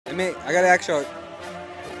I gotta ask you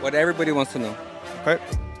what everybody wants to know. Okay.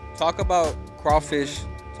 Talk about Crawfish.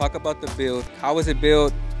 Talk about the build. How was it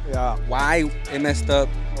built? Yeah. Why it messed up?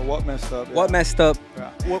 Or what messed up? What messed up?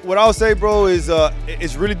 Yeah. What I'll say, bro, is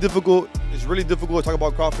it's really difficult. It's really difficult to talk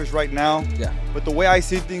about Crawfish right now. Yeah. But the way I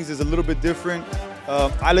see things is a little bit different.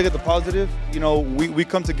 I look at the positive. You know, we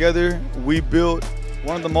come together. We built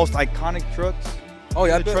one of the most iconic trucks. Oh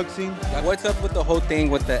yeah, in the truck scene. What's up with the whole thing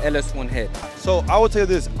with the LS1 head? So I will tell you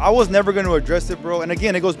this, I was never going to address it, bro. And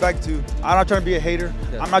again, it goes back to, I'm not trying to be a hater.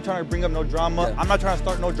 Yeah. I'm not trying to bring up no drama. Yeah. I'm not trying to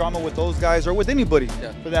start no drama with those guys or with anybody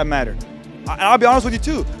for that matter. And I'll be honest with you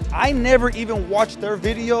too. I never even watched their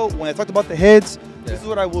video when I talked about the heads. Yeah. This is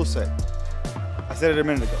what I will say. I said it a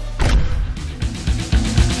minute ago.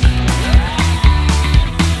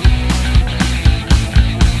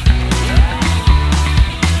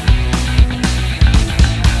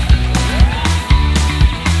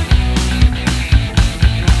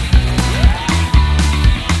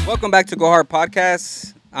 Welcome back to Go Hard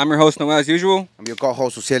Podcast. I'm your host, Noel, as usual. I'm your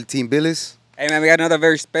co-host, Social Team Billis. Hey, man, we got another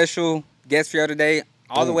very special guest for you today,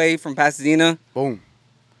 all the way from Pasadena. Boom.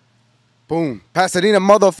 Boom. Pasadena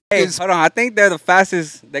motherfuckers. Hey, hold on. I think they're the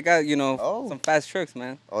fastest. They got, you know, some fast trucks,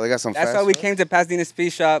 man. Oh, they got some fast That's why we came to Pasadena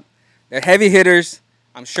Speed Shop. They're heavy hitters.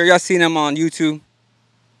 I'm sure y'all seen them on YouTube.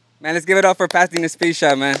 Man, let's give it up for Pasadena Speed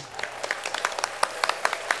Shop, man.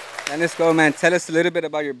 And let's go, man. Tell us a little bit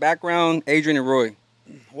about your background, Adrain and Roy.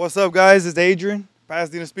 What's up, guys? It's Adrain,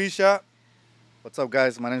 Pasadena Speed Shop. What's up,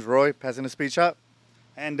 guys? My name's Roy, Pasadena Speed Shop.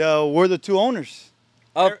 And we're the two owners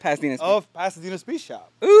of Pasadena Speed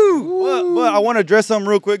Shop. Ooh. But I want to address something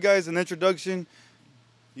real quick, guys, in introduction.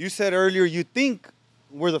 You said earlier you think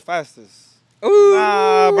we're the fastest. Ooh.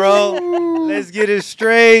 Nah, bro. Let's get it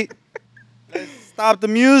straight. Let's stop the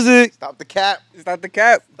music. Stop the cap. Stop the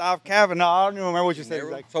cap. Stop capping. No, I don't even remember what you said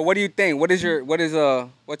exactly. So what do you think?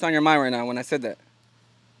 What's on your mind right now when I said that?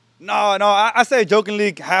 No, I say it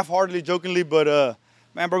jokingly, half-heartedly jokingly, but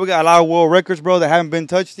man, bro, we got a lot of world records, bro, that haven't been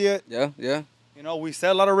touched yet. Yeah. You know, we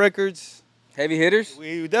set a lot of records. Heavy hitters?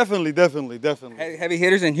 We definitely. Heavy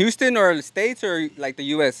hitters in Houston or the States or like the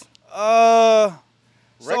U.S.?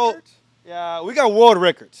 Records? Yeah, we got world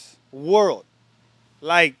records. World.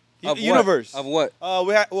 Like, universe. Of what?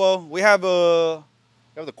 We have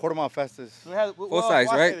You have the quarter mile fastest. Full size,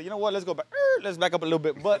 right? You know what? Let's go back. Let's back up a little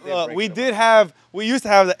bit. But we used to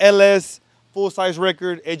have the LS full size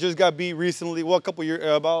record. It just got beat recently. Well, a couple years,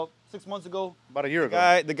 about 6 months ago. About a year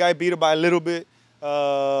ago. The guy beat it by a little bit.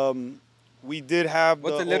 We did have.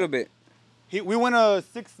 What's a little bit? We went a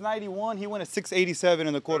 691. He went a 687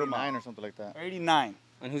 in the quarter mile. 89 or something like that. 89.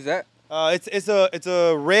 And who's that? It's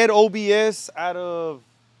a red OBS out of.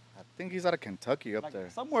 I think he's out of Kentucky up there.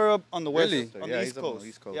 Somewhere up on the west, Really? on the East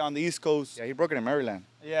Coast. Yeah, on the East Coast. Yeah, he broke it in Maryland.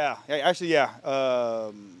 Yeah. Actually, yeah.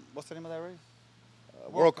 What's the name of that race?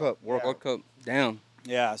 World Cup. World Cup. Damn.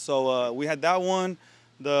 Yeah. So we had that one.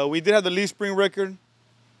 We did have the leaf spring record.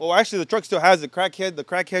 Well, actually, the truck still has the crackhead. The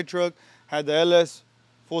crackhead truck had the LS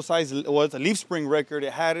full size. Well, it's a leaf spring record.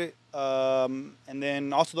 It had it, and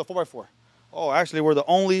then also the 4x4. Oh, actually, we're the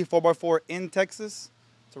only 4x4 in Texas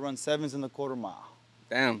to run 7s in the quarter mile.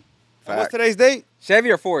 Damn. What's today's date? Chevy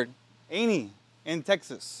or Ford? Any in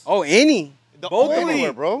Texas. Oh, any? Both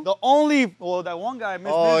anywhere, bro. The only, well, that one guy,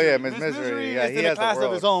 Miss Oh, Misery. yeah, Miss Misery. Yeah, is he in has a class the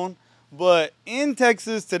of his own. But in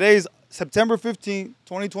Texas, today's September 15th,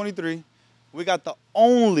 2023, we got the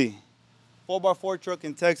only 4x4 truck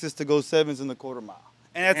in Texas to go 7s in the quarter mile.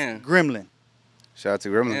 And that's Gremlin. Shout out to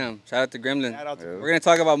Gremlin. Damn. Shout out to Gremlin. Shout out to We're going to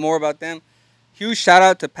talk about more about them. Huge shout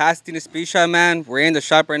out to Pasadena Speed Shop, man. We're in the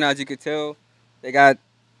shop right now, as you can tell. They got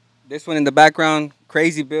this one in the background.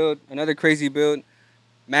 Crazy build. Another crazy build.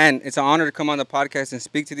 Man, it's an honor to come on the podcast and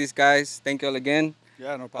speak to these guys. Thank y'all again.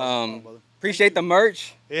 Yeah, no problem. Brother. Appreciate the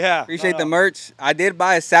merch. Yeah. Appreciate the merch. I did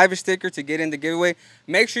buy a Savage sticker to get in the giveaway.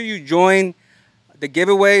 Make sure you join the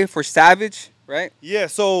giveaway for Savage, right? Yeah,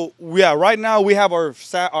 so right now we have our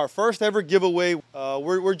first ever giveaway.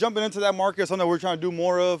 We're jumping into that market, something that we're trying to do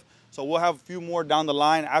more of. So we'll have a few more down the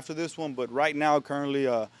line after this one. But right now, currently,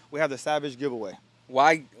 we have the Savage giveaway.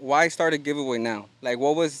 Why start a giveaway now? Like,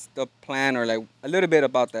 what was the plan, or like a little bit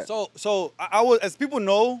about that? So I was, as people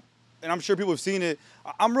know, and I'm sure people have seen it,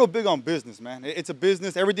 I'm real big on business, man. It's a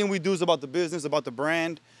business. Everything we do is about the business, about the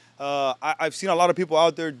brand. I've seen a lot of people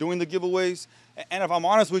out there doing the giveaways. And if I'm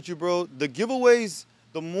honest with you, bro, the giveaways,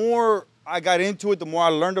 the more I got into it, the more I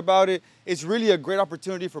learned about it, it's really a great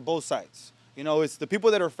opportunity for both sides. You know, it's the people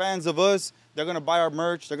that are fans of us, they're going to buy our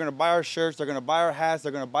merch, they're going to buy our shirts, they're going to buy our hats,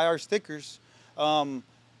 they're going to buy our stickers. And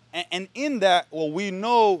in that, well, we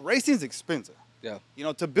know racing's expensive. Yeah. You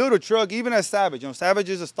know, to build a truck, even as Savage, you know, Savage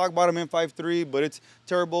is a stock bottom M53, but it's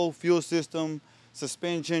turbo, fuel system,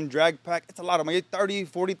 suspension, drag pack. It's a lot of money,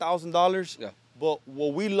 $30,000-$40,000. Yeah. But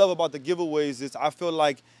what we love about the giveaways is I feel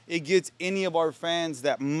like it gets any of our fans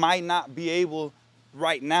that might not be able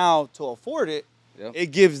right now to afford it. Yeah. It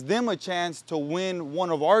gives them a chance to win one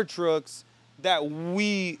of our trucks that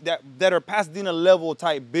are Pasadena level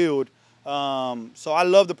type build. So I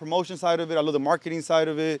love the promotion side of it. I love the marketing side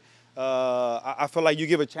of it. I feel like you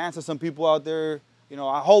give a chance to some people out there. You know,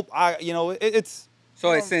 I hope it's.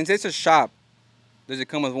 So since it's a shop, does it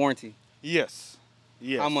come with warranty? Yes.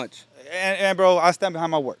 Yes. How much? And bro, I stand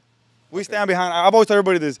behind my work. We stand behind. I've always told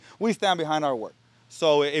everybody this. We stand behind our work.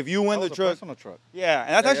 So if you win the truck, personal truck. yeah,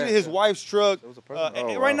 and that's actually his wife's truck. It was a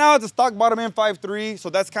personal. Right now it's a stock bottom M53, so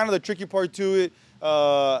that's kind of the tricky part to it.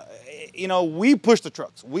 You know, we pushed the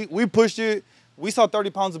trucks. We pushed it. We saw 30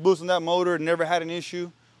 pounds of boost on that motor. Never had an issue.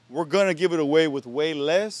 We're gonna give it away with way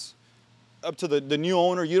less. Up to the new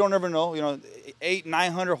owner. You don't ever know. You know,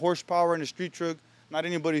 800-900 horsepower in the street truck. Not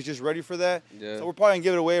anybody's just ready for that. Yeah. So we're probably gonna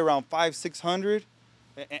give it away around 500-600.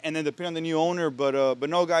 And then depending on the new owner, but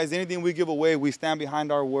no, guys, anything we give away, we stand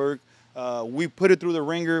behind our work. We put it through the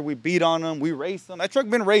ringer. We beat on them. We race them. That truck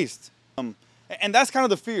been raced. And that's kind of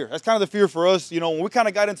the fear. That's kind of the fear for us. You know, when we kind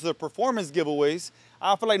of got into the performance giveaways,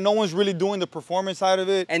 I feel like no one's really doing the performance side of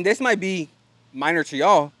it. And this might be minor to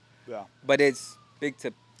y'all, Yeah. but it's big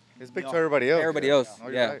to It's big to everybody else. everybody else. No,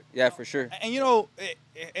 you're Yeah, right. yeah, for sure. And you know,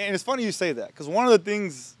 and it's funny you say that, because one of the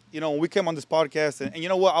things, you know, when we came on this podcast, and you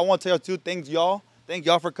know what, I want to tell you too, thank y'all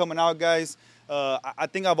for coming out, guys. I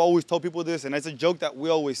think I've always told people this, and it's a joke that we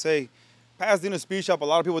always say. Pasadena Speed Shop, a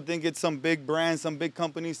lot of people think it's some big brand, some big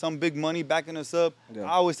company, some big money backing us up. Yeah.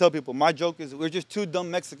 I always tell people, my joke is we're just two dumb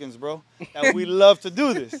Mexicans, bro, and we love to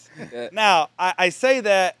do this. Yeah. Now, I say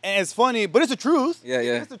that, and it's funny, but it's the truth. Yeah,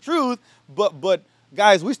 yeah. It's the truth, but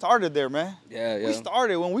guys, we started there, man. Yeah,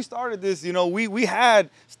 yeah. When we started this, you know, we had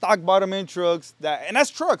stock bottom end trucks and that's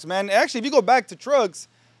trucks, man. Actually, if you go back to trucks,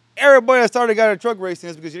 everybody that started got a truck racing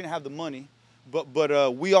is because you didn't have the money.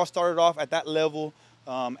 But we all started off at that level,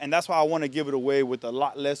 and that's why I want to give it away with a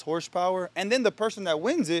lot less horsepower. And then the person that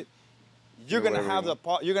wins it, you're gonna have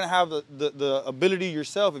the ability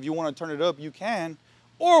yourself. If you want to turn it up, you can.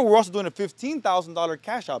 Or we're also doing a $15,000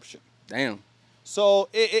 cash option. Damn. So,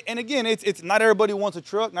 and again, it's not everybody wants a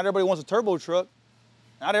truck. Not everybody wants a turbo truck.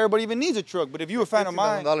 Not everybody even needs a truck. But if you're a fan of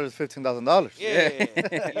mine, $15,000 is $15,000. yeah,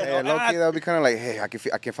 Yeah, low key, that'll be kind of like, hey, I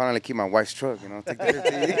can finally keep my wife's truck, you know, take the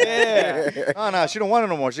 15. yeah, No, she don't want it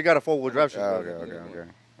no more. She got a 4-wheel drive. Okay.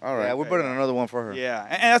 All right. Yeah, we're putting another one for her. yeah,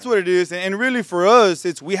 and that's what it is. And really, for us,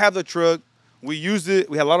 we have the truck, we use it,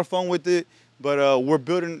 we had a lot of fun with it. But we're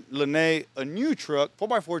building Lene a new truck,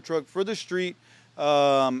 4x4 truck for the street.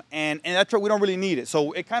 And that truck, we don't really need it.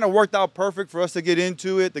 So it kind of worked out perfect for us to get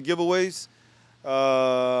into it, the giveaways.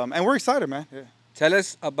 And we're excited, man. Yeah. Tell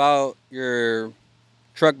us about your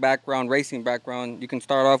truck background, racing background. You can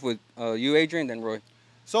start off with you, Adrian, then Roy.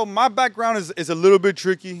 So my background is a little bit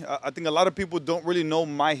tricky. I think a lot of people don't really know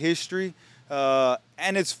my history.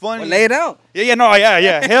 And it's funny. Well, lay it out.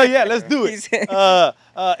 Yeah. Hell yeah, let's do it.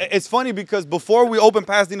 It's funny because before we opened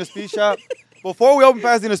Pasadena Speed Shop,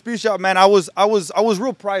 man, I was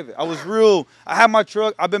real private. I had my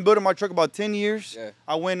truck. I've been building my truck about 10 years. Yeah.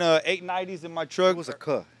 I went 890s in my truck. He was a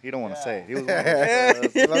cuh. He don't want to say it. He was one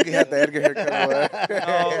of those. Lucky had the Edgar haircut.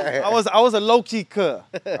 I was a low-key cuh.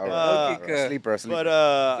 Low-key cuh. Sleeper. But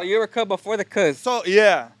So you were cut before the cuss. so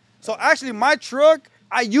yeah. So actually my truck,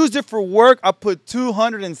 I used it for work. I put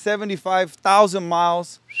 275,000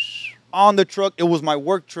 miles on the truck. It was my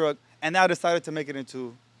work truck, and now I decided to make it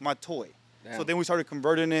into my toy. Damn. So then we started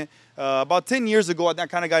converting it. About 10 years ago, I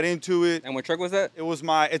kind of got into it. And what truck was that?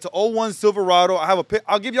 It's an 01 Silverado.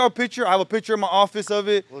 I'll give y'all a picture. I have a picture in my office of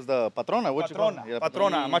it. It was the Patrona. What you call it? Yeah,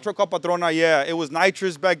 Patrona. My truck called Patrona, yeah. It was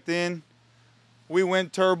nitrous back then. We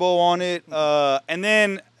went turbo on it. And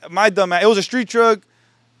then my dumb ass, it was a street truck.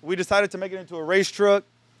 We decided to make it into a race truck.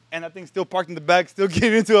 And that thing's still parked in the back, still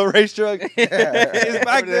getting into a race truck. It's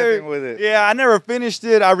back there. With it. Yeah, I never finished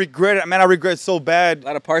it. I regret it. Man, I regret it so bad. A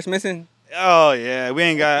lot of parts missing. Oh, yeah.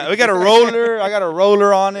 We got a roller. I got a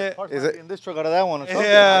roller on it. Is it- in this truck out of that one or something?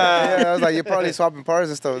 Yeah. Yeah, I was like, you're probably swapping parts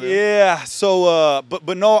and stuff. Dude. Yeah. So,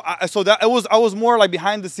 but no. I was more like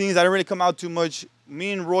behind the scenes. I didn't really come out too much.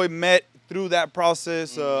 Me and Roy met through that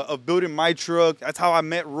process of building my truck. That's how I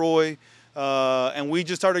met Roy. And we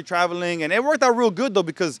just started traveling, and it worked out real good though,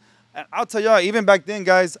 because I'll tell y'all, even back then,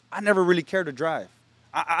 guys, I never really cared to drive.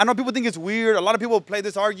 I know people think it's weird. A lot of people play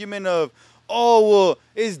this argument of, oh, well,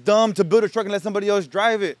 it's dumb to build a truck and let somebody else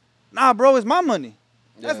drive it. Nah, bro, it's my money.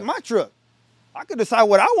 That's my truck. I could decide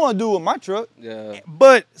what I want to do with my truck. Yeah.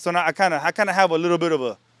 But so now I kind of have a little bit of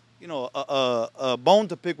a, you know, a bone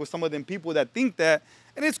to pick with some of them people that think that,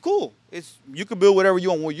 and it's cool. You can build whatever you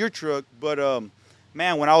want with your truck. But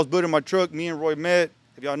man, when I was building my truck, me and Roy met.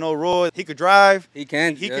 If y'all know Roy, he could drive. He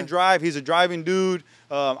can. He can drive. He's a driving dude.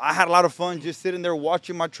 I had a lot of fun just sitting there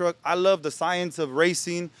watching my truck. I love the science of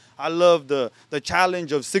racing. I love the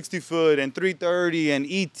challenge of 60 foot and 330 and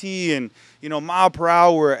ET and, you know, mile per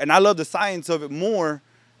hour. And I love the science of it more.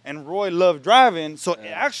 And Roy loved driving. So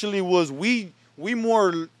it actually was, we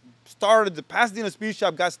more started, the Pasadena Speed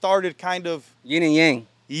Shop got started kind of. Yin and yang.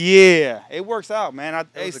 Yeah, it works out, man.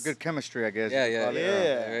 It was a good chemistry, I guess. Yeah.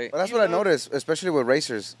 Right. Well, that's what I noticed, especially with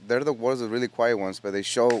racers. They're the ones, the really quiet ones, but they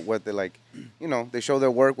show what they like. You know, they show their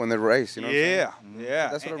work when they race. You know. Yeah.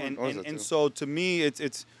 That's what I noticed. And so to me,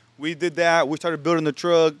 it's we did that. We started building the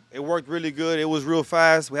truck. It worked really good. It was real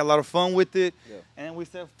fast. We had a lot of fun with it. Yeah. And then we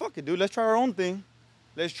said, "Fuck it, dude. Let's try our own thing.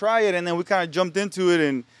 Let's try it." And then we kind of jumped into it.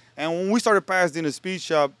 And when we started Pasadena Speed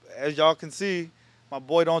Shop, as y'all can see, my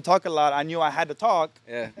boy don't talk a lot. I knew I had to talk.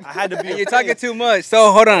 Yeah. I had to be. You're talking too much.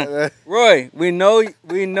 So hold on, Roy. We know you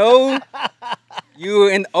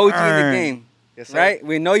in OG in the game, Yes, sir. right?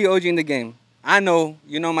 We know you OG in the game. I know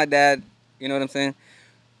you know my dad. You know what I'm saying?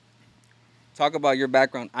 Talk about your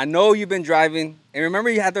background. I know you've been driving, and remember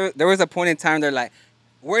you had there was a point in time they're like,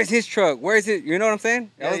 "Where's his truck? Where's it?" You know what I'm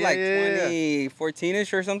saying? That was like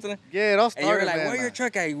 2014ish or something. Yeah, it all And you were started, like, man. "Where's your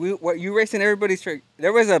truck at? You racing everybody's truck?"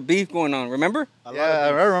 There was a beef going on. Remember? Yeah, I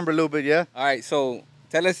remember a little bit, yeah. All right, so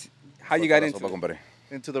tell us how you got into it. Compadre.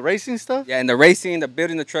 Into the racing stuff? Yeah, and the racing, the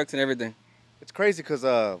building the trucks and everything. It's crazy because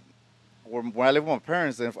where I live with my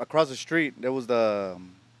parents, and across the street, there was the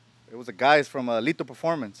guys from Lito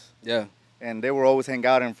Performance. Yeah. And they were always hang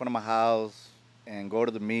out in front of my house and go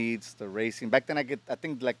to the meets, the racing. Back then, I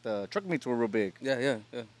think like the truck meets were real big. Yeah.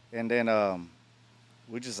 And then I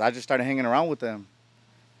just started hanging around with them,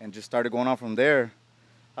 and just started going on from there.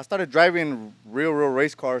 I started driving real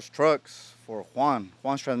race cars, trucks for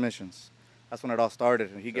Juan's Transmissions. That's when it all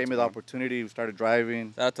started, and he gave me the opportunity. We started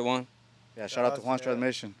driving. Shout out to Juan. Yeah, shout out to Juan's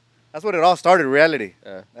Transmission. That's what it all started, reality.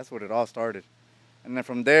 Yeah. That's what it all started. And then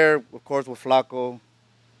from there, of course, with Flaco.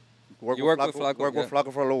 Worked with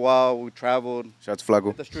Flaco for a little while. We traveled. Shout out to Flaco.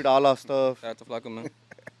 Did the street ala stuff. Shout out to Flaco, man.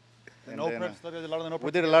 The no prep stuff. A lot of the no prep.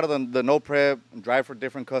 We did a lot of the no prep, drive for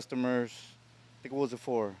different customers. I think what was it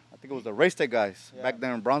for? I think it was the race day guys back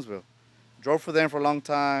there in Bronzeville. Drove for them for a long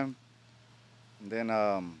time. And then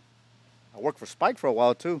I worked for Spike for a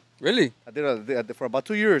while too. Really? I did for about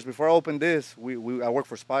 2 years before I opened this. I worked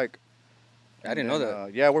for Spike. I didn't know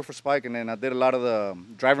that. Yeah, I worked for Spike, and then I did a lot of the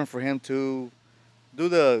driving for him too. Do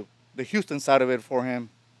the Houston side of it for him.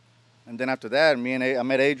 And then after that, I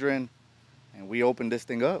met Adrain, and we opened this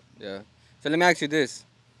thing up. Yeah. So let me ask you this.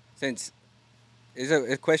 Since it's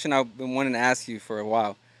a question I've been wanting to ask you for a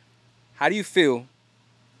while. How do you feel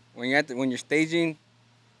when you're staging,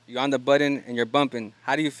 you're on the button and you're bumping?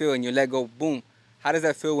 How do you feel and you let go, boom? How does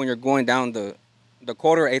that feel when you're going down the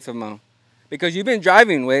quarter or eighth of a mile? Because you've been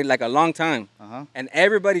driving, Wade, like a long time. And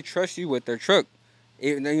everybody trusts you with their truck.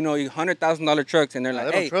 You know, $100,000 trucks, and they're like,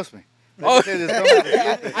 they "Hey, don't trust me." Oh, I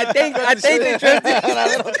think they trust you.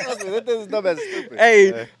 They don't trust me. That is dumb as stupid.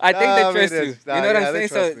 Hey, I think they Nah, I mean, trust you. that's- You know what I'm yeah, they saying?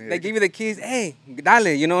 So trust me. they give you the keys. Hey, dale,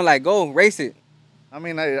 you know, like go race it. I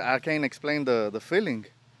mean, I can't explain the feeling.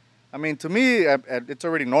 I mean, to me, it's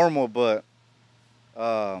already normal, but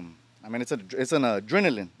I mean, it's an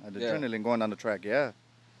adrenaline, adrenaline going down the track. Yeah.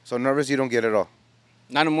 So nervous you don't get at all.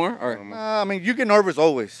 Not no more, or I mean, you get nervous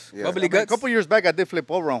always. Yeah. bubbly I mean, a guts. couple years back, I did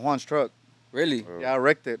flip over on Juan's truck. Really? Yeah, I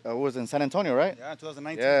wrecked it. It was in San Antonio, right? Yeah,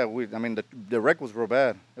 2019. Yeah, I mean, the wreck was real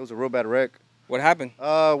bad. It was a real bad wreck. What happened? We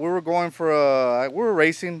were going for we were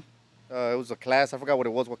racing. It was a class. I forgot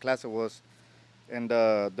what class it was. And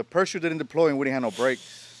the parachute didn't deploy, and we didn't have no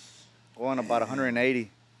brakes. Going about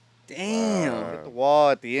 180. Damn. Hit the wall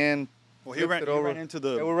at the end. Well, he ran into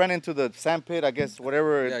the. Yeah, we ran into the sand pit, I guess,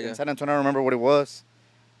 whatever, Yeah. in San Antonio. I don't remember what it was.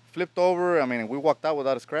 Flipped over. I mean, we walked out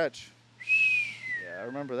without a scratch. Yeah, I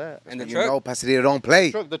remember that. And the You truck? know, Pasadena don't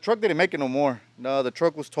play. The truck didn't make it no more. No, the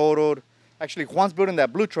truck was totaled. Actually, Juan's building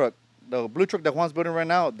that blue truck. The blue truck that Juan's building right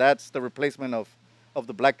now, that's the replacement of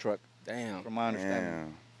the black truck, Damn. from my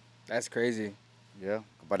understanding. That's crazy. Yeah.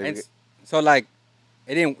 But And so like,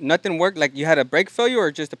 nothing worked. Like you had a brake failure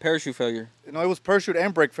or just a parachute failure? You know, it was parachute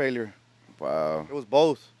and brake failure. wow. It was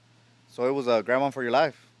both. So it was a grab on for your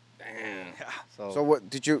life. Damn. So what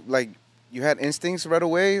did you like? You had instincts right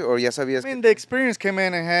away, or ya sabías? I mean, the experience came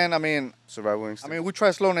in hand. I mean, survival instincts. we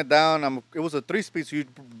tried slowing it down. It was a 3-speed, so you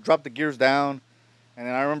drop the gears down. And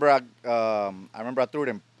then I remember I threw it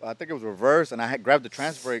in, I think it was reverse, and I had grabbed the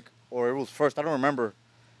trans brake or it was first. I don't remember.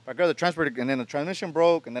 I grabbed the transporter, and then the transmission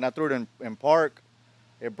broke, and then I threw it in park.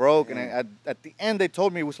 It broke, and then at the end, they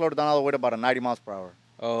told me we slowed it down all the way to about 90 miles per hour.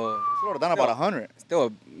 Oh, We slowed it down about 100. still a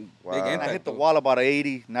big Wow. impact. And I hit the though. wall about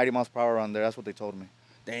 80, 90 miles per hour on there. That's what they told me.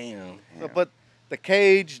 Damn. So, but the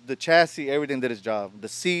cage, the chassis, everything did its job. The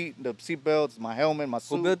seat belts, my helmet, my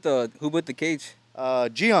suit. Who built the cage?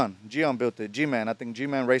 Gion built it. G-Man, I think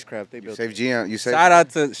G-Man Racecraft, they You built saved it. Gian. You saved. Shout out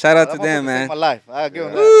to That them, motherfucker saved man. my life. I give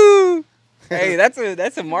him that. Woo! Hey,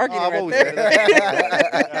 that's a marketing I've right always there. said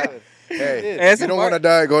that. Hey, That's you a don't mar- want to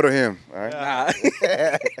die, go to him. All right. Nah.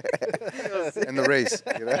 In the race.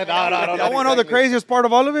 You know? Y'all want to know the craziest part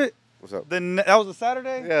of all of it? What's up? That was a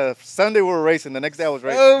Saturday. Yeah, Sunday we were racing. The next day I was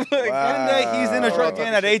racing. Oh my Wow. Monday, he's in the truck Wow.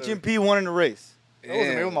 again at H&P wanting to race. That wasn't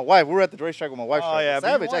me, Yeah. with my wife. We were at the racetrack with my wife. Oh, yeah, but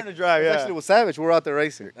you Savage. wanted to drive, it was yeah. Actually, with Savage, we were out there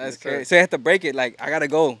racing. That's Yes, sir. crazy. So you have to break it. Like I gotta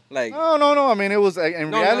go. Like No. I mean, it was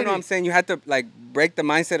in no, reality. I'm saying you have to like break the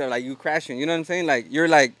mindset of like you crashing. You know what I'm saying? Like you're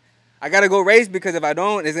like, I gotta go race because if I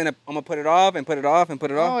don't, I'm gonna put it off and put it off and put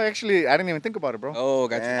it No, off. actually, I didn't even think about it, bro. Oh,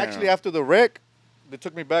 gotcha. Damn. Actually, after the wreck, they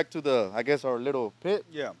took me back to I guess, our little pit,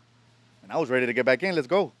 Yeah. and I was ready to get back in. Let's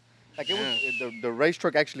go. Like Yeah. the race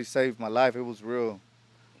truck actually saved my life. It was real.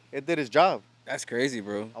 It did its job. That's crazy,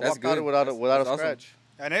 bro. I That's walked good. out it without That's a awesome. scratch.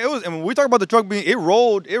 And it was, and when we talk about the truck being, it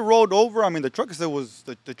rolled over. I mean, the truck itself was,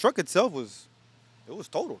 the truck itself was, it was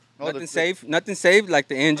totaled. No, Nothing saved. Nothing saved like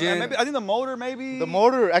the engine. Maybe, I think the motor, maybe. The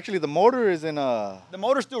motor is in The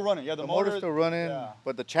motor's still running. Yeah, the motor's still running, Yeah.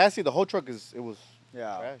 but the chassis, the whole truck was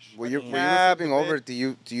Yeah. trash. Were you Cab, flipping the over? bit.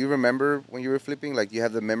 Do you remember when you were flipping? Like you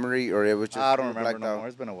have the memory, or it was just I don't you were remember blacked no out? more.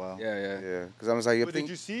 It's been a while. Yeah, yeah. Yeah, because I was like, But did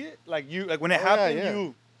you see it? Like when it Oh, yeah, happened, yeah.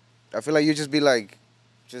 you. I feel like you just be like,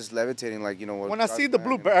 just levitating, like you know what. When I see the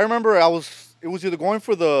blue, bear, I remember it was either going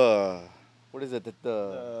for what is it?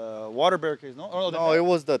 Water barricades, no? Oh, No, it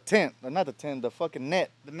was the tent. Not the tent, the fucking net.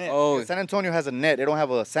 the net. Oh, San Antonio has a net. They don't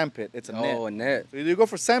have a sand pit. It's a net. oh, a net. So either you go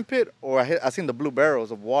for sand pit or I seen the blue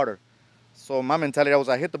barrels of water. So my mentality was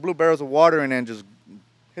I hit the blue barrels of water and then just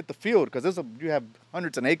hit the field because you have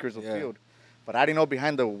hundreds of acres of Yeah. field. But I didn't know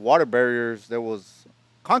behind the water barriers there was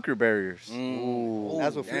concrete barriers. Ooh,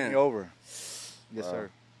 That's what flipped damn. me over. Yes, Wow. sir.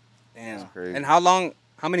 Damn. crazy. And how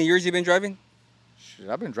many years you been driving? Shit,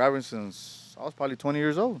 I've been driving since I was probably 20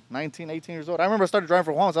 years old, 19, 18 years old. I remember I started driving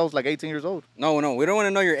for Juan, so I was like 18 years old. No, we don't want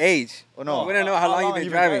to know your age. Oh, no. We don't know how long you've been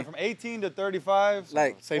driving. From 18 to 35.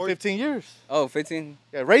 Like, Say 40 15 years. oh, 15?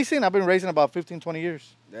 Yeah, racing, I've been racing about 15, 20 years.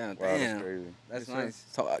 Damn, Wow, that's damn. crazy. That's Yes, sir. nice.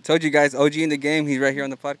 So I told you guys, OG in the game. He's right here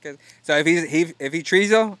on the podcast. So if he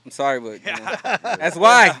trees you, I'm sorry, but you know, that's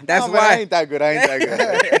why. That's No, man, I why. ain't that good. I ain't that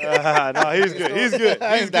good. No, he's good. He's good.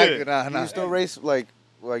 I He's ain't that good. good. Nah, Do nah. you still race like?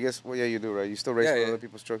 Well, I guess. Well, yeah, you do, right? You still race Yeah, for yeah. other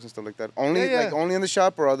people's trucks and stuff like that. Only Yeah, yeah. like only in the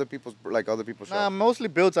shop or other people's Nah, shops. mostly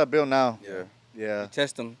builds I build now. Yeah. Yeah.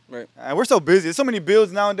 Test them, right? And we're so busy. There's so many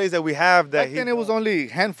builds nowadays that we have that Back then it was only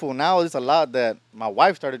handful. Now it's a lot that my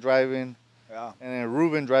wife started driving, Yeah. and then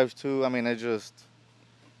Ruben drives too. I mean, it just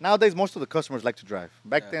nowadays most of the customers like to drive.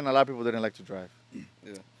 Back Yeah. then a lot of people didn't like to drive.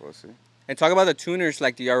 We'll see. And talk about the tuners.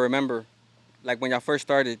 Like, do y'all remember, like when y'all first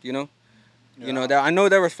started? You know, Yeah. that I know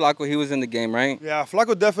there was Flacco. He was in the game, right? Yeah,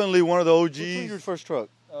 Flacco definitely one of the Who tuned your OGs. first truck?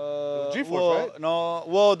 G-Force, well, right? No,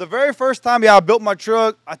 well, the very first time, I built my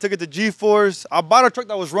truck. I took it to G-Force. I bought a truck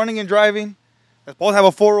that was running and driving. It's supposed to have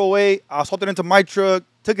a 408. I swapped it into my truck.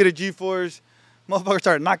 Took it to G-Force. Motherfucker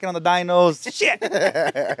started knocking on the dynos. Shit.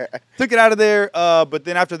 Took it out of there. But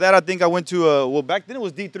then after that, I think I went to well, back then it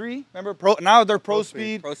was D3. Remember? Now they're Pro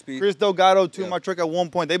Speed. Pro Speed. Chris Delgado tuned Yeah. my truck at one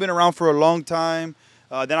point. They've been around for a long time.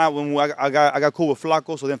 Then I got cool with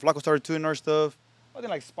Flacco. So then Flacco started tuning our stuff. I think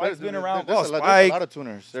like Spike's been around. There's, Oh, there's a Spike. lot of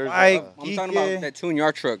tuners. There's, Spike. I'm talking Ike. about that tune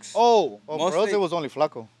yard trucks. Oh, well, for us mostly- it was only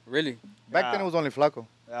Flacco. Really? Back Yeah. then it was only Flacco.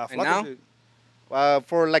 yeah. And Flacco now? did-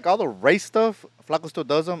 For like all the race stuff, Flacco still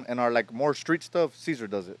does them, and our like more street stuff, Caesar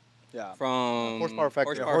does it. Yeah. From Horsepower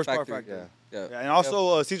Factory. Yeah, Horsepower Factory. Factory. Yeah. Yeah, and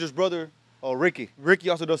also Caesar's brother, Oh, Ricky. Ricky,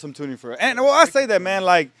 also does some tuning for it. And well, I say that, man,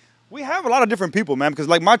 like, we have a lot of different people, man, because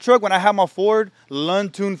like my truck, when I had my Ford,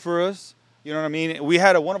 Lund tuned for us. You know what I mean? We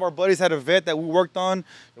had one of our buddies had a vet that we worked on.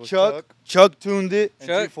 was Chuck tuned it. And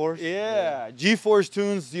Chuck? G-Force. Yeah. G-Force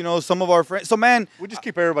tunes, some of our friends. So, man, We just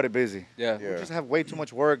keep everybody busy. Yeah. Yeah. We just have way too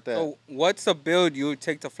much work that. So what's a build you would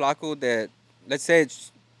take to Flacco that, let's say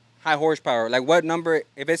it's high horsepower? Like what number?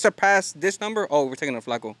 If it surpassed this number, oh, we're taking a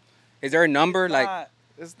Flacco. Is there a number like?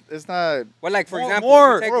 It's not. Well, like for More- example,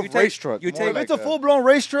 more- you take, more you of take, race truck, You more take if like it's a that. full-blown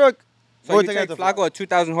race truck, so we're you taking take the Flacco a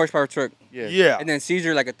 2,000 horsepower truck, Yeah. Yeah. and then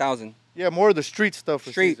Caesar like 1,000 Yeah, more of the street stuff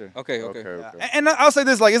for street. Caesar. Okay. Yeah. And I'll say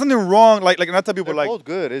this, like, there's nothing wrong, like, and I tell people, They're like, both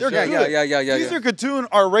good. It's they're Yeah, just- yeah. Caesar could tune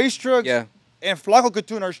our race trucks. Yeah. And Flacco could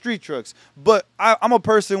tune our street trucks. But I'm a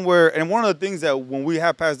person where, and one of the things that when we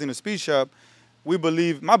have Pasadena Speed Shop, we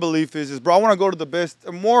believe, my belief is bro, I want to go to the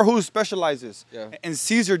best, more who specializes. Yeah. And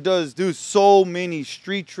Caesar does so many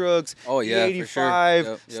street trucks. Oh, yeah, for sure. 85,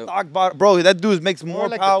 Yep. stock bottom. Bro, that dude makes more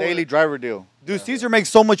like power. the daily driver deal. Dude, Caesar makes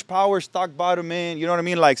so much power, stock bottom end, you know what I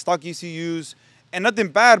mean? Like stock ECUs. And nothing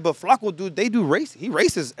bad, but Flacco, dude, they do race. He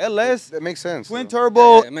races LS, That makes sense. twin though.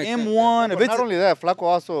 turbo, Yeah, it makes sense, M1. yeah. If But it's not only that, Flacco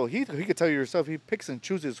also, he could tell you yourself, he picks and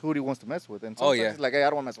chooses who he wants to mess with. And Oh, sometimes yeah. he's like, hey, I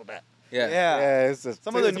don't want to mess with that. Yeah. yeah. It's just,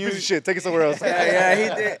 Some of the it's a piece new- of shit. Take it somewhere else. Yeah,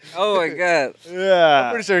 he did. Oh my God. Yeah.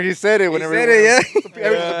 I'm pretty sure he said it whenever said it,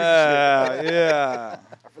 yeah. Yeah, yeah.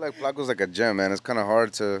 I feel like Flacco's like a gem, man. It's kind of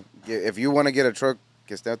hard to get. If you want to get a truck,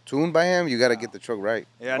 gets that tuned by him, you got to get the truck right.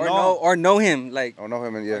 Yeah, Or know him, like. I know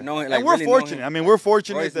him, and Or yeah. know him, And like, we're really know fortunate. him. I mean, we're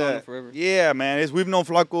fortunate Roy's known him that. forever. Yeah, man. We've known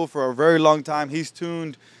Flacco for a very long time. He's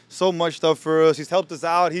tuned so much stuff for us. He's helped us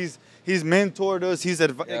out. He's mentored us. He's Yeah.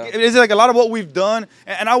 It's like a lot of what we've done.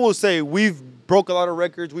 And I will say we've broke a lot of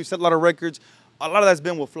records. We've set a lot of records. A lot of that's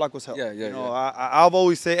been with Flacco's help. Yeah, yeah, You know, yeah. I've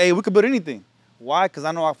always say, hey, we could build anything. Why? Because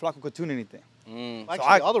I know our Flacco could tune anything.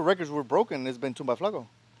 Actually, all the records were broken. It's been tuned by Flacco.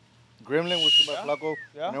 Gremlin was tuned by Flacco.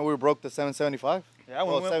 Yeah. And then we broke the 775. Yeah, when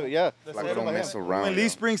Well, we went- yeah. the Flacco seven- don't mess around. When Lee yo.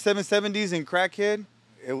 Spring 770s and Crackhead.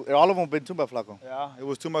 All of them been tuned by Flacco. Yeah, it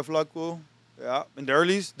was tuned by Flacco. Yeah, and the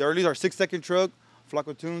earlies are 6-second truck.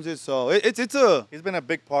 Flacco tunes it, so it's a. He's been a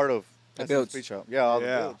big part of The Pasadena builds. Speed Shop. Yeah, all the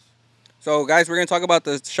Yeah. builds. So, guys, we're going to talk about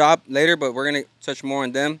the shop later, but we're going to touch more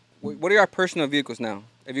on them. What are your personal vehicles now?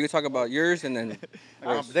 If you could talk about yours and then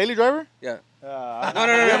yours. Daily driver? Yeah. No, No.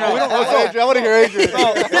 I want to hear Adrian.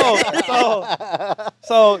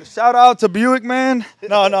 So shout out to Buick, man.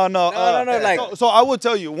 No. No, like- so I will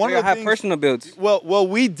tell you one We of the have things. personal builds. Well,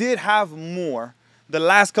 we did have more. The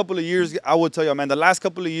last couple of years, I will tell you, man. The last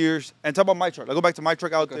couple of years, and talk about my truck. I go back to my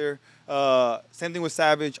truck out there. Same thing with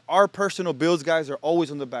Savage. Our personal builds guys are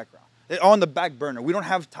always on the background. They're on the back burner. We don't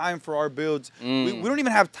have time for our builds. We don't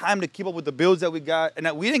even have time to keep up with the builds that we got. And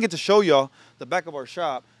that we didn't get to show y'all the back of our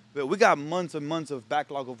shop, but we got months and months of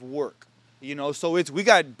backlog of work. You know, so we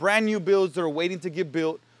got brand new builds that are waiting to get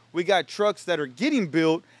built. We got trucks that are getting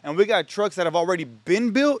built, and we got trucks that have already been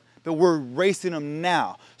built, but we're racing them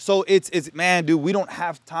now. So it's man, dude, we don't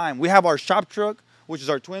have time. We have our shop truck, which is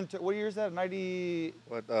our twin. What year is that? 90.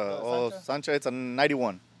 Sancha, it's a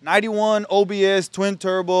 91. 91 OBS twin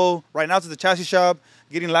turbo. Right now it's at the chassis shop,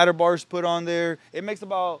 getting ladder bars put on there. It makes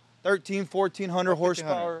about 1,400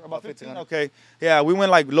 horsepower. About 15. Okay. Yeah, we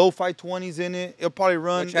went like low 520s in it. It'll probably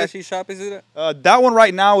run. What chassis shop is it at? That one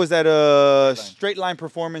right now is at Straight Line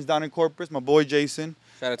Performance down in Corpus. My boy Jason.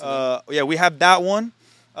 Shout out to them. Yeah, we have that one.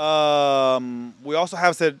 We also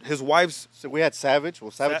have his wife's So we had Savage.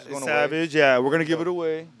 Well, Savage is going away. Savage. Yeah, we're gonna give it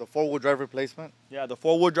away. The 4-wheel drive replacement. Yeah, the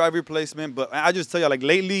 4-wheel drive replacement. But I just tell you, like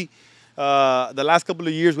lately, the last couple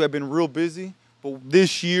of years we have been real busy. But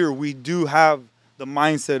this year we do have the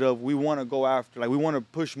mindset of we want to go after, like we want to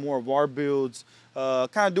push more of our builds,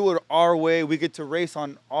 kind of do it our way. We get to race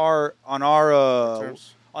on our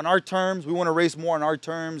terms. On our terms. We want to race more on our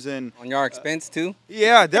terms and. On your expense, too?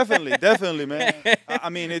 Yeah, definitely, man. I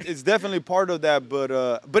mean, it's definitely part of that, but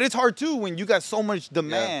it's hard too when you got so much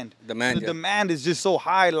demand. Demand, The yeah. demand is just so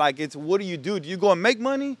high. Like, it's what do you do? Do you go and make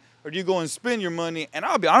money, or do you go and spend your money? And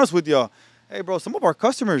I'll be honest with y'all, hey, bro, some of our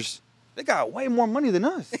customers, they got way more money than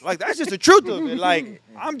us. Like, that's just the truth of it. Like,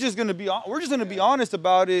 we're just gonna be honest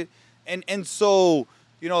about it, and so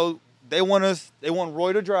you know they want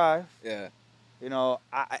Roy to drive. Yeah. You know,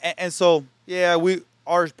 and so yeah,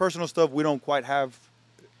 our personal stuff we don't quite have.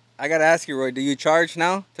 I got to ask you, Roy, do you charge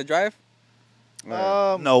now to drive?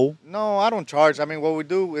 No. No, I don't charge. I mean, what we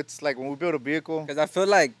do, it's like when we build a vehicle, Because I feel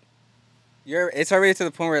like it's already to the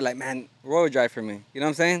point where, like, man, Roy would drive for me. You know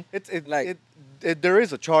what I'm saying? there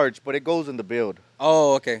is a charge, but it goes in the build.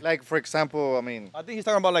 Oh, okay. Like, for example, I mean, I think he's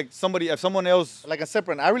talking about like if someone else. like a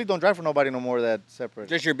separate. I really don't drive for nobody no more that separate.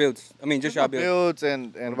 Just your builds. I mean, just your my builds. builds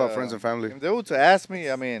and What about friends and family? If they were to ask me,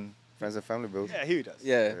 I mean, Friends and family builds. Yeah, he does.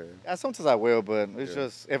 Yeah. yeah, sometimes I will, but it's Yeah.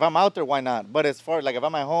 just if I'm out there, why not? But as far like if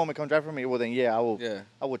I'm at home and come drive for me, well then yeah, I will. Yeah.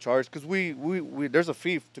 I will charge because we there's a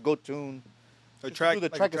fee to go tune. The just to track, do the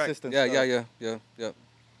like track the track. assistance. Yeah, stuff. yeah.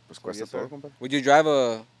 Pues cuesta Yes, sir. todo, compadre. Would you drive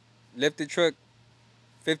a lifted truck,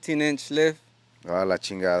 15-inch lift? Ah, la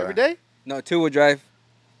chingada. Every day? No, two-wheel drive.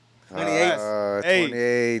 28. Hey.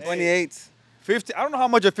 28. 28. 50. I don't know how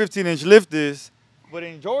much a 15-inch lift is, but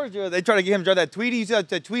in Georgia they try to get him to drive that Tweety. You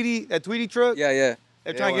see that Tweety truck? Yeah, yeah.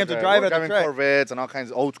 They're Yeah, trying to get him to we're drive at the driving track. Corvettes and all kinds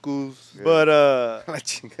of old schools. Yeah. But La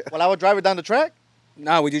chingada. Well, I would drive it down the track.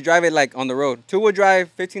 Nah, would you drive it like on the road? Two-wheel drive,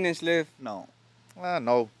 15-inch lift. no.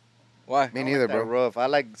 No. Why? Me I neither, like that bro. rough. I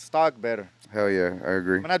like stock better. Hell yeah, I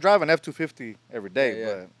agree. I mean, I drive an F-250 every day, Yeah,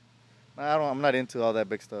 yeah. but I'm not into all that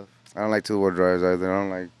big stuff. I don't like two-wheel drives either. I don't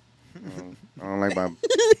like. I don't like my.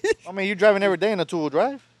 I mean, you driving every day in a two-wheel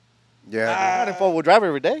drive? Yeah, I'm not in four-wheel drive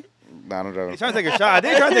every day. nah, I don't drive. He's trying to take a shot. I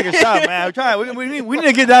think he's trying to take a shot, man. We're trying. We need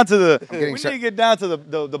to get down to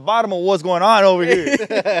the bottom of what's going on over here.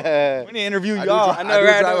 We need to interview y'all. I do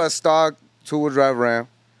right? drive a stock two-wheel drive Ram,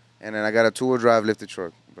 and then I got a two-wheel drive lifted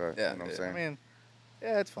truck. But Yeah, you know what I'm yeah. saying? I mean,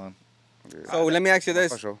 yeah, it's fun. So let me ask you For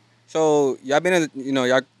this. sure. So y'all been in,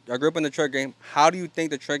 y'all grew up in the truck game. How do you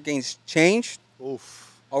think the truck game's changed Oof.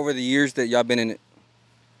 over the years that y'all been in it?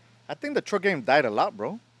 I think the truck game died a lot,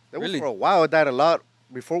 bro. Really? For a while, it died a lot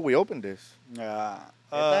before we opened this. Yeah.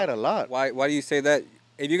 It died a lot. Why do you say that?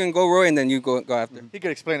 If you can go Roy and then you go after. He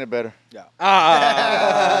could explain it better. Yeah.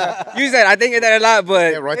 You said I think it did a lot,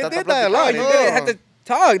 but Yeah, Roy, It tata did die a lot. you You platicando. didn't have to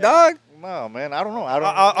talk, dog. No, man, I don't know. I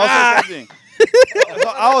don't. I'll say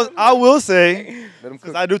something. I will say, Let him because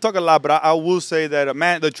cook. I do talk a lot, but I will say that,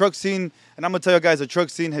 man, the truck scene, and I'm going to tell you guys, the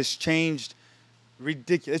truck scene has changed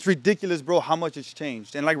ridiculous. It's ridiculous, bro, how much it's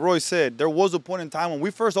changed. And like Roy said, there was a point in time when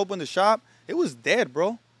we first opened the shop, it was dead,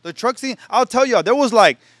 bro. The truck scene, I'll tell y'all, there was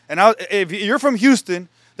like, if you're from Houston,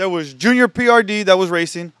 there was Junior PRD that was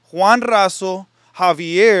racing, Juan Razo,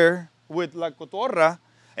 Javier with La Cotorra.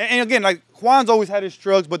 And again, like Juan's always had his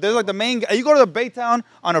trucks, but there's like the main guy. You go to the Baytown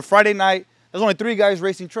on a Friday night, there's only 3 guys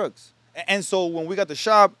racing trucks. And so when we got the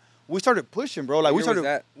shop, we started pushing, bro. Like we Where was started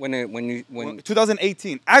that when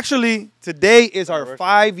 2018. Actually, today is our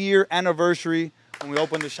 5-year anniversary when we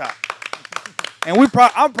opened the shop. And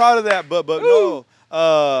I'm proud of that, but no.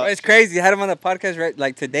 it's crazy. You had him on the podcast right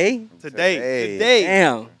like today. Today.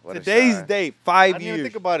 Damn. What a Today's shot. date, I 5 didn't even years.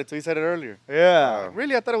 think about it till you said it earlier. Yeah.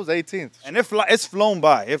 Really, I thought it was 18th. And it's flown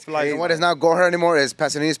by. It's like You know what? It's not Go Hard anymore. It's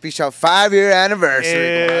Pasadena Speed Shop 5-year anniversary.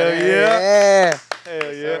 Hell Come on. yeah. Yeah.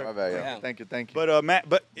 hell yeah. My bad, yeah. Damn. Thank you. But Matt,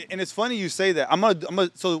 and it's funny you say that. I'm gonna.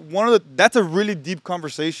 So that's a really deep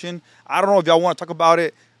conversation. I don't know if y'all want to talk about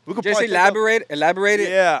it. We could Just probably take elaborate it.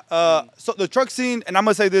 Yeah. So the truck scene, and I'm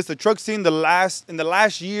gonna say this: the truck scene, in the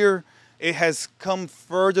last year, it has come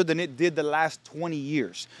further than it did the last 20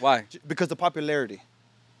 years. Why? Because of popularity.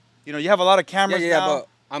 You know, you have a lot of cameras Yeah, now. but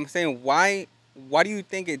I'm saying why do you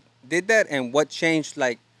think it did that, and what changed?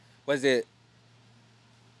 Like, was it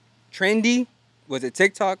trendy? Was it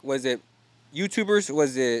TikTok? Was it YouTubers?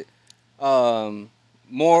 Was it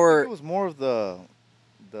more? It was more of the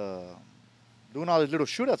doing all these little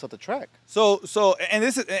shootouts at the track. So, and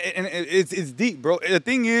this is, and it's deep, bro. The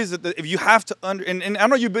thing is that if you have to and I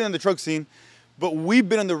know you've been in the truck scene, but we've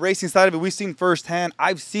been on the racing side of it. We've seen firsthand.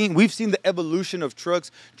 We've seen the evolution of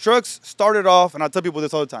trucks. Trucks started off, and I tell people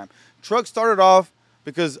this all the time. Trucks started off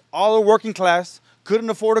because all the working class couldn't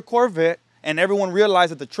afford a Corvette, and everyone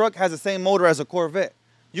realized that the truck has the same motor as a Corvette.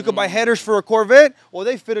 You could buy headers for a Corvette, or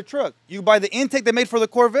they fit a truck. You buy the intake they made for the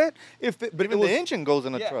Corvette, but Even the engine goes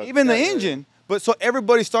in a truck. even the engine. But so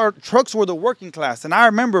everybody started, trucks were the working class. And I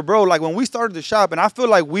remember, bro, like when we started the shop, and I feel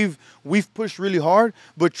like we've pushed really hard,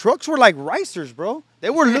 but trucks were like racers, bro. They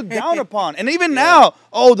were looked down upon. And even now,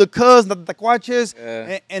 the cuz, the tacuaches,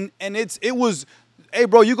 and it was, hey,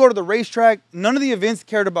 bro, you go to the racetrack, none of the events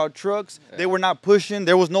cared about trucks. They were not pushing.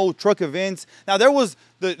 There was no truck events. Now, there was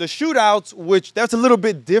the shootouts, which that's a little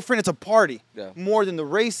bit different. It's a party more than the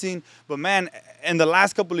racing. But, man, in the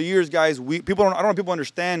last couple of years, guys, I don't know if people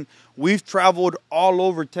understand, we've traveled all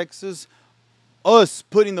over Texas, us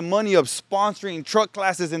putting the money up, sponsoring truck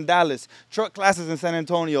classes in Dallas, truck classes in San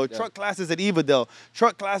Antonio, truck classes at Evadale,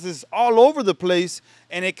 truck classes all over the place,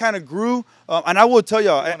 and it kind of grew. And I will tell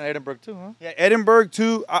y'all, Going to Edinburgh too, huh? yeah, Edinburgh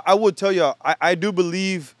too. I would tell y'all, I do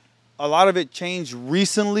believe a lot of it changed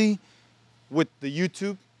recently with the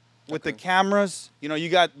YouTube, with the cameras. You know, you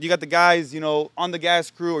got the guys, on the gas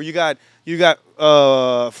crew, or you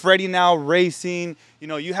got Freddie Now Racing. You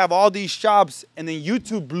know, you have all these shops, and then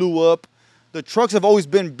YouTube blew up. The trucks have always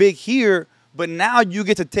been big here, but now you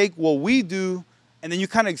get to take what we do, and then you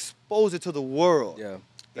kind of expose it to the world. Yeah.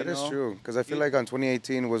 That is true, because I feel like on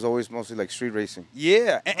 2018 was always mostly like street racing.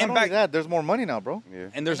 Yeah, And and not back only that, there's more money now, bro. Yeah.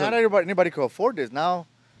 and there's Not anybody could afford this. Now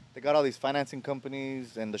they got all these financing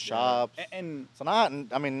companies and the shops. and So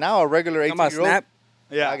now a regular Talking about 18-year-old, Snap.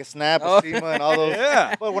 like a Snap, Oh. a SEMA, and all those.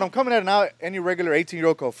 Yeah. But what I'm coming at now, any regular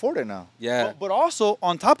 18-year-old can afford it now. Yeah. But also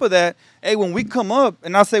on top of that, hey, when we come up,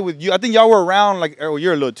 and I'll say with you, I think y'all were around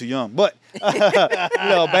you're a little too young, but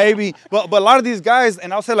little baby. But a lot of these guys,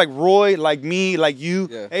 and I'll say like Roy, like me, like you.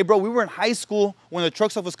 Yeah. Hey, bro, we were in high school when the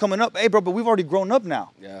truck stuff was coming up. Hey, bro, but we've already grown up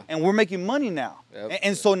now. Yeah. And we're making money now. Yep.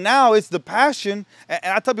 And so now it's the passion. And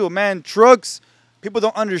I tell people, man, trucks. people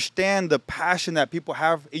don't understand the passion that people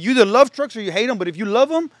have. You either love trucks or you hate them, but if you love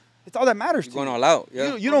them, it's all that matters You're to going you. all out.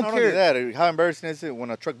 Yeah. You don't Not care. only that, how embarrassing is it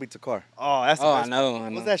when a truck beats a car? Oh, that's the Oh, I best know. I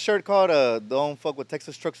know. What's that shirt called? Don't fuck with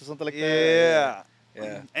Texas trucks or something like that? Yeah.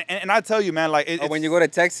 Yeah. And I tell you, man, like Or when you go to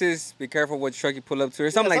Texas, be careful what truck you pull up to,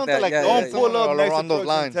 or something like something that. like Yeah, that. yeah, don't yeah. pull up All next around to those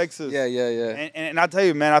trucks in lines. Texas. Yeah, yeah, yeah. And I tell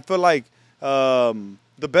you, man, I feel like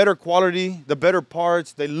the better quality, the better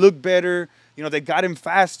parts, they look better. You know, they got him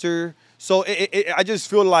faster. So I just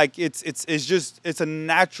feel like it's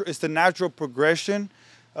the natural progression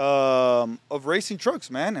of racing trucks,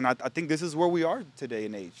 man. And I think this is where we are today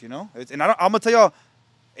in age. You know, I'm gonna tell y'all,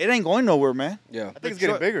 it ain't going nowhere, man. Yeah. I think it's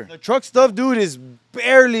getting bigger. The truck stuff, dude, is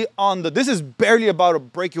barely on the. This is barely about to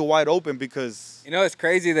break you wide open because. You know, it's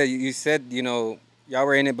crazy that you said, you know, y'all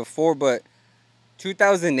were in it before, but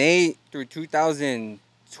 2008 through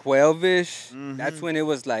 2012-ish, that's when it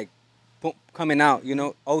was like boom, coming out, you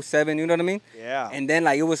know, 07, you know what I mean? Yeah. And then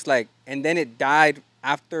like it was like, and then it died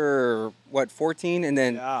after what, 14, and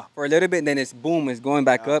then Yeah. for a little bit, and then it's boom, it's going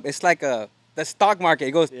back up. It's like the stock market.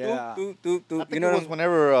 It goes Yeah. doop, doop, doop, doop. I think You know it what was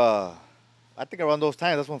whenever, I think around those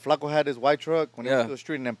times, that's when Flaco had his white truck, when he Yeah. went to the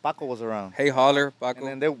street, and then Paco was around. Hey, holler, Paco.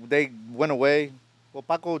 And then they went away. Well,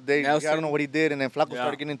 Paco, I Nelson. don't know what he did, and then Flaco Yeah.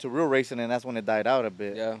 started getting into real racing, and that's when it died out a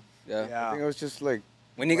bit. Yeah, yeah. I think it was just like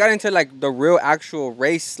When he got into like the real actual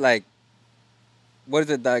race, like what is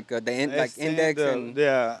it like like index and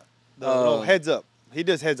the heads up. He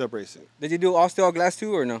does heads up racing. did you do all steel glass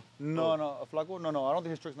too or no? No, Flaco. No, I don't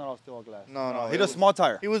think his truck's not all steel or glass. No, he it does was- small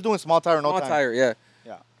tire. He was doing small tire, no Small time. tire, yeah.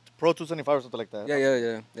 Pro 275 or something like that.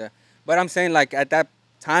 Yeah. But I'm saying like at that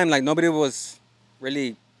time, like nobody was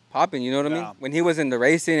really popping. You know what I Yeah. mean? When he was in the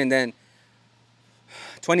racing, and then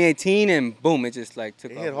 2018, and boom, it just like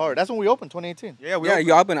took It off. hit hard. That's when we opened, 2018. Yeah, Yeah,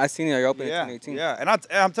 you opened. I seen it. You opened in 2018. Yeah, and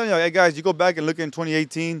I'm telling you, hey guys, you go back and look in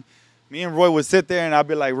 2018. Me and Roy would sit there, and I'd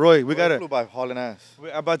be like, Roy, we gotta. flew by hauling ass. I'm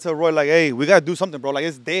about to tell Roy, like, hey, we gotta do something, bro. Like,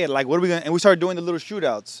 it's dead. Like, what are we gonna? And we started doing the little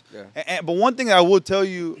shootouts. Yeah. But one thing I will tell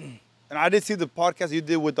you, and I did see the podcast you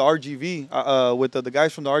did with the RGV, with the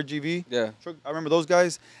guys from the RGV. Yeah. Truck. I remember those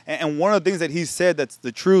guys. And one of the things that he said that's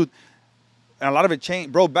the truth, and a lot of it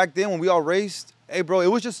changed, bro. Back then when we all raced, hey, bro, it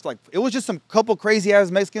was just some couple crazy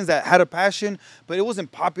ass Mexicans that had a passion, but it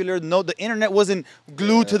wasn't popular. No, the internet wasn't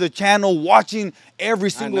glued to the channel watching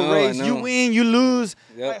every single know, I race. You know. win, you lose.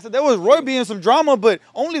 Yep. Like I said, there was Roy being some drama, but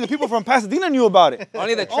only the people from Pasadena knew about it.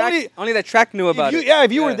 Only the track knew about it. Yeah,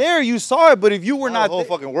 if you were there, you saw it. But if you were Now not, the whole there,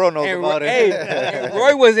 fucking world knows And about it. and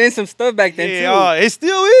Roy was in some stuff back then yeah, it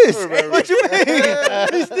still is. What you mean?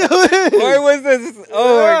 It still is. too. Roy was this.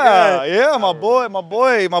 Oh my god. Yeah, my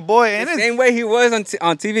boy. And The it's, same way he was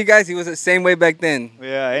on TV, guys. He was the same way back then.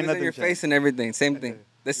 yeah, He ain't was in nothing your changed. face and everything. Same thing.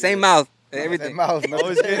 The same mouth. Everything. mouth.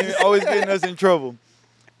 always getting us in trouble.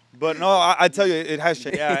 But no, I tell you, it has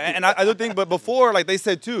changed. Yeah, and I do think, but before, like they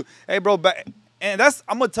said too, hey, bro, and that's,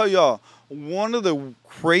 I'm going to tell y'all, one of the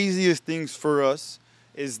craziest things for us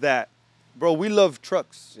is that, bro, we love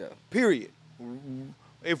trucks. Yeah. Period.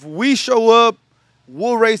 If we show up,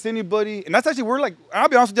 we'll race anybody. And that's actually, we're like, I'll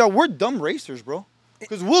be honest with y'all, we're dumb racers, bro.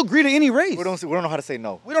 Because we'll agree to any race. We don't know how to say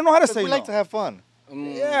no. We don't know how to 'Cause say we no. like to have fun.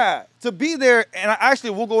 Yeah, to be there, and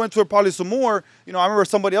actually we'll go into it probably some more. You know, I remember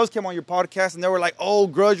somebody else came on your podcast and they were like, "Oh,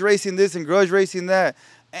 grudge racing this and grudge racing that."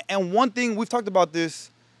 And one thing we've talked about this,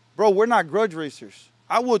 bro, we're not grudge racers.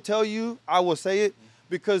 I will tell you, I will say it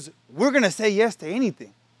because we're gonna say yes to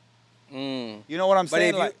anything. You know what I'm But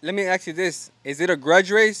saying? if let me ask you this: is it a grudge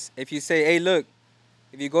race if you say, "Hey, look"?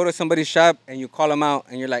 If you go to somebody's shop and you call them out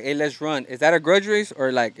and you're like, "Hey, let's run," is that a grudge race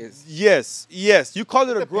or like is? yes. You call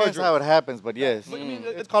it a grudge Depends race. how it happens, but yes. But I mean,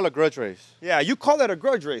 It's called a grudge race. Yeah, you call that a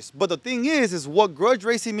grudge race. But the thing is what grudge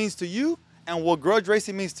racing means to you and what grudge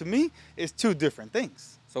racing means to me is two different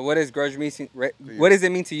things. So what is grudge racing? What does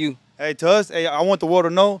it mean to you? Hey, to us, hey, I want the world to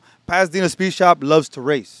know Pasadena Speed Shop loves to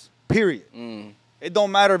race. Period. It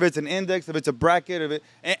don't matter if it's an index, if it's a bracket, if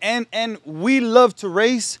it, and we love to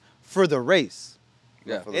race for the race.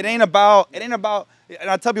 Yeah. It ain't about, and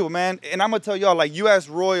I tell people, man, and I'm gonna tell y'all, like you asked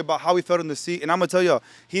Roy about how he felt in the seat, and I'm gonna tell y'all,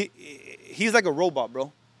 he's like a robot,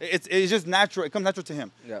 bro. It's just natural. It comes natural to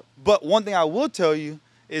him. Yep. But one thing I will tell you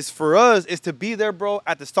is for us is to be there, bro,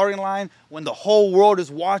 at the starting line when the whole world is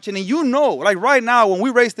watching. And you know, like right now when we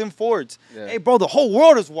race them Fords, hey, bro, the whole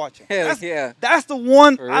world is watching. Hell yeah. That's the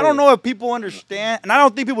one. For I don't real. know if people understand, and I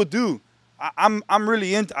don't think people do. I'm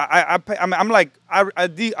really into. I'm like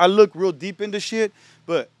I look real deep into shit.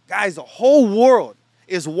 But guys, the whole world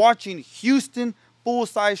is watching Houston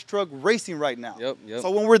full-size truck racing right now. Yep.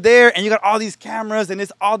 So when we're there and you got all these cameras and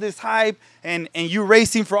it's all this hype and you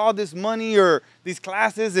racing for all this money or these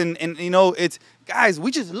classes and you know, it's, guys,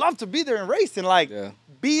 we just love to be there and racing. Like,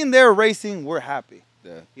 being there racing, we're happy.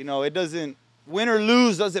 Yeah. You know, it doesn't, win or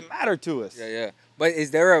lose doesn't matter to us. Yeah. But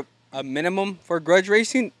is there a minimum for grudge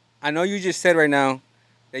racing? I know you just said right now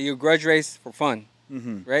that you grudge race for fun,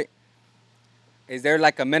 right? Is there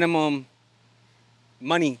like a minimum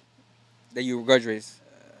money that you grudge race?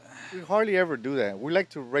 We hardly ever do that. We like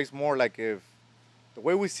to race more like if the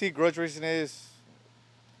way we see grudge racing is.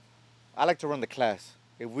 I like to run the class.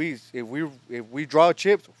 If we draw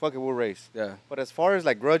chips, fuck it, we'll race. Yeah. But as far as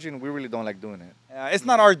like grudging, we really don't like doing it. It's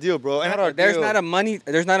not our deal, bro. And There's not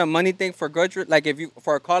a money thing for grudge. Like if you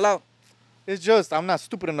for a call out. It's just I'm not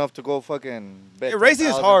stupid enough to go fucking bet. Racing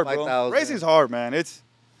is 10,000, hard, bro. 5,000. Racing is hard, man. It's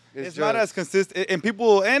just not as consistent. And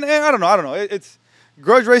people, and I don't know. It's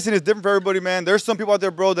grudge racing is different for everybody, man. There's some people out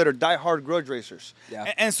there, bro, that are diehard grudge racers.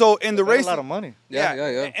 Yeah. And so in the racing, a lot of money.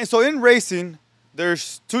 Yeah. And so in racing,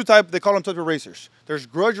 there's two types. They call them types of racers. There's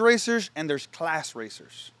grudge racers and there's class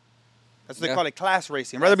racers. That's what they call it, class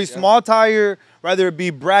racing. Rather it be small tire, rather it be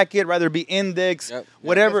bracket, rather it be index,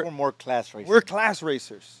 whatever. We're more class racers. We're class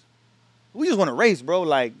racers. We just want to race, bro.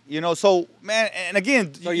 Like, you know, so, man, and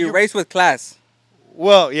again. So you race with class.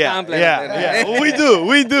 Well, yeah. We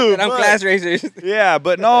do. And I'm class racers. Yeah,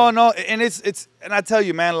 but no. And it's, and I tell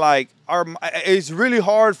you, man, like, it's really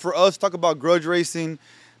hard for us to talk about grudge racing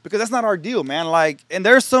because that's not our deal, man. Like, and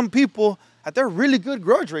there's some people that they're really good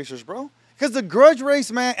grudge racers, bro. Because the grudge race,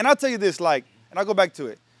 man, and I'll tell you this, like, and I'll go back to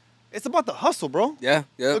it. It's about the hustle, bro. Yeah.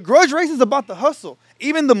 The grudge race is about the hustle.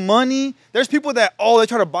 Even the money. There's people that, they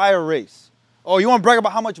try to buy a race. Oh, you want to brag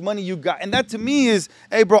about how much money you got. And that to me is,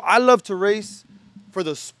 hey, bro, I love to race for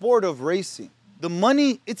the sport of racing. The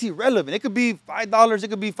money, it's irrelevant. It could be $5. It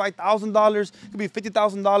could be $5,000. It could be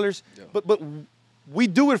 $50,000. Yeah. But we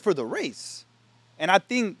do it for the race. And I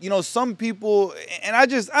think, you know, some people, and I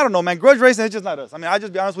don't know, man, grudge racing, it's just not us. I mean, I'll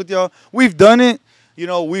just be honest with y'all. We've done it. You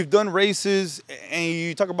know, we've done races, and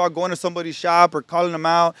you talk about going to somebody's shop or calling them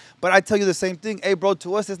out. But I tell you the same thing. Hey, bro,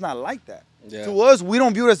 to us, it's not like that. Yeah. To us, we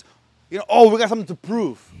don't view it as, you know, we got something to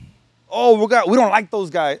prove. We don't like those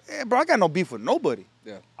guys. Hey, bro, I got no beef with nobody.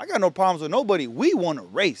 Yeah. I got no problems with nobody. We want to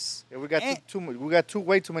race. Yeah, we got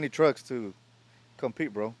way too many trucks to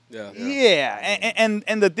compete, bro. Yeah.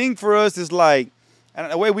 And the thing for us is like, and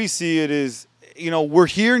the way we see it is, you know, we're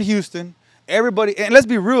here in Houston. Everybody, and let's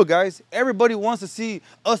be real, guys. Everybody wants to see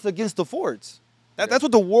us against the Fords. That's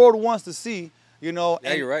what the world wants to see, you know.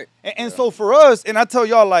 Yeah, you're right. And so for us, and I tell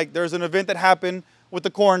y'all, like, there's an event that happened with the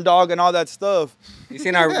corn dog and all that stuff. You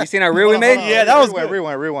seen our reel we made? Yeah, that was good.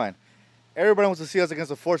 Rewind. Everybody wants to see us against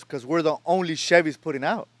the Fords because we're the only Chevys putting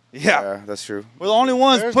out. Yeah, that's true. We're the only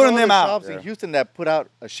ones putting them out. There's shops in Houston that put out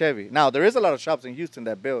a Chevy. Now, there is a lot of shops in Houston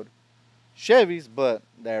that build Chevys, but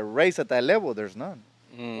that race at that level, there's none.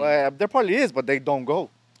 Well, there probably is, but they don't go.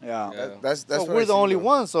 Yeah. That's so we're the only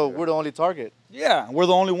ones, so we're the only target. Yeah, we're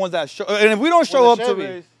the only ones that show. And if we don't show up to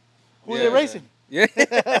race, who are they racing? Yeah.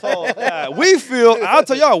 So we feel, I'll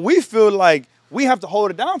tell y'all, we feel like we have to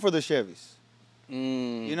hold it down for the Chevys.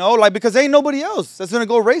 You know, like, because ain't nobody else that's going to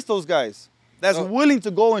go race those guys. That's willing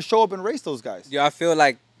to go and show up and race those guys. Yeah, I feel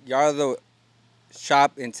like y'all are the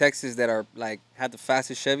shop in Texas that are, like, have the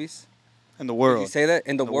fastest Chevys. In the world. Did you say that?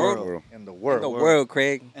 In the world? In the world. In the world,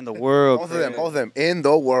 Craig. In the world. Both of them. In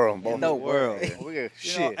the world. In the world. We get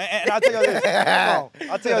shit. And I'll tell you this.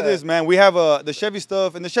 I'll tell you this, man. We have the Chevy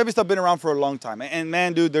stuff, and the Chevy stuff been around for a long time. And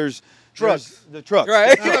man, dude, there's trucks. The trucks.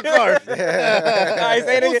 Right. Truck cars.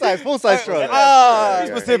 Full size trucks.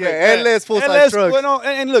 Specific. Endless full size trucks. Well,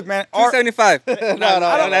 and look, man. 275. I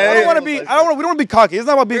don't want to be. We don't want to be cocky. It's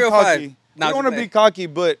not about being cocky. We don't want to be cocky,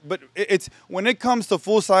 but it's when it comes to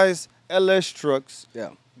full size LS trucks,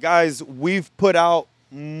 guys, we've put out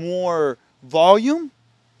more volume,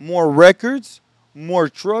 more records, more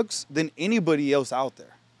trucks than anybody else out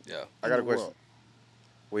there. Yeah. I got a question.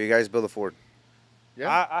 Will you guys build a Ford?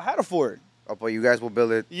 Yeah. I had a Ford. Oh, but you guys will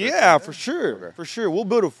build it? Yeah, for sure. Okay. For sure. We'll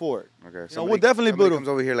build a Ford. Okay. We'll definitely build it. Comes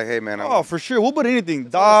over here like, hey, man. For sure. We'll build anything.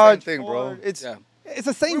 Dodge, same thing, bro. It's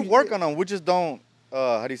the same. We work on them. We just don't,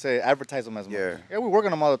 how do you say, advertise them as much. Yeah, we work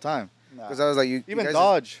on them all the time. Because I was like, even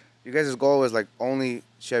Dodge. You guys' goal is like only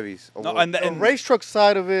Chevys. No, and the race truck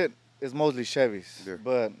side of it is mostly Chevys. Yeah.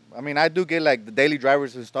 But, I mean, I do get like the daily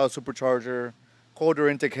drivers installed supercharger, colder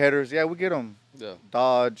intake headers. Yeah, we get them. Yeah.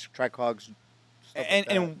 Dodge, Tricogs.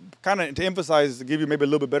 And kind of to emphasize, to give you maybe a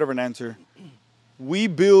little bit better of an answer, we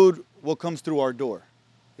build what comes through our door.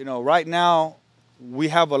 You know, right now, we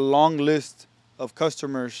have a long list of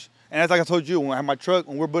customers. And as like I told you, when I have my truck,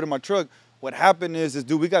 when we're building my truck, what happened is,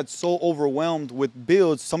 dude, we got so overwhelmed with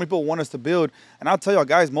builds. Some people want us to build. And I'll tell y'all,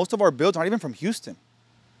 guys, most of our builds aren't even from Houston.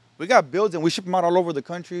 We got builds and we ship them out all over the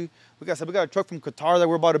country. We got a truck from Qatar that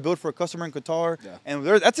we're about to build for a customer in Qatar. Yeah. And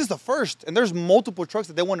that's just the first. And there's multiple trucks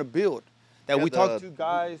that they want to build. That we talked to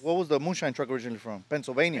guys. What was the moonshine truck originally from?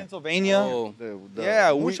 Pennsylvania. Pennsylvania. Oh.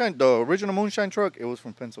 The original moonshine truck, it was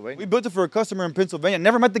from Pennsylvania. We built it for a customer in Pennsylvania.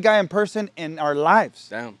 Never met the guy in person in our lives.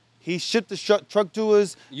 Damn. He shipped the truck to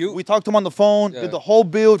us. We talked to him on the phone, did the whole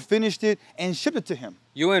build, finished it, and shipped it to him.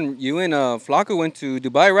 You and Flacco went to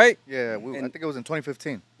Dubai, right? Yeah, I think it was in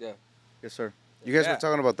 2015. Yeah. Yes, sir. You guys were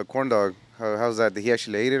talking about the corn dog. How's that? Did he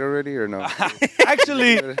actually ate it already or no?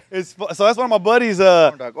 Actually, so that's one of my buddies.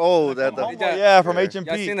 Corn dog. Oh, from H&P.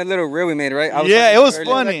 Y'all seen the little reel we made, right? Yeah, it was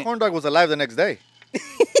funny. That corn dog was alive the next day.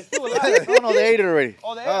 No, they ate it already.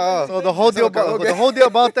 Oh, they ate it. So the whole deal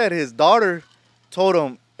about that, his daughter told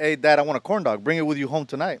him, "Hey, Dad, I want a corn dog. Bring it with you home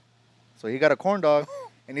tonight." So he got a corn dog,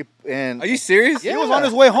 and are you serious? Yeah. He was on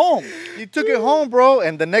his way home. He took it home, bro,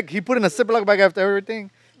 and he put it in a Ziploc bag after everything,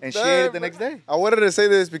 and she ate it the next day. I wanted to say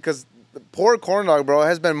this because the poor corn dog, bro,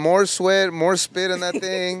 has been more sweat, more spit in that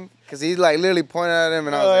thing. Because he's like literally pointing at him,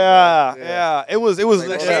 and I was yeah. It was.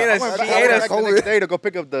 Like, she ate us the next day to go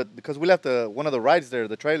pick up because we left one of the rides there,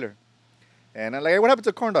 the trailer, and I'm like, hey, what happened to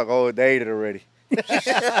the corn dog? Oh, they ate it already.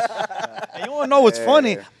 And you want to know what's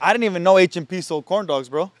funny? I didn't even know H&P sold corn dogs,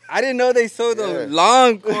 bro. I didn't know they sold the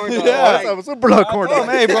long corn dogs. Yeah, like, super long corn dog.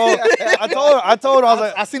 Hey, bro. I told her, I was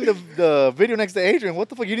like, I seen the video next to Adrian. What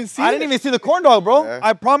the fuck? You didn't see it? I didn't even see the corn dog, bro. Yeah.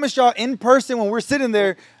 I promise y'all, in person, when we're sitting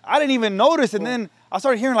there, I didn't even notice. And then I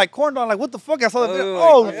started hearing like corn dog. Like, what the fuck? I saw the video.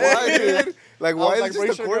 Why, dude? Like, why is it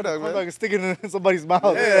just a corn dog, man? Corn dog is sticking in somebody's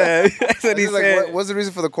mouth. Yeah, that's what he said. Like, what's the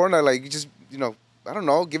reason for the corn dog? Like, you just, I don't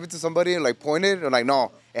know, give it to somebody and like point it, or like,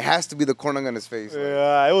 no, it has to be the corn dog on his face. Like.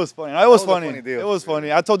 Yeah, it was funny. It was funny. It was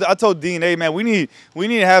funny. I told Dean, hey man, we need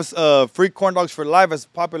to have free corn dogs for life, as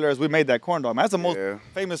popular as we made that corn dog. Man, that's the most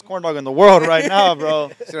famous corn dog in the world right now,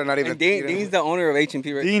 bro. Not even. Dean's the owner of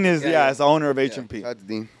H&P, right? Dean is is the owner of H&P. Shout out to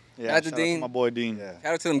Dean. Yeah, shout out to Dean. My boy Dean. Yeah.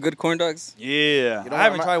 Shout out to them good corn dogs. Yeah. I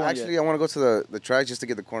haven't tried one Actually, I want to go to the track just to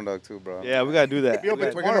get the corn dog too, bro. Yeah, we gotta do that.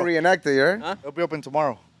 We're gonna reenact it, yeah? Huh? It'll be open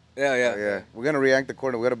tomorrow. Yeah. We're gonna reenact the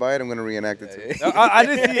corn dog. We're gonna buy it. I'm gonna reenact it too. I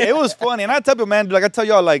did see it. It was funny, and I tell you, man, like I tell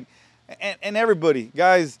y'all, like, and everybody,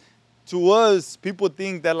 guys. To us, people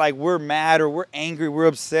think that like we're mad or we're angry, we're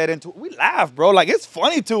upset, and we laugh, bro. Like it's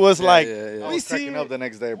funny to us. I was cracking up the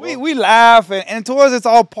next day, bro. We laugh, and to us, it's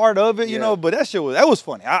all part of it, you know. But that was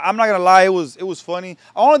funny. I'm not gonna lie, it was funny.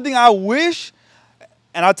 The only thing I wish,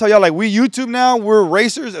 and I tell y'all, like we YouTube now, we're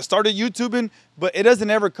racers that started YouTubing, but it doesn't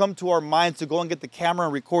ever come to our minds to go and get the camera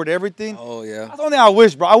and record everything. Oh yeah. That's the only thing I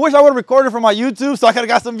wish, bro. I wish I would have recorded from my YouTube, so I could have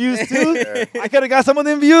got some views too. I could have got some of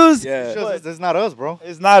them views. Yeah. It's not us, bro.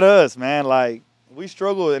 It's not us, man. Like we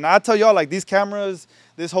struggle, and I tell y'all, like these cameras,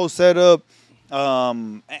 this whole setup.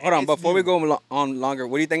 Hold on, before we go on longer,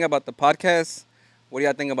 what do you think about the podcast? What do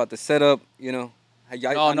y'all think about the setup? You know. I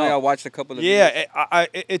know y'all watched a couple of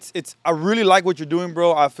videos. I really like what you're doing,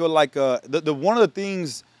 bro. I feel like the one of the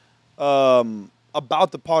things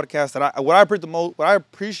about the podcast that what I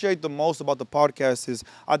appreciate the most about the podcast is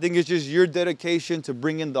I think it's just your dedication to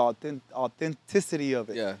bring in the authenticity of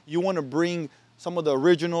it. Yeah. You want to bring some of the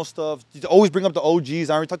original stuff. You always bring up the OGs.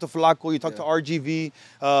 I already talked to Flacco. You talked to RGV.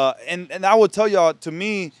 And I will tell y'all, to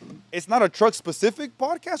me, it's not a truck-specific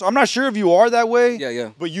podcast. I'm not sure if you are that way. Yeah.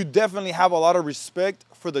 But you definitely have a lot of respect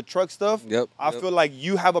for the truck stuff. Yep. I feel like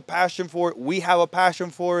you have a passion for it. We have a passion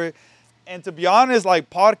for it. And to be honest, like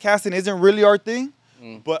podcasting isn't really our thing.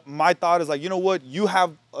 But my thought is like, you know what? You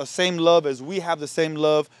have the same love as we have the same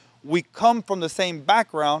love. We come from the same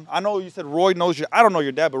background. I know you said Roy knows I don't know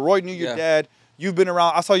your dad, but Roy knew your dad. You've been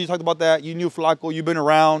around. I saw you talked about that. You knew Flacco. You've been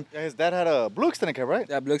around. Yeah, his dad had a blue extended cab, right?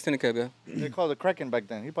 Yeah, blue extended cab, yeah. They called it Kraken back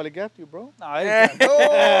then. He probably gapped you, bro. Nah,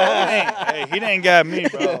 hey, he didn't gap me,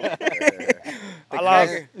 bro. I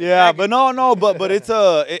lost. Yeah, but no, but it's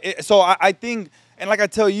so I think, and like I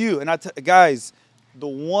tell you, and guys, the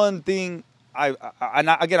one thing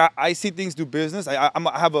I see things through business.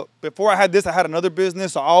 Before I had this, I had another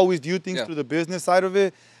business, so I always view things through the business side of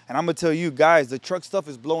it. And I'm going to tell you guys, the truck stuff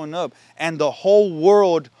is blowing up. And the whole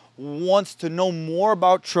world wants to know more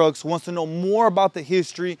about trucks, wants to know more about the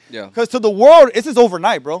history. Yeah. Because to the world, it's just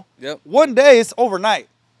overnight, bro. Yep. One day, it's overnight.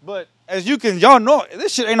 But as y'all know,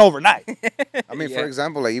 this shit ain't overnight. I mean, for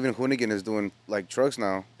example, like even Hoonigan is doing like trucks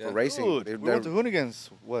now for racing. Dude, we went to Hoonigan's,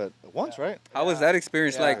 once, right? How was that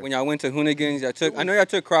experience like when y'all went to Hoonigan's? I know y'all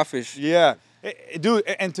took Crawfish. Yeah. Dude,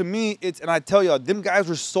 and to me, and I tell y'all, them guys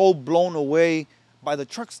were so blown away by the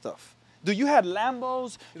truck stuff. Dude, you had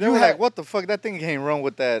Lambos. They You were had like, what the fuck? That thing can't run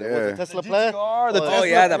with that. Yeah. With the Tesla the Plaid? GTR, the Oh, Tesla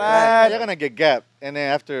yeah, the Plaid. You're gonna get gapped. And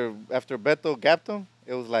then after Beto gapped him,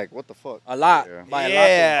 it was like, what the fuck? A lot. Yeah. By a lot.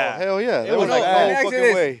 Yeah. Oh, hell yeah. It There was was like like, no let me ask you fucking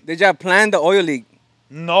this. way. Did y'all plan the oil leak?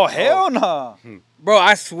 No, hell no. Bro,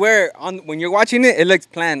 I swear, when you're watching it, it looks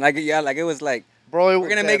planned. Like like it was like Bro, we're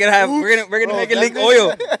gonna make it have. We're gonna Bro, make it that leak mission-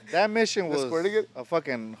 oil. That mission was squirting it? a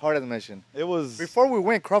fucking hard mission. It was. Before we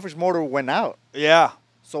went, Crawfish motor went out. Yeah.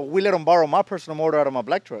 So we let him borrow my personal motor out of my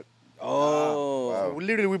black truck. Oh.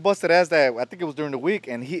 We busted ass that, I think it was during the week,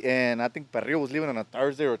 and I think Perrillo was leaving on a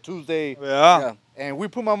Thursday or Tuesday. Yeah. And we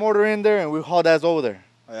put my motor in there and we hauled ass over there.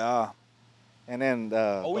 Yeah. And then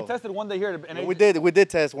We tested one day here. And we did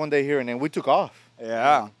test one day here and then we took off.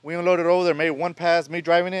 Yeah. We unloaded over there, made one pass, me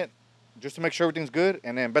driving it, just to make sure everything's good,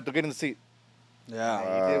 and then Beto get in the seat. Yeah.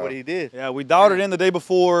 And he did what he did. Yeah, we dialed it in the day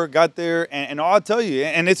before, got there, and I'll tell you,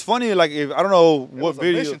 and it's funny, like, if I don't know It what was a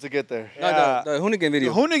video. mission to get there. No, Yeah. the Hoonigan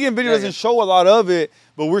video. The Hoonigan video Yeah, doesn't yeah. show a lot of it,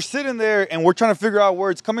 but we're sitting there and we're trying to figure out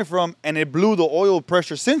where it's coming from, and it blew the oil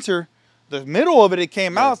pressure sensor. The middle of it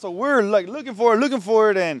came out, so we're like looking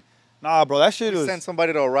for it, and nah, bro, that shit We was. sent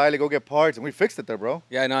somebody to O'Reilly, go get parts, and we fixed it there, bro.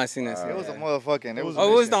 Yeah, no, I seen that. It was a motherfucking. It was. Oh,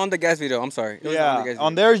 it was the on the gas video. I'm sorry. It was the on the gas Yeah,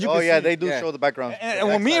 on video. theirs you Oh can yeah, see. they do Yeah. show the background. And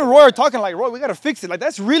when me and Roy are talking, like, Roy, we gotta fix it. Like,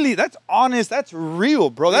 that's honest, that's real,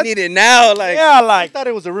 bro. We That's, need it now, like yeah, I like, thought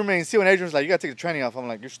it was a roommate and see when Adrian's like, you gotta take the tranny off. I'm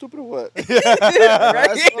like, you're stupid or what? right,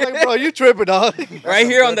 I'm like, bro, you tripping, dog. right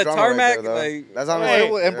here on Good the drama right tarmac, there, though. like That's how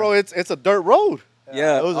Hey, And bro, it's a dirt road.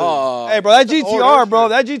 yeah. it was a- Oh, hey, bro, that That's an GTR, order bro, shit.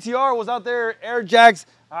 that GTR was out there, air jacks.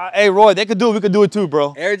 Hey, Roy, they could do it. We could do it too,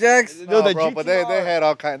 bro. air jacks. Dude, No, the bro, but they GTR. had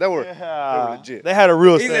all kinds. They were Yeah, legit. They had a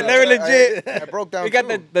real He said setup. they were legit. I broke down. We got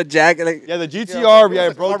too. the jack. Like, Yeah, the GTR, It yeah,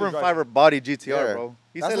 was it a broke carbon the drive. fiber body GTR, Yeah. bro.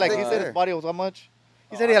 He That's said the he thing, said yeah. his body was how much?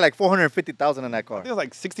 He said he had like 450,000 in that car. I think it was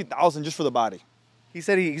like 60,000 just for the body. He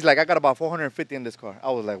said he's like, I got about 450 in this car.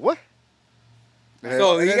 I was like, what?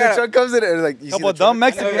 So and you then got- the truck comes in and like you see Couple the of dumb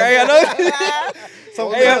truck. Mexicans. yeah, I know. So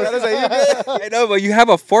Hey, Yeah. I know, but you have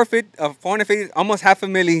a 450, almost half a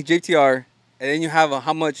milli GTR, and then you have a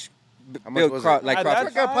how much? How much build was cro- it? like At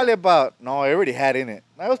Crawfish? that I got probably about, no, it already had in it.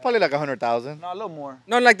 It was probably like 100,000. No, a little more.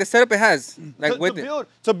 No, like the setup it has, like with it.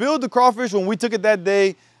 To build the Crawfish, when we took it that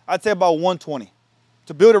day, I'd say about 120.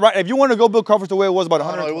 To build it right, if you want to go build Crawfish the way it was, about No,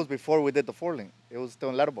 100. it was before we did the 4-link. It was still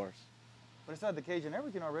in ladder bars. But it's not the cage and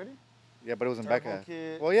everything already. Yeah, but it was in back Turbo half.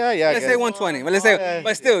 kit. Well, yeah. I Let's say guess. 120. But let's say, Yeah.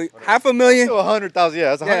 but still, half a million. Still 100,000.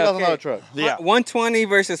 Yeah, it's a Yeah, $100,000 okay. truck. Yeah. 120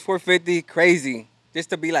 versus 450, crazy. Just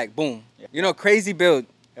to be like, boom. You know, crazy build.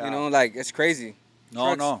 Yeah. You know, like it's crazy. No,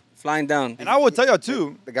 Trucks no. Flying down. And I would tell you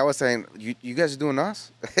too. The guy was saying, "You guys are doing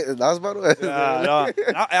us." That was about it. No.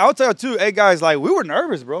 And I'll tell you too. Hey guys, like we were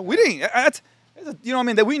nervous, bro. We didn't. You know what I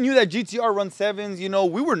mean? That we knew that GTR run sevens. You know,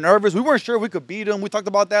 we were nervous. We weren't sure we could beat them. We talked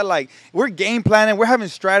about that. Like we're game planning. We're having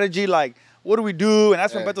strategy. Like what do we do? And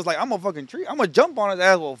that's when Yeah. Beto's like, I'm gonna fucking treat. I'm gonna jump on his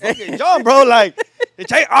ass. Well, fucking jump, bro. Like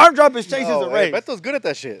arm drop is chases No, a hey, race. Beto's good at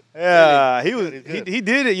that shit. Yeah, Really? he Good.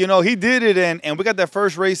 did it. You know, he did it, and we got that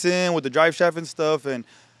first race in with the drive shaft and stuff, and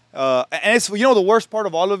it's the worst part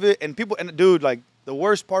of all of it, and dude, like the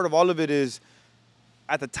worst part of all of it is,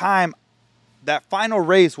 at the time, that final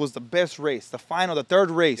race was the best race, the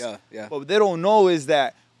third race. Yeah, yeah. But what they don't know is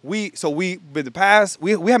that with the pass,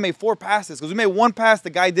 we had made 4 passes because we made 1 pass, the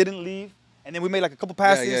guy didn't leave. And then we made like a couple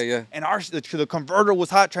passes. yeah. And the converter was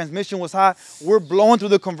hot, transmission was hot. We're blowing through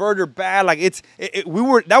the converter bad. Like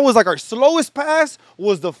that was like our slowest pass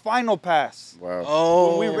was the final pass. Wow.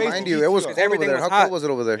 Oh, When we raced Mind you, it was GTR. cold over Everything there. was How hot. cold was it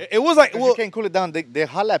over there? It was like, If well, you can't cool it down, they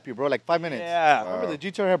holla at you, bro, like 5 minutes. yeah, Remember the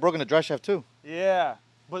GTR had broken the drive shaft too. yeah.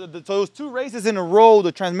 But so it was 2 races in a row.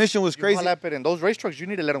 The transmission was You crazy. holla at it, and those race trucks, you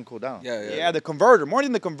need to let them cool down. yeah. Yeah, the converter. More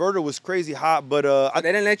than the converter was crazy hot. But They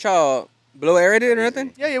didn't let y'all blow air at it or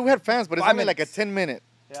nothing? Yeah, we had fans, but it's 5 only like a minutes. 10-minute.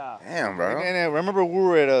 yeah, Damn, bro. And remember we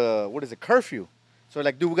were at curfew. So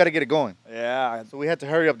like, dude, we got to get it going. yeah, So we had to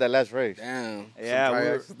hurry up that last race. Damn. yeah. we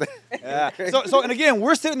were- Yeah. Yeah. So and again,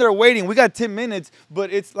 we're sitting there waiting. We got 10 minutes,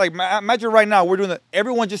 but it's like imagine right now we're doing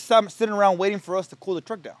everyone just sitting around waiting for us to cool the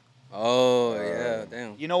truck down. Oh, yeah,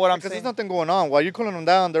 damn. You know what I'm Because saying? there's nothing going on. While you're cooling them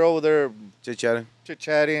down, they're over there Chit-chatting.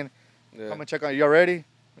 chit-chatting. Yeah. Come and check on you. Ready?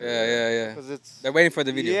 Yeah. Because it's... They're waiting for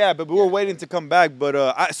the video. Yeah, but we were waiting to come back.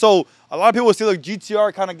 But so a lot of people see like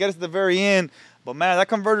GTR kind of get us at the very end. But man, that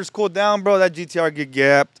converter's cooled down, bro. That GTR get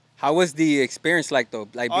gapped. How was the experience like though?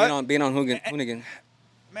 Like being on Hoonigan?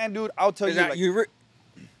 Man, dude, I'll tell you. Like,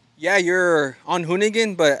 You're on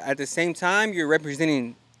Hoonigan, but at the same time you're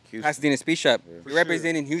representing Houston. Pasadena Speed Shop. You're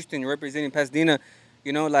representing Houston. You're representing Pasadena.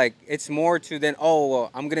 You know, like it's more to than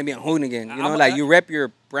I'm gonna be on Hoonigan. You know, like you rep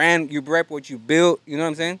your brand. You rep what you built. You know what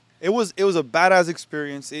I'm saying? It was a badass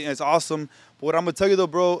experience. It's awesome. But what I'm gonna tell you though,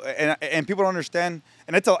 bro, and people don't understand,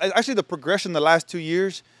 and it's actually the progression the last 2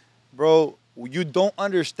 years, bro. You don't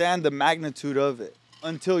understand the magnitude of it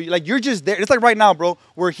until you're just there. It's like right now, bro.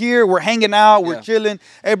 We're here, we're hanging out, we're chilling.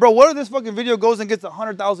 Hey, bro, what if this fucking video goes and gets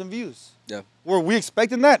 100,000 views? Yeah. Were we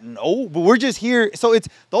expecting that? No, but we're just here. So it's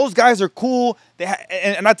those guys are cool.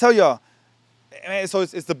 And I tell y'all, so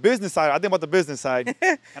it's the business side. I think about the business side,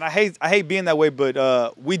 and I hate being that way.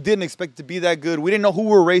 But we didn't expect it to be that good. We didn't know who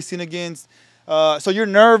we're racing against. So you're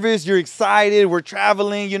nervous, you're excited. We're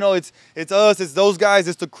traveling. You know, it's us, it's those guys,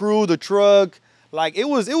 it's the crew, the truck. Like it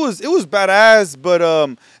was badass, but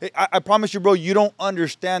I promise you, bro, you don't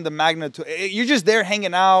understand the magnitude. You're just there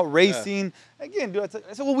hanging out, racing. Yeah. Again, dude,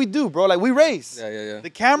 that's what we do, bro. Like we race. Yeah.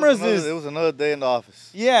 The cameras it was another day in the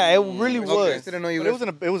office. Yeah, it really was. You guys didn't know you guys,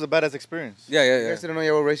 it was a badass experience. Yeah. You guys didn't know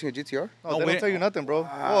you were racing a GTR? No, they don't tell you nothing, bro.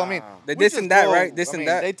 Well, I mean, this and that, right? This and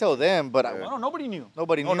that. They tell them, but no, nobody knew.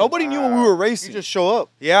 Nobody knew. Nobody knew when we were racing. You just show up.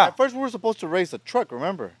 Yeah. At first, we were supposed to race a truck,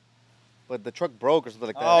 remember? But the truck broke or something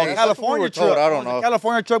like that. Oh, Hey, California truck. I don't know.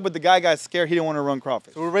 California truck, but the guy got scared. He didn't want to run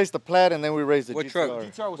Crawfish. So we raced the Plaid and then we raced the What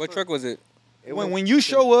GTR. truck? What truck was it? When you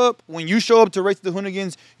show up to race the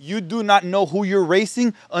Hoonigans, you do not know who you're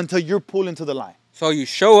racing until you're pulling to the line. So you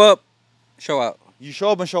show up, show out. You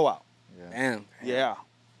show up and show out. Damn. Yeah.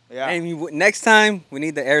 And next time we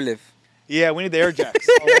need the airlift. Yeah, we need the air jacks.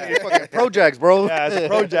 Fucking Pro Jacks, bro. Yeah, it's the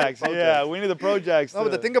Pro Jacks. Yeah, we need the Pro Jacks. No,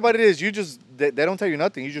 but the thing about it is, they don't tell you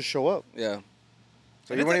nothing. You just show up. Yeah.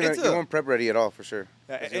 So you weren't prep ready at all, for sure.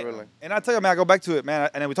 And I tell you, man, I go back to it, man.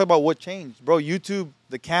 And then we talk about what changed, bro. YouTube,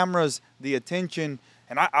 the cameras, the attention,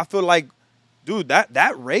 and I feel like, dude,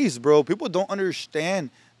 that race, bro. People don't understand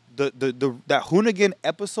that Hoonigan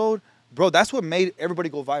episode. Bro, that's what made everybody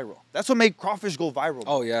go viral. That's what made Crawfish go viral.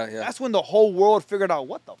 Oh, yeah. That's when the whole world figured out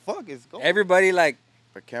what the fuck is going on. Everybody, like...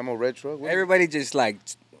 The Camel Red truck? Everybody just, like,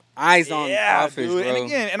 eyes on Crawfish, dude. bro.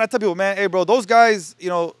 And I tell people, man, hey, bro, those guys, you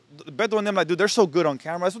know, Beto and them, like, dude, they're so good on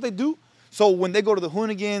camera. That's what they do. So when they go to the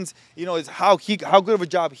Hoonigans, you know, it's how good of a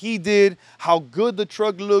job he did, how good the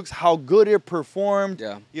truck looks, how good it performed.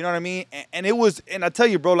 Yeah. You know what I mean? And it was, and I tell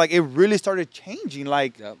you, bro, like it really started changing.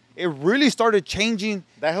 Like it really started changing.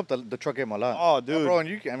 That helped the truck game a lot. Oh, dude. Bro,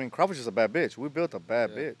 and Crawfish is a bad bitch. We built a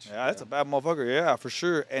bad bitch. Yeah, that's a bad motherfucker. Yeah, for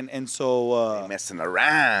sure. And so messing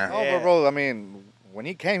around. Oh, bro, I mean, when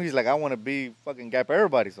he came, he's like, I want to be fucking gap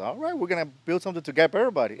everybody. So all right, we're gonna build something to gap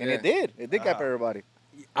everybody, and it did. It did gap everybody.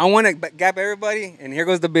 I want to gap everybody, and here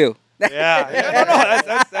goes the bill. No,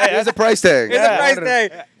 There's a price tag. There's a price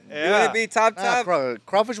tag. You want to be top?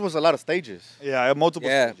 Crawfish was a lot of stages. Yeah, multiple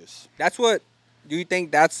stages. That's what. Do you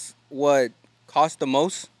think that's what cost the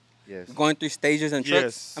most? Yes. Going through stages and trucks.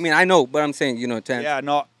 Yes. I mean, I know, but I'm saying, you know, Yeah,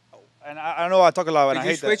 no, and I know I talk a lot, and I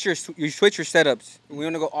hate that. You switch your setups. We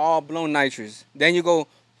want to go all blown nitrous. Then you go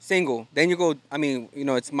single. Then you go. I mean, you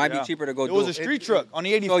know, it might be cheaper to go. It was a street truck on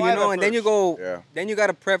the 85. So you know, and then you go. Yeah. Then you got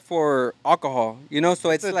to prep for alcohol. You know, so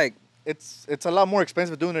it's like it's a lot more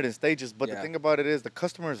expensive doing it in stages. But the thing about it is, the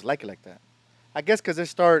customers like it like that. I guess because they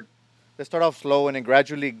start off slow and then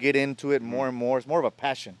gradually get into it more and more. It's more of a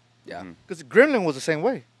passion. Yeah. Because Gremlin was the same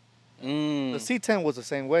way. The C10 was the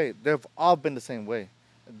same way. They've all been the same way.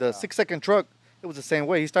 The 6-second truck, it was the same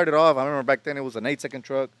way. He started off, I remember back then it was an 8-second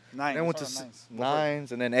truck. Then went to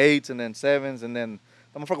 9s, and then 8s, and then 7s, and then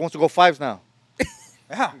the motherfucker wants to go 5s now.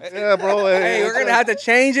 Yeah, bro. Hey, we're gonna have to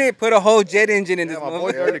change it. Put a whole jet engine in this. My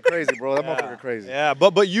boy's already crazy, bro. That motherfucker crazy. Yeah,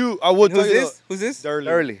 but you, I would tell you. Who's this?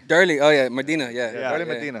 Durley. Oh yeah, Medina. Yeah. Durley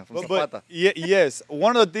Medina from Zapata. Yes,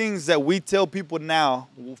 one of the things that we tell people now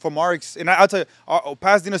from our and I'll tell you, our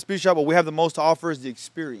Pasadena Speed Shop, what we have the most to offer is the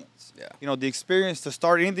experience. Yeah. You know, the experience to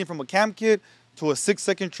start anything from a cam kit to a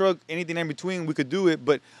 6-second truck, anything in between, we could do it.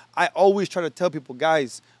 But I always try to tell people,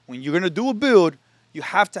 guys, when you're gonna do a build, you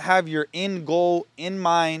have to have your end goal in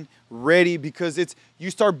mind, ready, because you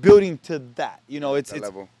start building to that. You know, it's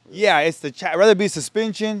level. Yeah, it's rather it be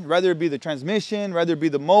suspension, rather it be the transmission, rather it be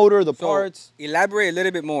the motor, the parts. Elaborate a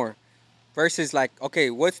little bit more, versus like, okay,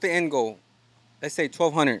 what's the end goal? Let's say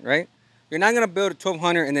 1200, right? You're not gonna build a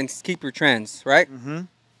 1200 and then keep your trans, right? Mm-hmm.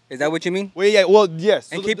 Is that what you mean? Well,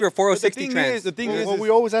 yes. And so keep your 4060 trans. The thing is, we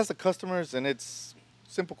always ask the customers, and it's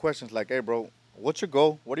simple questions like, hey, bro, what's your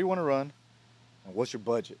goal? What do you want to run? And what's your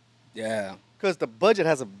budget? Yeah. Because the budget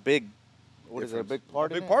has a big, a big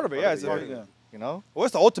part of it? A big part of it, yeah. You know?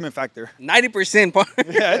 What's the ultimate factor? 90% part.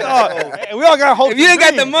 Yeah, we all got hope. If you ain't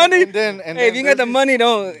got the money, if you ain't got the money,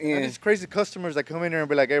 don't. Yeah. And these crazy customers that come in here and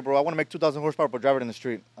be like, hey, bro, I want to make 2,000 horsepower but drive it in the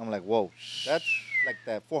street. I'm like, whoa, that's like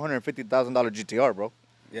that $450,000 GTR, bro.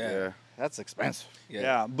 Yeah. That's expensive.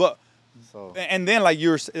 Yeah, but So And then like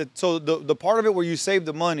so the part of it where you save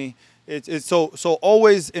the money, it's so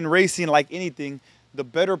always in racing, like anything, the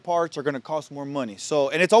better parts are gonna cost more money. So,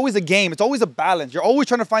 and it's always a game. It's always a balance. You're always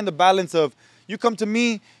trying to find the balance of, you come to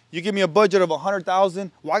me, you give me a budget of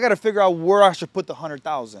 100,000. Well, I got to figure out where I should put the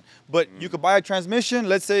 100,000. But you could buy a transmission,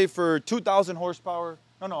 let's say for 2,000 horsepower.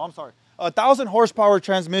 No, I'm sorry. 1,000 horsepower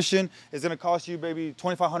transmission is gonna cost you maybe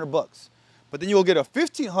 2,500 bucks. But then you'll get a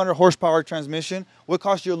 1,500 horsepower transmission, will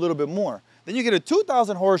cost you a little bit more. Then you get a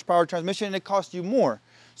 2,000 horsepower transmission, and it costs you more.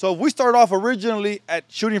 So if we start off originally at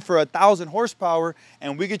shooting for 1,000 horsepower,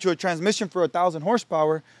 and we get you a transmission for 1,000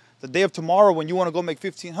 horsepower, the day of tomorrow when you want to go make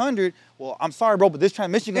 1,500, well, I'm sorry, bro, but this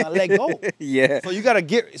transmission gonna let go. Yeah. So you gotta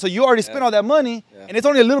so you already spent all that money, and it's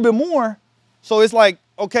only a little bit more. So it's like,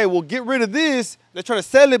 okay, well, get rid of this. Let's try to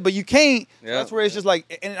sell it, but you can't. So that's where it's just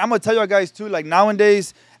like, and I'm gonna tell you guys too, like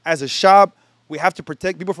nowadays, as a shop, we have to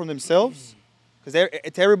protect people from themselves. Because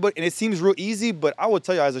it's everybody, and it seems real easy, but I will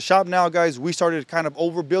tell you, as a shop now, guys, we started kind of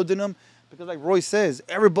overbuilding them because, like Roy says,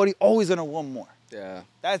 everybody always gonna want more. Yeah.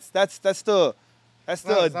 That's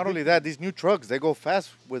it's not only that, these new trucks, they go fast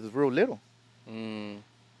with real little.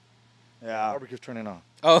 Yeah. Barbecue's turning on.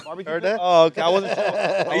 Oh, Barbecue Heard pit? that? Oh, okay. I wasn't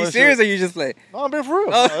sure. are you serious or you just play? No, I'm being for real.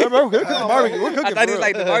 We're cooking barbecue. We're cooking. I thought for it's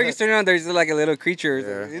like the real. barbecue's turning on. There's like a little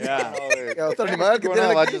creature. Yeah. Yo, Tony, man, Going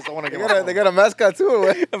on, I just don't want to get my phone. they got a mascot too, or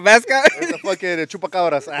what? A mascot. It's a fucking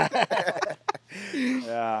chupacabras.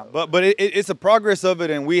 Yeah, but it's a progress of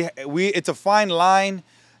it, and we it's a fine line.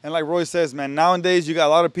 And like Roy says, man, nowadays you got a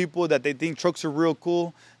lot of people that they think trucks are real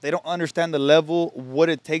cool. They don't understand the level, what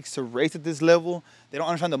it takes to race at this level. They don't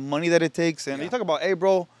understand the money that it takes. And you talk about, hey,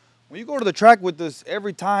 bro, when you go to the track with us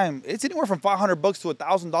every time, it's anywhere from $500 to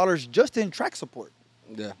 $1,000 just in track support.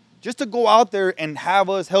 Yeah. Just to go out there and have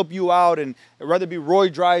us help you out, and rather be Roy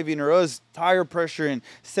driving or us tire pressure and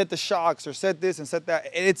set the shocks or set this and set that.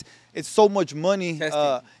 And it's so much money.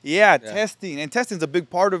 Testing. Testing. And testing's a big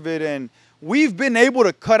part of it. And we've been able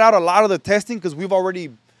to cut out a lot of the testing because we've already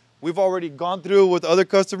gone through it with other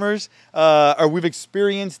customers, or we've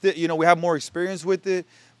experienced it. You know, we have more experience with it.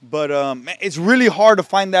 But man, it's really hard to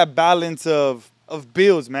find that balance of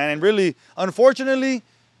builds, man. And really, unfortunately,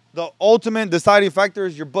 the ultimate deciding factor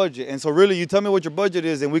is your budget. And so really, you tell me what your budget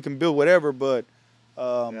is and we can build whatever. But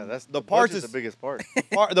that's the parts is the biggest part.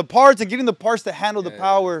 the parts and getting the parts to handle the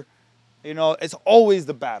power, you know, it's always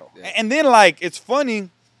the battle. Yeah. And then, like, it's funny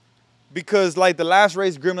because, like, the last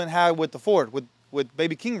race Gremlin had with the Ford, with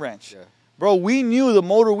Baby King Ranch. Yeah. Bro, we knew the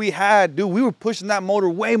motor we had, dude, we were pushing that motor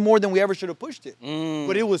way more than we ever should have pushed it.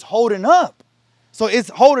 But it was holding up. So it's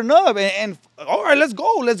holding up. And all right, let's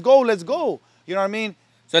go. You know what I mean?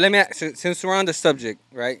 So let me ask, since we're on the subject,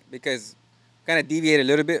 right? Because kind of deviate a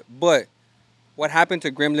little bit, but what happened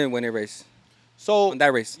to Gremlin when it raced? So On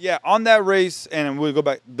that race? Yeah, on that race, and we'll go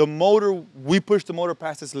back. The motor, we pushed the motor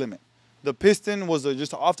past its limit. The piston was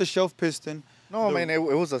just an off-the-shelf piston. No, I mean it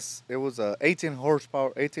was a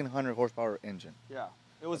 1800 horsepower engine. Yeah,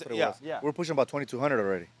 it was. That's what it Yeah, was. yeah. We're pushing about 2200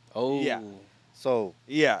 already. Oh. Yeah. So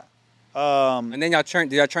Yeah. And then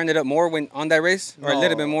did y'all turn it up more when on that race? Or a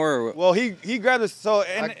little bit more? Or, Well, he grabbed us. So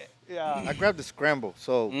and yeah. I grabbed the scramble.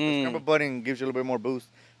 So the scramble button gives you a little bit more boost.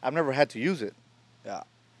 I've never had to use it. Yeah.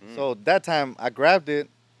 So that time I grabbed it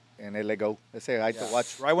and it let go. Let's say I could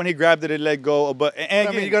watch. Right when he grabbed it, it let go. But and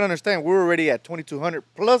I mean, you gotta understand, we were already at 2200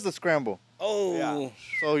 plus the scramble. oh. Yeah.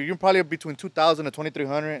 So you're probably between 2000 and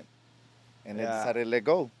 2300, and they decided to let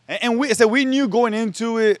go. And we knew going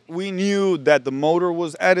into it, we knew that the motor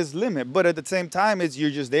was at its limit. But at the same time, you're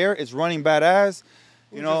just there. It's running badass.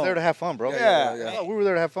 We were just there to have fun, bro. Yeah. We were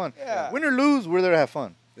there to have fun. Yeah. Win or lose, we're there to have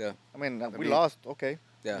fun. Yeah. I mean, we lost, okay.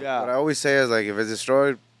 Yeah. What I always say is, like, if it's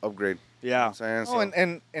destroyed, upgrade. Yeah. You know what I'm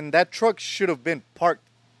saying? Oh, and that truck should have been parked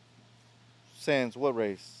since what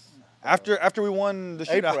race? After we won the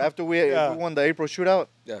shootout. April. After we won the April shootout.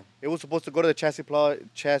 Yeah. It was supposed to go to the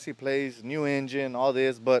chassis place, new engine, all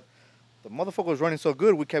this, but the motherfucker was running so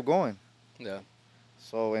good, we kept going. Yeah.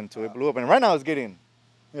 So until it blew up, and right now it's getting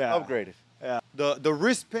Yeah. upgraded. Yeah. The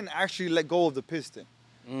wrist pin actually let go of the piston.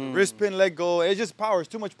 The wrist pin let go. It just power. It's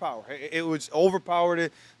too much power. It was overpowered.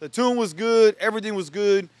 It. The tune was good. Everything was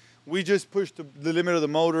good. We just pushed the limit of the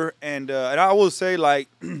motor. And I will say, like,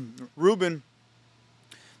 Ruben,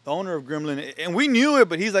 the owner of Gremlin, and we knew it,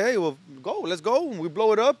 but he's like, hey, well, let's go. And we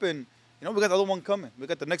blow it up, and, you know, we got the other one coming. We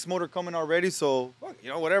got the next motor coming already. So, you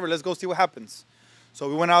know, whatever. Let's go see what happens. So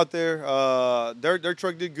we went out there. Their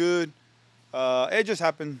truck did good. It just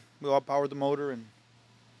happened. We all powered the motor, and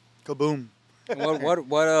kaboom.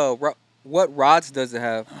 What rods does it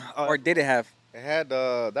have, or did it have? It had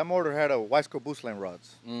that motor had a Wiseco boost lane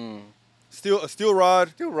rods. A steel rod.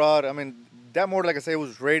 Steel rod. I mean, that motor, like I say,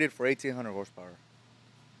 was rated for 1,800 horsepower.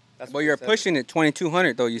 That's But you're pushing it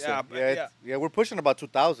 2,200 though. You Yeah, said. Yeah, we're pushing about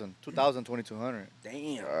 2,000, 2,200.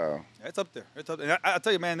 Damn. Wow. It's up there. It's up there. And I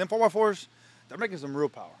tell you, man, them 4x4s, they're making some real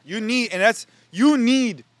power. You need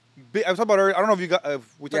big, I was talking about earlier. I don't know if you got,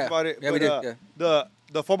 if we talked about it. Yeah, but, we did. Yeah.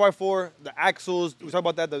 The 4x4, the axles. We talked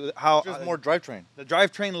about that. How Just more drivetrain. the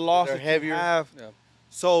drivetrain loss They're that heavier. you have. Yeah.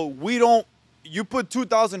 So we don't. You put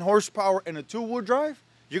 2,000 horsepower in a two-wheel drive,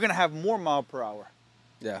 you're gonna have more mile per hour.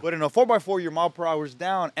 Yeah. But in a 4x4, your mile per hour is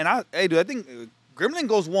down. And I think Gremlin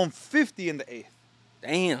goes 150 in the eighth.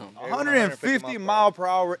 Damn. 150 mile per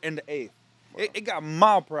hour in the eighth. It got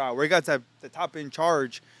mile per hour. It got the top end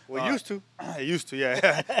charge. Well, it used to. It used to,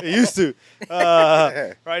 yeah. It used to.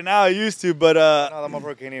 Right now, it used to. But Now that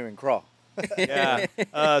motherfucker can't even crawl. yeah.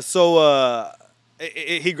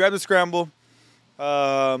 He grabbed the scramble,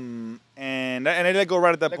 and they let go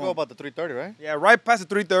right at that Let point. go about the 330, right? Yeah, right past the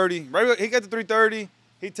 330. Right, he got the 330.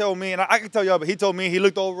 He told me, and I can tell y'all, but he told me he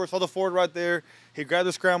looked over, saw the Ford right there. He grabbed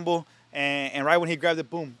the scramble, and right when he grabbed it,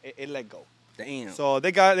 boom, it let go. Damn. So they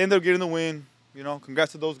ended up getting the win. You know,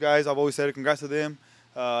 congrats to those guys. I've always said it. Congrats to them.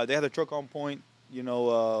 They had the truck on point. You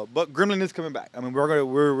know, but Gremlin is coming back. I mean,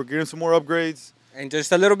 we're getting some more upgrades. And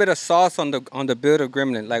just a little bit of sauce on the build of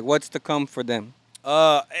Gremlin. Like, what's to come for them?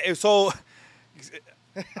 So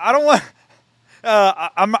I don't want.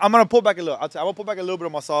 I'm gonna pull back a little. I'm gonna pull back a little bit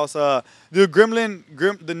of my sauce. The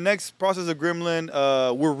the next process of Gremlin,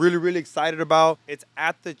 we're really excited about. It's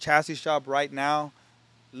at the chassis shop right now,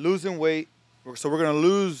 losing weight. So we're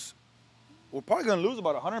probably gonna lose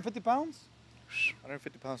about 150 pounds.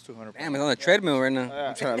 150 pounds, 200 pounds. Damn, it's on the treadmill right now.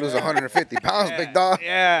 I'm trying to lose 150 pounds, big dog.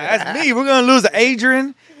 Yeah, that's me. We're gonna lose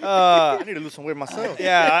Adrian. I need to lose some weight myself.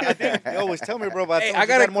 Yeah, I think. They always tell me, bro, but Hey, I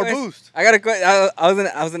got more boost. I got a question.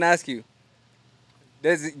 I was gonna ask you.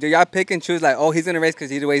 Do y'all pick and choose like, oh, he's gonna race because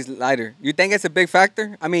he weighs lighter? You think it's a big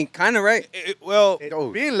factor? I mean, kind of, right?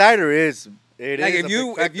 Being lighter is Like is if a you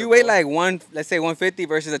big factor, if you weigh bro. like let's say 150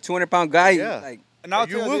 versus a 200-pound guy, Yeah. like And I'll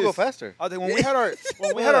you tell will this. go faster. I think when we had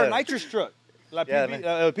our nitrous truck, like Yeah,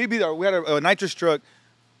 PB, we had a nitrous truck.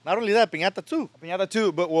 Not only that, Piñata too. Pinata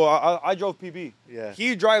too, but I drove PB. Yeah.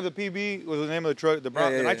 He drive the PB was the name of the truck, the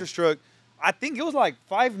Yeah. nitrous truck. I think it was like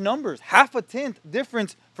 5 numbers, half a tenth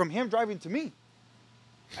difference from him driving to me.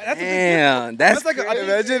 And that's a big damn, that's like a-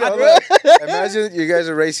 crazy. Imagine you guys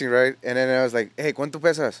are racing, right? And then I was like, hey, ¿cuánto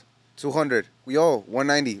pesas? 200. Yo,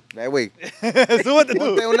 190. That way. difference. So what to do?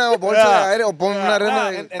 Ponte una bolsa de aire o pon una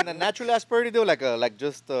rena. And the naturally aspirated, they were like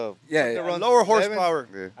just Yeah, something yeah. that runs Lower 7. horsepower.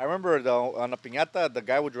 Yeah. I remember on a Piñata, the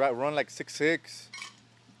guy would run like 6'6",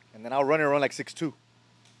 and then I'll run like 6'2".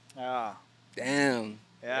 Yeah. Damn.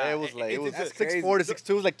 Yeah, it was like it was it's- 6'4" to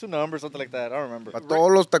 6'2", was like 2 numbers, something like that. I don't remember. Para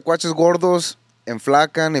todos los tacuaches gordos,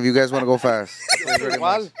 enflacan if you guys want to go fast.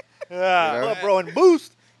 Igual. Yeah. But bro, and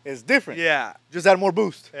boost is different. Yeah. Just add more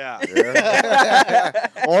boost. Yeah.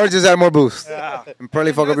 Or just add more boost. Yeah. And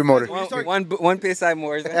probably fuck up your motor. One PSI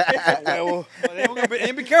more. And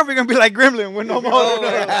be careful, you're gonna be like Gremlin with no motor.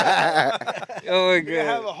 Oh my You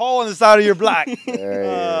have god. a hole in the side of your block.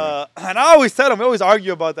 Yeah. And I always tell them, we always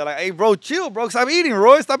argue about that. Like, hey, bro, chill, bro. Stop eating,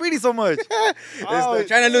 Roy. Stop eating so much. Trying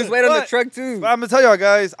to lose weight on the truck too. But I'm going to tell y'all,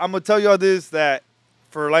 guys, I'm going to tell y'all this, that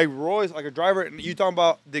for like Roy's, like a driver, and you talking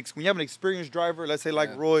about when you have an experienced driver, let's say like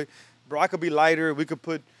Yeah. Roy, bro, I could be lighter. We could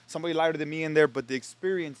put somebody lighter than me in there, but the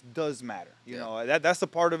experience does matter. You know, that's the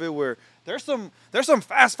part of it where there's some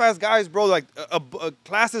fast guys, bro, like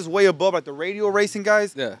classes way above, like the radio racing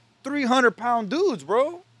guys. Yeah. 300-pound dudes,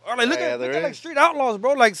 bro. Or like, look Yeah, at there like is. street outlaws,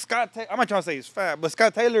 bro. Like Scott. I'm not trying to say he's fat, but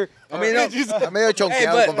Scott Taylor. I mean, no, Está medio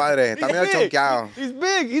chonqueado, but- compadre. Está medio big. chonqueado. He's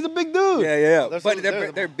big. He's a big dude. Yeah. There's But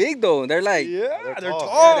some- they're big though. They're like Yeah, they're tall.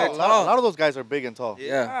 tall. Yeah, a lot of those guys are big and tall.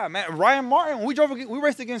 Yeah, man. Ryan Martin. We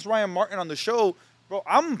raced against Ryan Martin on the show, bro.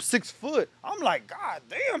 I'm 6 foot. I'm like, God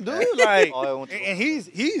damn, dude. Like, Oh, I went to- and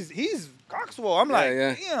he's Coxwell. I'm like,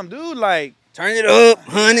 Yeah. damn, dude. Like, turn it up,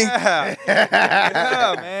 honey.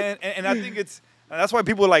 yeah, man. And I think that's why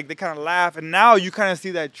people like they kind of laugh. And now you kind of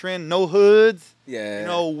see that trend. No hoods. Yeah. You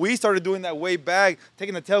know, we started doing that way back,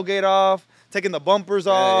 taking the tailgate off, taking the bumpers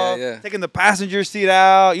off, yeah. taking the passenger seat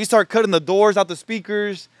out. You start cutting the doors out the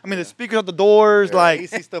speakers. I mean, the speakers out the doors. Like, You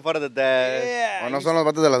see stuff out of the dash. yeah. O no son los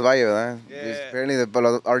vatos de Las Valles, ¿verdad? Yeah. Apparently, the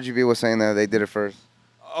RGB was saying that they did it first.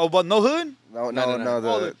 Oh, but no hood? No.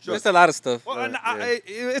 Oh, the- Just a lot of stuff. Well,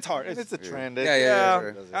 it's hard. It's a trend.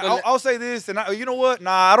 Yeah. I'll say this, and you know what?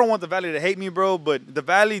 Nah, I don't want the Valley to hate me, bro. But the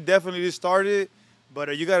Valley definitely just started.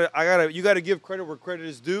 But you gotta give credit where credit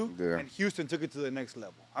is due. Yeah. And Houston took it to the next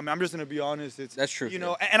level. I mean, I'm just gonna be honest. That's true. You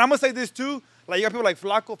know, and I'm gonna say this too. Like you got people like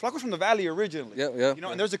Flaco. Flaco's from the Valley originally. Yeah. You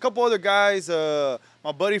know, and there's a couple other guys.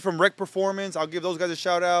 My buddy from Rec Performance. I'll give those guys a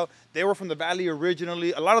shout out. They were from the Valley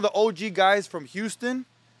originally. A lot of the OG guys from Houston,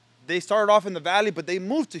 they started off in the Valley, but they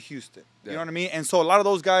moved to Houston. You know what I mean? And so a lot of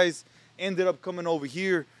those guys ended up coming over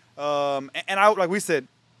here. And like we said,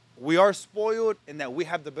 we are spoiled in that we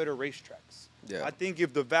have the better racetracks. Yeah. I think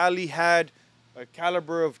if the Valley had a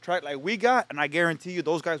caliber of track like we got, and I guarantee you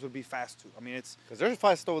those guys would be fast too. I mean, it's Because they're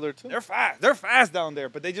fast over there, too. they're fast. They're fast down there,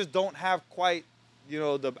 but they just don't have quite, you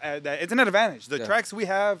know, it's an advantage. The tracks we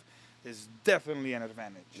have is definitely an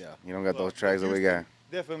advantage. Yeah. You don't got those tracks that we got.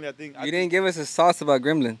 Definitely, I think. You didn't give us a sauce about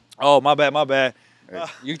Gremlin. Oh, my bad.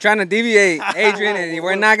 You trying to deviate, Adrian, and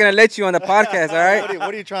we're not gonna let you on the podcast. All right?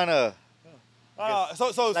 What are you trying to...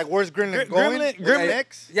 So Like, where's Gremlin going? Gremlin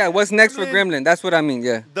next? Yeah. What's next for Gremlin? That's what I mean.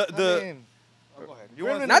 Yeah. the I mean, go ahead. You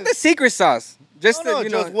want Not the secret sauce. Just no, you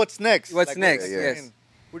know. just what's next. What's next, I yes. mean,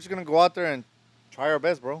 we're just going to go out there and try our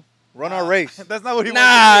best, bro. Run our race. That's not what he Nah,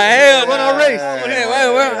 wants. hell Run no. our race.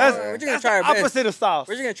 Yeah, we're just gonna try our best. Opposite of styles.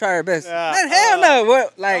 We're just gonna try our best. Yeah. Man, hell no.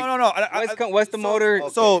 What like? No. What's the motor?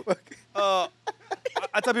 So, I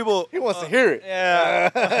tell people He wants to hear it.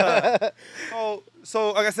 Yeah.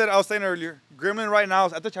 so like I said, I was saying earlier, Gremlin right now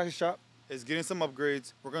is at the chassis shop. Is getting some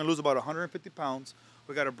upgrades. We're gonna lose about 150 pounds.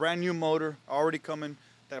 We got a brand new motor already coming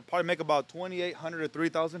that probably make about 2,800 to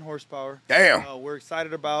 3,000 horsepower. Damn. We're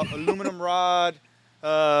excited about aluminum rod.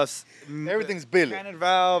 Everything's billet. Cannon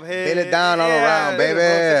valve head. Bill it down all around, baby.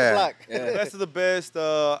 The best of the best.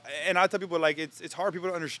 And I tell people, like, it's hard for people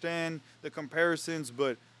to understand the comparisons,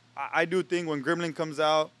 but I do think when Gremlin comes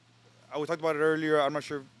out, we talked about it earlier, I'm not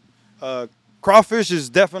sure. Crawfish is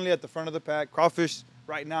definitely at the front of the pack. Crawfish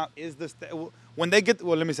right now is when they get,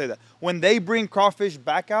 well, let me say that. When they bring Crawfish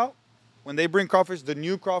back out, when they bring Crawfish, the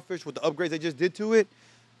new Crawfish with the upgrades they just did to it,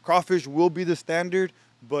 Crawfish will be the standard.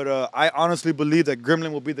 But I honestly believe that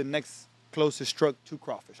Gremlin will be the next closest truck to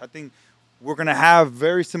Crawfish. I think we're gonna have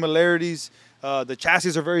very similarities. The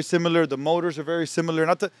chassis are very similar. The motors are very similar.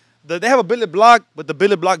 They have a billet block, but the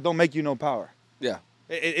billet block don't make you no power. Yeah.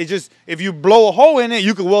 It just, if you blow a hole in it,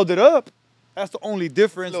 you can weld it up. That's the only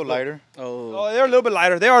difference. A little lighter. Oh. They're a little bit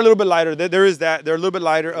lighter. They are a little bit lighter. There is that. They're a little bit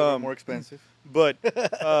lighter. More expensive. But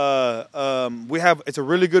it's a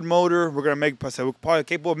really good motor. We're probably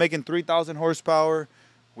capable of making 3,000 horsepower.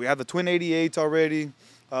 We have the twin 88s already.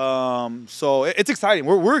 So it's exciting.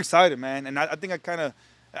 We're excited, man. And I think I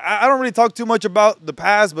don't really talk too much about the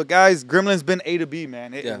past, but guys, Gremlin's been A to B,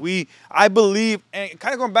 man. I believe, and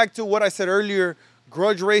kind of going back to what I said earlier,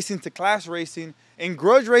 grudge racing to class racing. In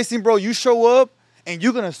grudge racing, bro, you show up and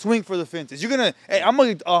you're gonna swing for the fences. I'm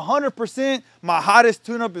gonna 100%. My hottest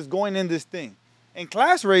tune-up is going in this thing. In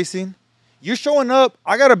class racing, you're showing up.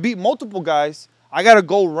 I gotta beat multiple guys. I gotta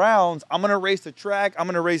go rounds. I'm gonna race the track. I'm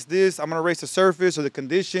gonna race this. I'm gonna race the surface or the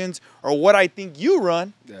conditions or what I think you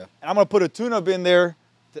run. Yeah. And I'm gonna put a tune-up in there.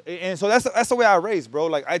 And so that's the way I race, bro.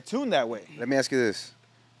 Like I tune that way. Let me ask you this: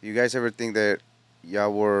 you guys ever think that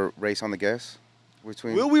y'all were race on the gas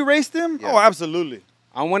between? Will we race them? Yeah. Oh, absolutely.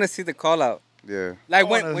 I want to see the call out. Yeah. Like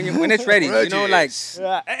when it's ready, you know, like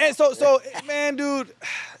Yeah. And so man, dude.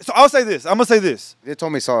 So I'll say this. I'm gonna say this. You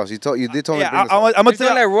told me sauce. You did tell me. Yeah, bring the I'm sauce. gonna just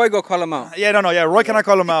don't let Roy go call him out. Yeah, no. Yeah, Roy, can I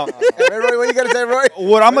call him out? Hey, Roy, what you gotta say, Roy?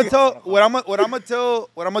 What I'm gonna tell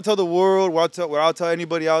the world, what I'll tell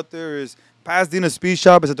anybody out there is Pasadena Speed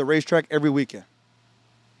Shop is at the racetrack every weekend.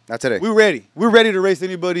 Not today. We're ready. We're ready to race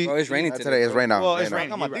anybody. Oh, it's raining Not today. today. It's right now. Well, Right it's now. raining.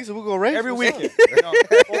 Come on, You're these will go race. Every What's up? weekend.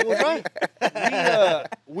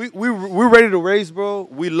 We're ready to race, bro.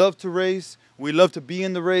 We love to race. We love to be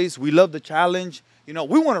in the race. We love the challenge. You know,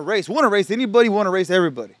 we want to race. We want to race anybody. We want to race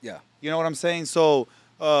everybody. Yeah. You know what I'm saying? So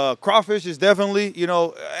Crawfish is definitely, you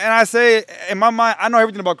know, and I say in my mind, I know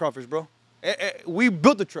everything about Crawfish, bro. We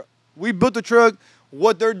built the truck. We built the truck.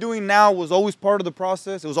 What they're doing now was always part of the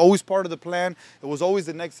process. It was always part of the plan. It was always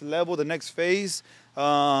the next level, the next phase.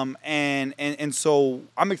 And so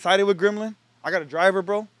I'm excited with Gremlin. I got a driver,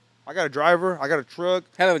 bro. I got a driver. I got a truck.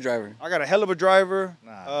 Hell of a driver. I got a hell of a driver.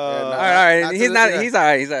 All right. Not He's to- not. yeah. He's all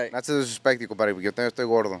right. He's all right. Not to disrespect you, compadre, porque yo también estoy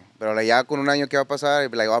gordo. Pero like, ya con un año que va a pasar,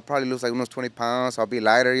 like, I'll probably lose like unos 20 pounds. I'll be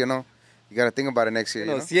lighter, you know. You got to think about it next year,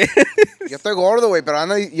 you No, know. yeah. Yo estoy gordo, güey, pero I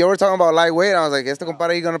know you were talking about lightweight. I was like, este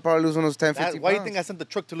compadre, you're going to probably lose unos 10, 15 Why do you pounds. think I sent the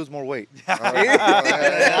truck to lose more weight? Oh,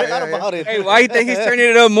 I thought about it. Hey, why you think he's turning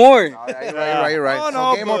it up more? You're right. No,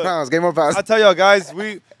 So gain more but- pounds, gain more pounds. I tell y'all guys,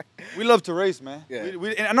 we love to race, man. Yeah.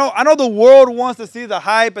 And I know the world wants to see the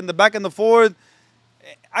hype and the back and the forth.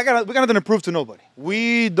 We got nothing to prove to nobody.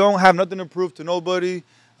 We don't have nothing to prove to nobody.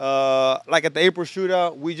 Like at the April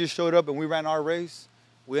shootout, we just showed up and we ran our race.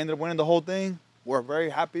 We ended up winning the whole thing. We're very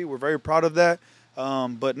happy. We're very proud of that. And so I'm excited with Gremlin. I got a driver, bro. I got a truck. I got a hell of a driver. I got a truck. I got a hell of a driver.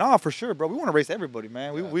 But nah, for sure, bro. We want to race everybody,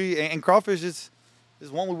 man. And Crawfish is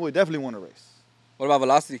one we would definitely want to race. What about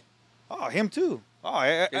Velocity? Oh, him too. Oh,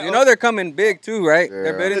 You know they're coming big too, right? Yeah.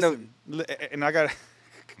 They're building the. And I got.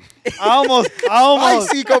 I almost.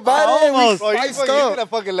 Spicy, compadre. Bro, you gotta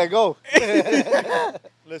fucking let go.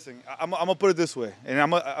 Listen, I'm gonna put it this way, and I'm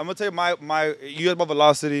gonna tell you my you guys about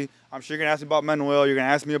Velocity. I'm sure you're gonna ask me about Manuel. You're gonna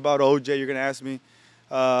ask me about OJ. You're gonna ask me.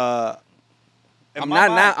 I'm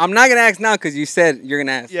not gonna ask now because you said you're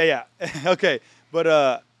gonna ask. Yeah. Okay,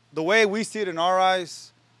 but the way we see it in our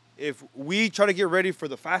eyes, if we try to get ready for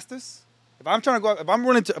the fastest, if I'm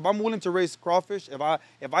willing to race Crawfish,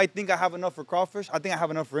 if I think I have enough for Crawfish, I think I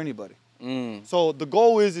have enough for anybody. So the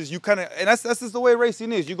goal is you kind of, and that's just the way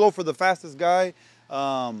racing is. You go for the fastest guy.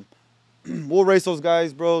 We'll race those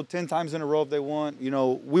guys, bro, 10 times in a row if they want. You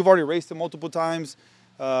know, we've already raced them multiple times.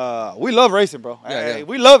 We love racing, bro. Yeah.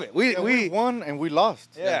 We love it. We won and we lost.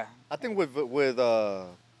 Yeah. I think with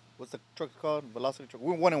what's the truck called? Velocity truck.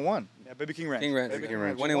 We 1-1. Yeah, Baby King Ranch. King Ranch. Baby King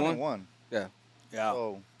Ranch. 1-1. Yeah. Yeah.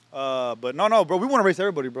 So, But no, bro. We want to race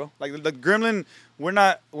everybody, bro. Like the Gremlin, we're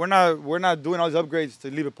not doing all these upgrades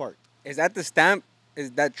to leave it parked. Is that the stamp? Is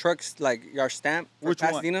that truck's like your stamp for Which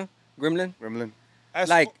one? Pasadena? Gremlin? Gremlin.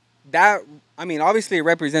 Like that, I mean, obviously it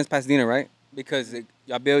represents Pasadena, right? Because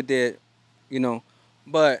y'all built it, you know.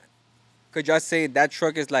 But could y'all say that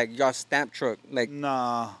truck is like your stamp truck? Like,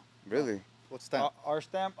 Nah. Really? what's that? Our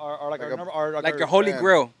stamp, our like Like our a- number, our like our, your holy man.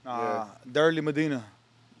 grail. Nah, Dirty Medina.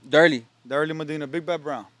 Dirty. Dirty Medina, Big Bad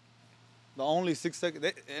Brown. The only 6 second,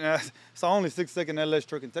 it's the only 6 second LS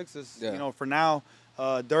truck in Texas. Yeah. You know, for now,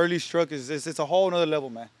 Dirty's truck it's a whole nother level,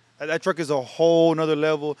 man. That truck is a whole nother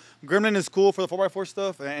level. Gremlin is cool for the 4x4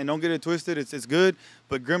 stuff, and don't get it twisted. It's good,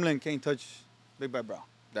 but Gremlin can't touch Big Bad Brown.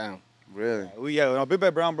 Damn. Yeah, Really? Big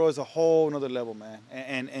Bad Brown, bro, is a whole nother level, man.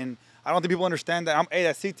 And I don't think people understand that. Hey,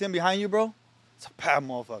 that C10 behind you, bro, it's a bad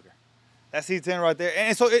motherfucker. That C10 right there.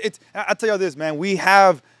 And so I tell y'all this, man. We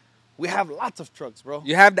have lots of trucks, bro.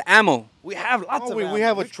 You have the ammo. We have lots of We ammo.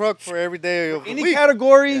 have a truck for every day of the any week.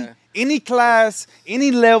 category, Yeah. any class,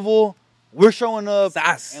 any level. We're showing up,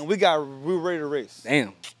 Sass. and we're ready to race.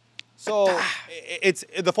 Damn. So it's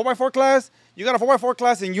the 4x4 class. You got a 4x4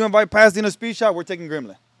 class, and you invite Pasadena Speed Shop. We're taking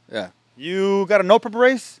Gremlin. Yeah. You got a no prep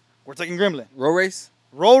race. We're taking Gremlin. Road race.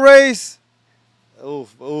 Roll race.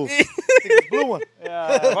 Oof. The blue one.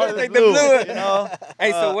 Yeah, Take the blue one. You know.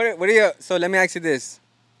 Hey, so what are you? So let me ask you this: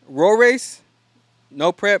 road race,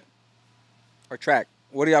 no prep, or track?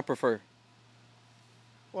 What do y'all prefer?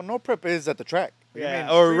 Well, no prep is at the track. You Yeah,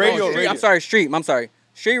 mean or street radio. race? Street, I'm sorry, street. I'm sorry.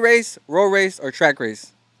 Street race, road race, or track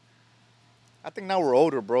race? I think now we're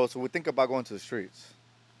older, bro, so we think about going to the streets.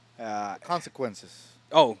 Consequences.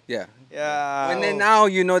 Oh yeah. Yeah. And then now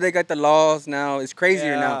you know they got the laws. Now it's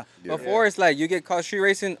crazier now. Yeah. Before it's like you get caught street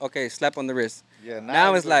racing, okay, slap on the wrist. Yeah.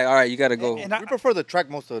 Now it's like, all right, you gotta go. And we prefer the track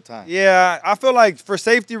most of the time. Yeah, I feel like for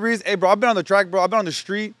safety reasons, hey, bro, I've been on the track, bro. I've been on the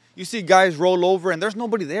street. You see guys roll over, and there's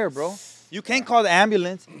nobody there, bro. You can't call the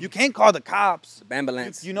ambulance. You can't call the cops.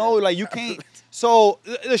 Ambulance. You know, like you can't. So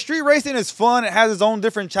the street racing is fun. It has its own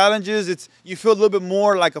different challenges. You feel a little bit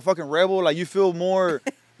more like a fucking rebel. Like you feel more,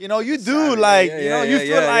 you know, you do like, Yeah, you know, yeah, you yeah,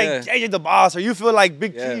 feel yeah, like yeah. JJ the boss, or you feel like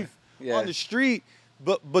Big Yeah, Chief yeah. on the street.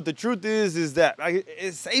 But the truth is that like,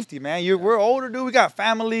 it's safety, man. We're older, dude. We got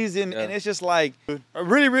families, and it's just like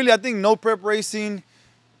really, I think no prep racing.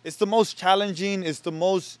 It's the most challenging. It's the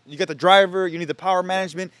most. You get the driver. You need the power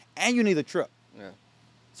management, and you need the truck. Yeah.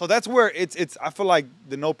 So that's where it's. I feel like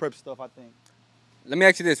the no prep stuff. I think. Let me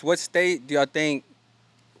ask you this: what state do y'all think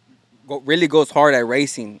really goes hard at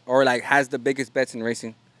racing, or like has the biggest bets in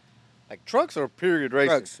racing? Like trucks or period racing?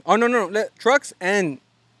 Trucks. Oh no, trucks and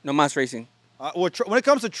nomás racing. When it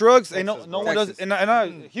comes to trucks, ain't no Texas, one bro. does.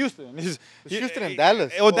 And Houston. It's Houston and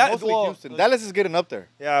Dallas. Well, Mostly Houston. Dallas is getting up there.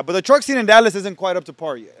 Yeah, but the truck scene in Dallas isn't quite up to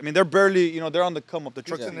par yet. I mean, they're barely. You know, they're on the come up. The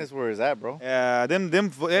truck Houston scene. is where it's at, bro. Yeah, them.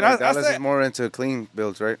 And Dallas say- is more into clean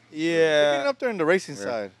builds, right? They're getting Yeah. up there in the racing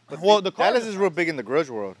side. But Well, the Dallas cars- is real big in the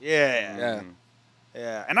grudge world. Yeah. Yeah.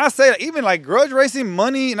 Yeah, and I say even like grudge racing,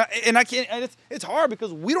 money, and I can't. And it's hard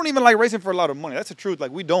because we don't even like racing for a lot of money. That's the truth.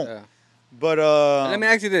 Like we don't. Yeah. But Let me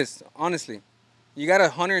ask you this, honestly: you got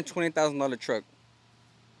 $120,000 truck.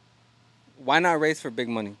 Why not race for big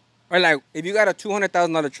money? Or like, if you got a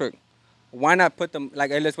 $200,000 truck, why not put them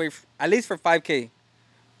like, hey, let's wait at least for 5K,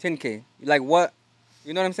 10K? Like what?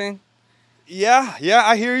 You know what I'm saying? yeah,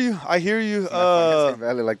 I hear you.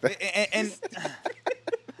 Valid like that. And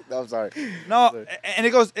No, I'm sorry. no, and it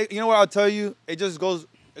goes. You know what I'll tell you? It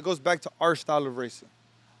goes back to our style of racing.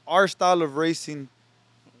 Our style of racing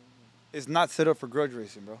is not set up for grudge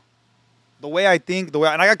racing, bro. The way I think, and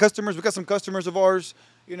I got customers. We got some customers of ours.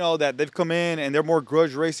 you know, that they've come in and they're more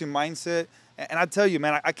grudge racing mindset. And I tell you,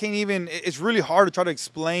 man, I can't even. It's really hard to try to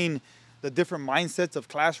explain the different mindsets of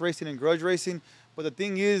class racing and grudge racing. But the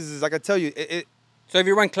thing is like I tell you, So if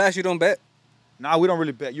you run class, you don't bet? nah, we don't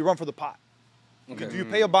really bet. You run for the pot. Okay. You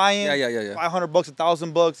pay a buy-in, Yeah. $500,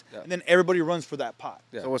 $1,000, Yeah. and then everybody runs for that pot.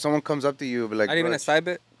 Yeah. So when someone comes up to you, be like, Not even a grudge. side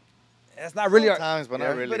bet? That's not really Sometimes, but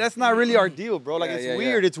not really. But that's not really our deal, bro. Like Yeah, it's yeah,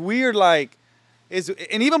 weird. yeah. It's weird. Like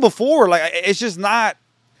and even before, like it's just not.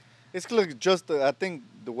 It's just I think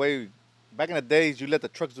the way back in the days you let the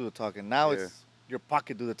trucks do the talking. Now Yeah. it's your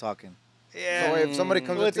pocket do the talking. Yeah. So if somebody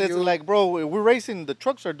comes So up it's to you, like, bro, we're racing. The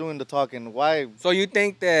trucks are doing the talking. Why? So you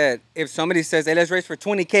think that if somebody says, hey, let's race for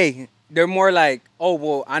 20K, they're more like, oh,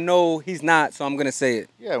 well, I know he's not, so I'm going to say it.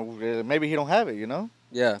 Yeah, maybe he don't have it. You know.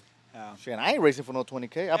 Yeah. Shit, I ain't racing for no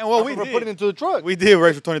 20K. I we prefer did. putting it into the truck. We did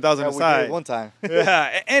race for 20,000 Yeah, we aside. did one time.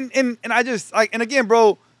 Yeah, and I just like, and again,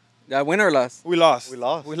 bro, That win or loss? we lost. We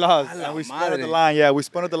lost. We lost. A la And we spun at the madre. line. Yeah, we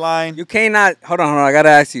spun at the line. You cannot, hold on, I got to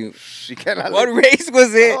ask you. you cannot What let, race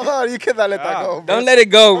was it? oh, you cannot let that Ah. go, bro. Don't let it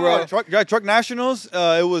go, bro. Truck Nationals.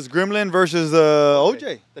 It was Gremlin versus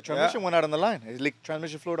OJ. The transmission went out on the line. It leaked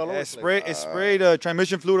transmission fluid all over. It the place. sprayed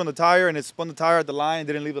transmission fluid on the tire, and it spun the tire at the line and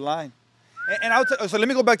didn't leave the line. And so let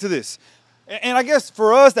me go back to this. And I guess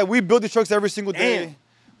for us that we build these trucks every single day, Damn.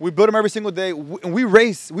 we build them every single day, and we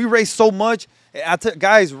race so much. And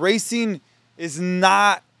guys, racing is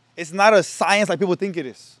not a science like people think it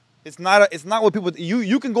is. It's not what people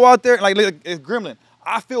you can go out there like Gremlin.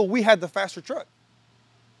 I feel we had the faster truck.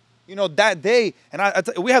 You know that day, and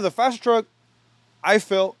we have the faster truck. I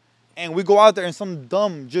felt, and we go out there and some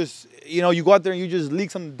dumb just you go out there and you just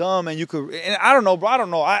leak some dumb and you could and I don't know, bro. I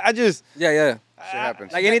don't know. I just Yeah. Shit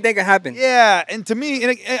happens. Like anything can happen. yeah. And to me,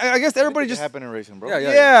 and I guess everybody It just happened in racing, bro.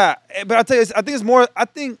 Yeah. But I tell you, I think it's more. I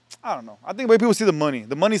don't know. I think the way people see the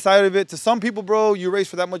money side of it. To some people, bro, you race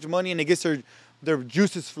for that much money and it gets their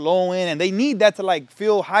juices flowing and they need that to like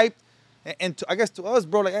feel hyped. And I guess to us,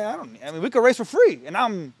 bro, like hey, I mean, we could race for free, and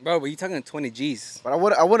I'm. Bro, but you talking 20 G's. But I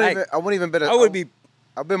wouldn't Like, even bet. I would be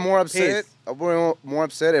I've been more upset. pissed. I've been more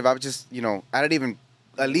upset if I just, I didn't even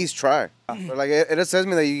at least try. But like it just says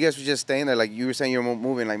me that you guys were just staying there. Like you were saying, you're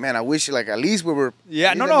moving. Like man, I wish like at least we were.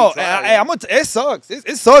 Yeah, at no. least let me try, It sucks.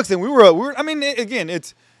 It sucks, and we were. I mean, again,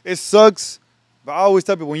 it sucks. But I always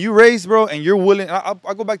tell people when you race, bro, and you're willing. I'll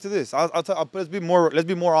go back to this. Let's be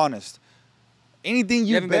more honest. Anything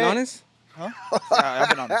You haven't been honest? Huh? Yeah, I've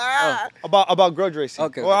been honest. About grudge racing.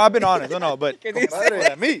 Okay. Well, I've been honest. No, but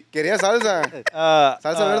Compadre, Me. Quería salsa.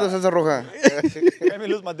 Salsa verde o salsa roja. let me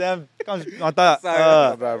lose my damn. Sorry. Not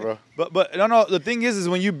bad, bro. But no. The thing is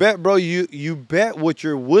when you bet, bro, you bet what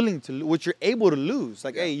you're willing to, what you're able to lose.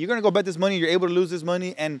 Like, hey, you're gonna go bet this money. You're able to lose this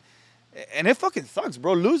money, and it fucking sucks,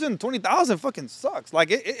 bro. Losing 20,000 fucking sucks. Like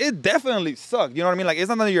it definitely sucks. You know what I mean? Like it's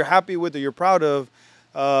not that you're happy with or you're proud of.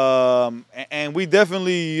 And we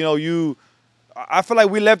definitely, I feel like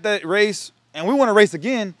we left that race and we want to race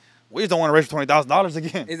again. We just don't want to race for $20,000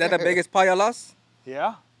 again. Is that the biggest pot you lost?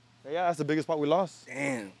 Yeah, that's the biggest part we lost.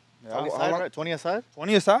 Damn. 20 aside, right? 20 aside?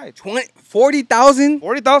 20 aside. 40,000?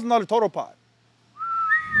 $40,000 total pot.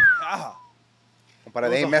 Yeah. But It they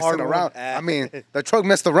was ain't a messing hard around. one. I mean, the truck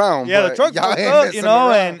messed around. Yeah, the but truck y'all fucked ain't up, messing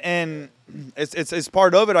around. and it's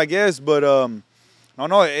part of it, I guess. But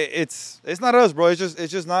no, it's not us, bro.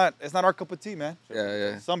 It's not our cup of tea, man.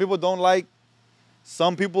 Yeah. Some people don't like.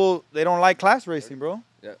 Some people they don't like class racing, bro.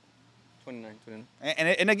 Yeah. 29.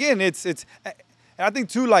 And again, it's and I think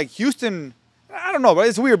too, like Houston. I don't know, but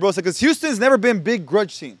it's weird, bro. Because Houston's never been big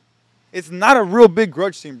grudge scene. It's not a real big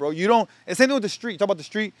grudge scene, bro. You don't. It's same thing with the street. Talk about the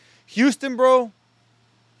street. Houston, bro.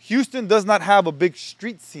 Houston does not have a big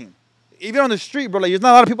street scene. Even on the street, bro, like there's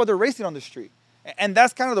not a lot of people that are racing on the street. And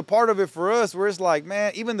that's kind of the part of it for us where it's like,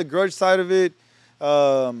 man, even the grudge side of it,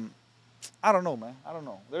 I don't know, man. I don't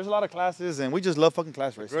know. There's a lot of classes, and we just love fucking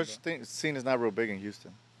class racing. Grudge scene is not real big in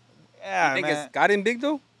Houston. Yeah, You think man. it's gotten big,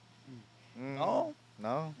 though? No.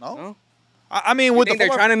 No. No? I mean, You with think the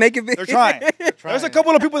they're trying to make it big? They're trying. There's a trying.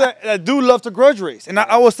 couple of people that do love to grudge race, and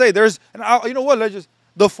I will say you know what?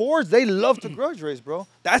 The Fords, they love to grudge race, bro.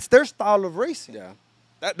 That's their style of racing. Yeah.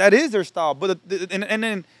 That is their style. But and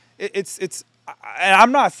then it's and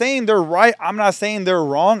I'm not saying they're right. I'm not saying they're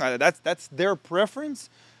wrong. That's their preference,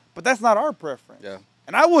 but that's not our preference. Yeah.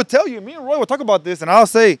 And I will tell you, me and Roy will talk about this, and I'll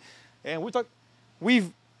say, and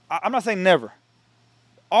I'm not saying never.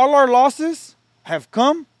 All our losses have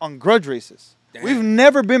come on grudge races. Damn. We've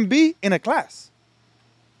never been beat in a class.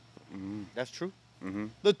 That's true.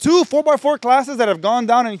 The 2 4x4 classes that have gone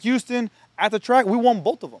down in Houston at the track, we won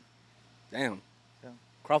both of them. Damn.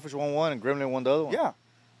 Crawfish won one and Gremlin won the other one. Yeah.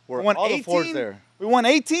 were We won all the Fords 18. there. We won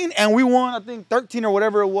 18, and we won, I think, 13 or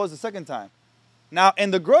whatever it was the second time. Now,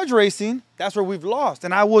 in the grudge racing, that's where we've lost.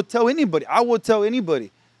 And I will tell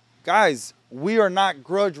anybody, guys, we are not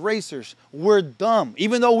grudge racers. We're dumb.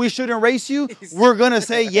 Even though we shouldn't race you, we're going to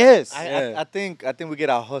say yes. I think we get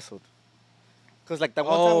out hustled. Because like that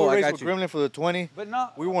one time Oh, I we raced got with you. Gremlin for the 20, But no.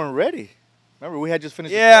 we weren't ready. Remember, we had just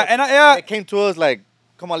finished. Yeah, the and they came to us like,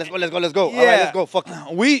 come on, let's go. All right, let's go. Fuck it.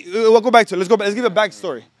 We'll go back to it. Let's give a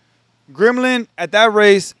backstory. Gremlin, at that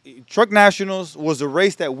race, Truck Nationals was a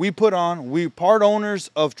race that we put on. We part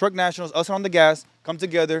owners of Truck Nationals, us on the gas, come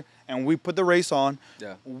together, and we put the race on.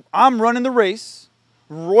 Yeah. I'm running the race.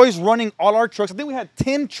 Roy's running all our trucks. I think we had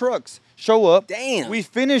 10 trucks show up. Damn. We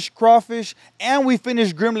finished Crawfish, and we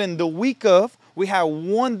finished Gremlin the week of. We had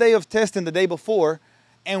 1 day of testing the day before,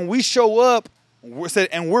 and we show up,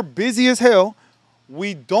 and we're busy as hell.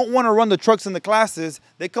 We don't want to run the trucks in the classes.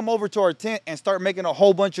 They come over to our tent and start making a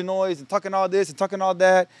whole bunch of noise and talking all this and talking all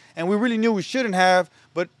that. And we really knew we shouldn't have,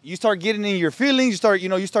 but you start getting in your feelings.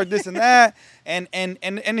 You start this and that. And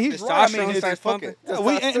he's right. I mean, starts pumping.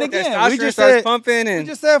 and again, we Testosterone just starts said, pumping, we and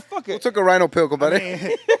just said, fuck Who it. took a rhino pill,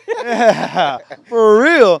 compadre? Yeah, for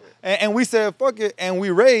real. And we said, fuck it. And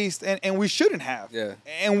we raced, and we shouldn't have. Yeah.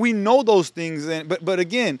 And we know those things. But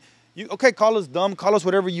again, call us dumb, call us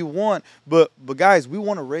whatever you want. But guys, we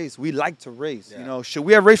want to race. We like to race. Yeah. Should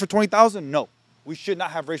we have raced for 20,000? No, we should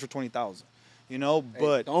not have raced for 20,000.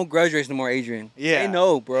 But don't grudge race no more, Adrian. yeah, Say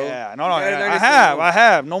no, bro. Yeah, no, You gotta learn to say I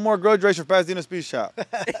have. No more grudge race for Pasadena Speed Shop. You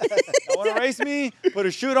want to race me? Put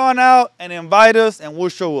a shoot on out and invite us, and we'll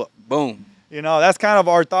show up. Boom. That's kind of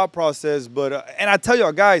our thought process. But and I tell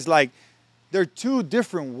y'all guys, like, they're two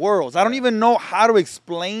different worlds. I don't even know how to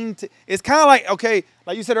explain. It's kind of like, okay,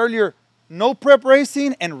 like you said earlier, no prep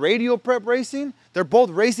racing and radio prep racing. They're both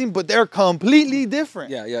racing, but they're completely different.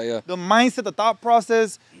 Yeah. The mindset, the thought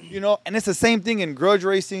process, and it's the same thing in grudge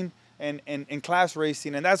racing and in class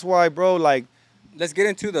racing. And that's why, bro, like, Let's get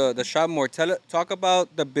into the shop more. Talk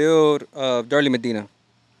about the build of Durley Medina.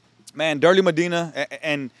 man, Durley Medina,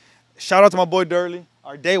 and shout out to my boy Durley.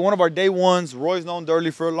 One of our day ones. Roy's known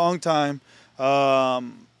Durley for a long time.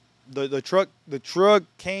 The truck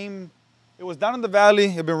came. It was down in the valley.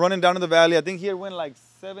 It had been running down in the valley. I think he had went like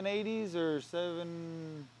 780s or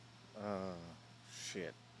 7.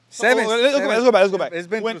 Shit. Seven. Let's go back. It's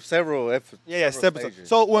been When- through several episodes.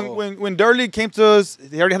 So when Durley came to us,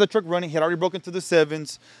 he already had the truck running. He had already broken to the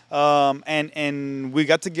 7s, and we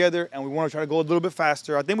got together and we wanted to try to go a little bit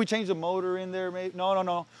faster. I think we changed the motor in there. Maybe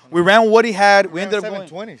no. We ran what he had. We ended up going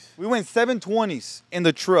 720s. We went 720s in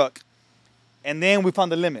the truck, and then we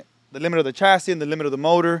found the limit of the chassis and the limit of the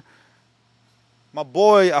motor. My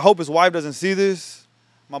boy, I hope his wife doesn't see this.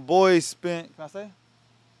 My boy spent. Can I say?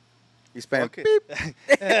 He spent.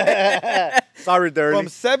 Sorry, Dirty. From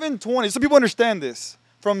 720, so people understand this.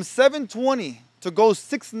 From 720 to go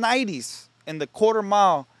 690s in the quarter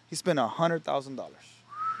mile, he spent $100,000.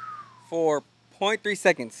 For 0.3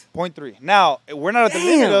 seconds. 0.3. Now, we're not at the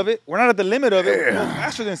limit of it. We're go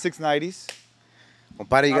faster than 690s.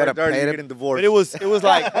 Compadre, you Sorry, gotta Dirty, pay you're But it. getting divorced. it was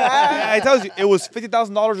like, I tells you, it was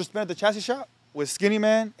 $50,000 to spend at the chassis shop with Skinny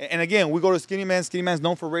Man. And again, we go to Skinny Man. Skinny Man's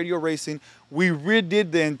known for radio racing. We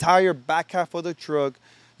redid the entire back half of the truck,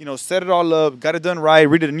 set it all up, got it done right.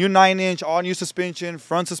 Redid a new 9-inch, all new suspension.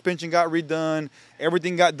 Front suspension got redone.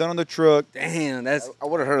 Everything got done on the truck. Damn, that's I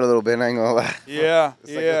would have hurt a little bit. I ain't gonna lie. Yeah,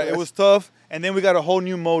 It's like it was tough. And then we got a whole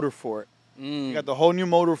new motor for it. We got the whole new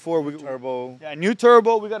motor for it. Turbo. Yeah, new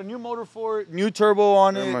turbo. We got a new motor for it. New turbo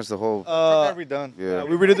on Pretty it. much the whole. Truck got redone. Yeah.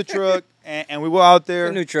 We redid the truck, and we were out there.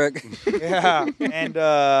 a new truck. Yeah, and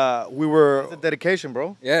we were. It's a dedication,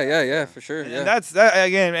 bro. Yeah, for sure. Yeah. And that's that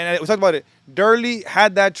again. And we talked about it. Durley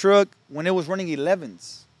had that truck when it was running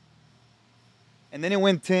 11s, and then it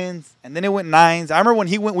went 10s, and then it went 9s. I remember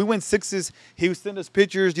when we went 6s. He would send us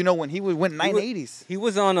pictures. When he went 980s. He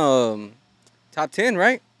was on top 10,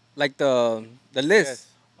 right? Like the list. Yes.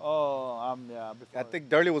 Oh, yeah. I think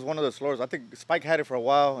Dirty was one of the slowers. I think Spike had it for a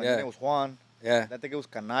while, and Yeah. then it was Juan. Yeah. I think it was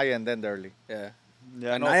Kanaya and then Dirty. Yeah.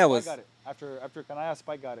 Yeah, Kanaya was- Spike got it. After Kanaya,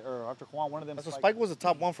 Spike got it, or after Juan, one of them. So Spike was the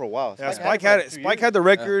top one for a while. Yeah, Spike had it. Spike had the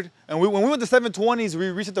record, and when we went to 720s, we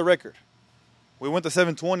reset the record. We went to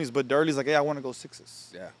 720s, but Durley's like, "Hey, I want to go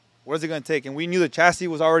 6s." Yeah. What is it gonna take? And we knew the chassis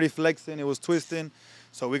was already flexing, it was twisting,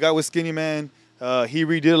 so we got with Skinny Man. He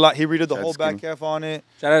redid a lot. He redid the Shout out whole back Skinny. half on it.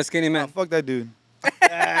 Shout out to Skinny Nah, Man. fuck that dude.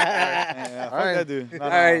 Yeah, fuck Alright. that dude. Nah, All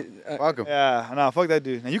nah. right. Fuck him. Yeah, nah, fuck that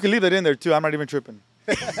dude. And you can leave that in there too. I'm not even tripping.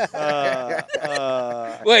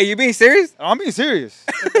 Wait, you being serious? I'm being serious.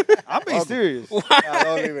 I'm being serious. Yeah,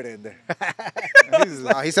 don't leave it in there.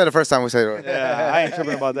 He said the first time we said it. Yeah, I ain't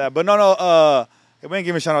tripping about that. But no. we ain't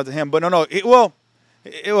giving a shout out to him, but no. Yeah.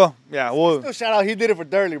 Well, Still shout out, he did it for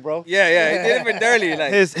Durley, bro. Yeah, he did it for Dirty.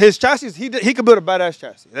 Like, his chassis, he could build a badass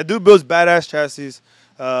chassis. That dude builds badass chassis.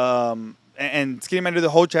 And Skinny Man did the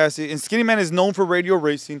whole chassis. And Skinny Man is known for radio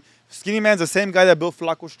racing. Skinny Man's the same guy that built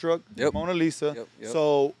Flaco's truck, Mona Lisa. Yep.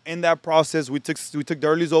 So in that process, we took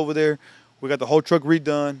Durley's over there. We got the whole truck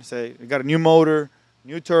redone. We got a new motor,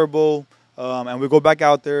 new turbo, and we go back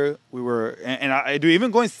out there. We were I do even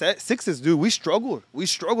going sixes, dude. We struggled,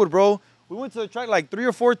 bro. We went to the track like 3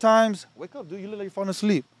 or 4 times. Wake up, dude. You look like you're falling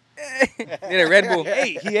asleep. did a Red Bull.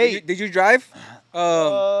 He ate. Did you drive?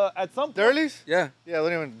 At some point. Durley's? Yeah. Yeah,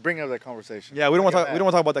 don't even bring up that conversation. Yeah, we don't want to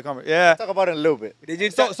talk about that conversation. Yeah. Talk about it in a little bit. Did you?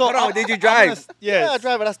 Hold on, did you drive? Yeah, I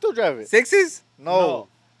drive it. I still drive it. Sixes? No.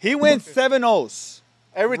 He went 7-0s.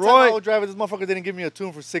 Every time Roy- I would drive it, this motherfucker didn't give me a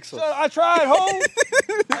tune for 6. I tried, ho.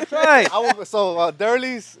 I tried. So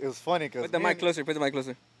Durley's, it was funny because Put the mic closer.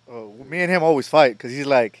 me and him always fight because he's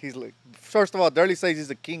like, first of all, Durley says he's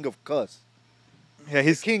the king of cuss. Yeah,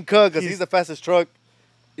 He's King Cug because he's the fastest truck.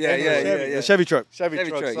 Yeah. The Chevy truck. Chevy Chevy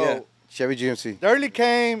truck. truck, So yeah. Chevy GMC. Durley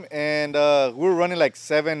came and we were running like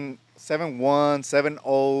 7-1,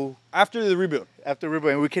 7-0 After the rebuild. after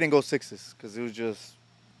River, and we couldn't go 6s because it was just.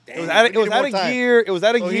 It was out of gear. It was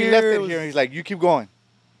out of So gear. he left it here and he's like, you keep going.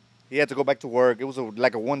 He had to go back to work. It was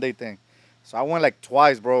like a one-day thing. So I went like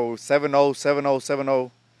twice, bro. 7-0, 7-0,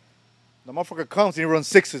 7-0. The motherfucker comes and he runs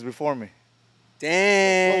 6s before me.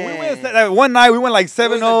 Damn. Well, we went that one night. We went like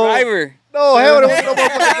 7-0. Driver. No, hell, there was no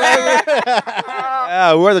motherfucking driver.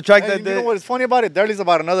 Yeah, we were at the track And that you day. know what's funny about it? Durley's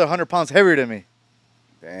about another 100 pounds heavier than me.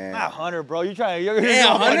 Damn. Not 100, bro. You're 100? dirty.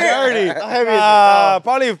 How heavy is it?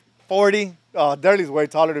 Probably 40. Oh, Durley's way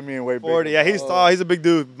taller than me and way bigger. 40. Yeah, he's tall. He's a big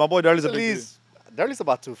dude. My boy Darley's a big dude. Durley's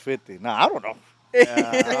about 250. Nah, I don't know.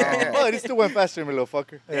 Yeah. But he still went faster than me, little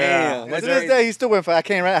fucker. Damn. To this day, he still went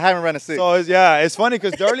fast. I haven't ran a 6. So it's funny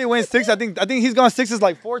because Darley went 6. I think he's gone 6s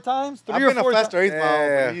like 4 times. 3 I've or been 4 a faster 8th mile,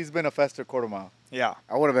 Yeah. but he's been a faster quarter mile. Yeah.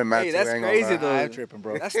 I would have been mad Hey, too. that's I ain't gonna crazy, lie. though. I'm tripping,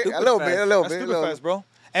 bro. That's stupid A little fast. bit, a little That's bit. stupid fast, bro.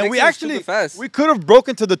 And we 6 is actually stupid fast. we could have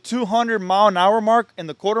broken to the 200-mile-an-hour mark in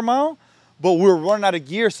the quarter mile, but we were running out of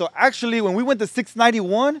gear. So actually, when we went to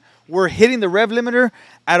 691, we're hitting the rev limiter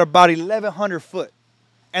at about 1,100 foot.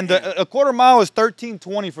 And a quarter mile is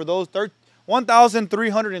 1,320 for those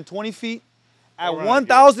 1,320 feet. At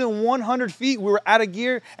 1,100 feet, we were out of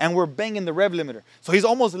gear and we're banging the rev limiter. So he's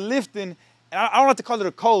almost lifting. And I don't have to call it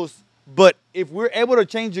a coast, but if we're able to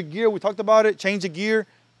change the gear, we talked about it, change the gear,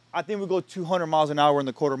 I think we go 200 miles an hour in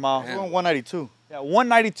the quarter mile. We went 192. Yeah,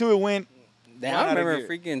 192 it went. Damn, Run I out of remember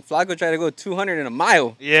gear. freaking Flacco tried to go 200 in a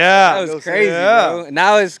mile. Yeah. That was crazy, bro.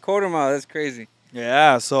 Now it's quarter mile. That's crazy.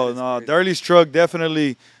 Yeah, so no, Durley's truck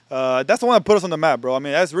definitely, that's the one that put us on the map, bro. I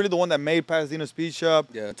mean, that's really the one that made Pasadena Speed Shop.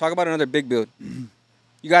 Yeah. Talk about another big build.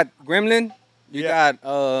 You got Gremlin. You got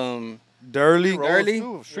Durley.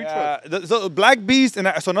 Durley. Street Yeah, truck. so Black Beast,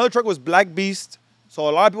 and so another truck was Black Beast. So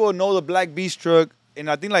a lot of people know the Black Beast truck. And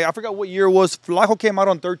I think, I forgot what year it was. Flaco came out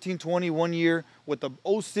on 1320 one year with the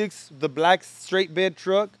 06, the black straight bed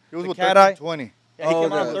truck. It was the with cat eye. 1320. Yeah, he Oh,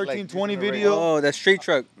 came out on the- 1320 like, video. Oh, that street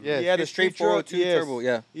truck. Yeah. the Street street truck, 402 yes. turbo.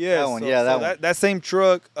 Yeah. Yeah, That one, yeah, that one. That same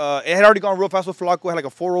truck, it had already gone real fast with Flaco. It had like a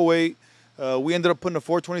 408. We ended up putting a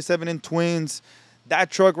 427 in twins. That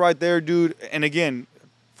truck right there, dude. And again,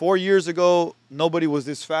 4 years ago, nobody was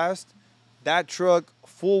this fast. That truck,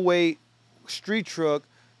 full weight, street truck,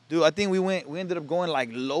 dude. I think we ended up going like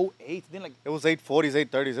low 8s. Then like It was 840s,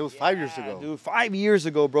 830s. It was 5 years ago. dude, 5 years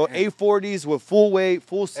ago, bro. 840s with full weight,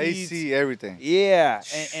 full seats. AC, everything. Yeah,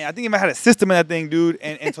 and I think he might have had a system in that thing, dude.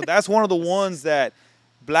 And so that's one of the ones that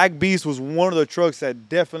Black Beast was one of the trucks that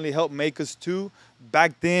definitely helped make us too.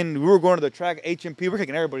 Back then, we were going to the track HMP. We're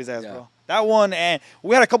kicking everybody's ass, bro. That one, and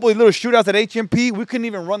we had a couple of little shootouts at HMP. We couldn't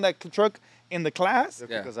even run that truck in the class. They'll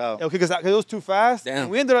kick us out. It'll kick us out because it was too fast. Damn.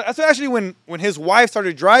 And we ended up. That's actually when his wife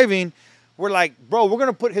started driving. We're like, bro, we're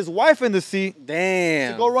gonna put his wife in the seat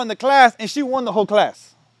Damn. to go run the class, and she won the whole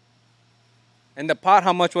class. And the pot,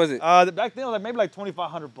 how much was it? Back then, it was like maybe like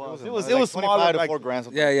 $2,500. It was like smaller. 25 to back, 4 grand.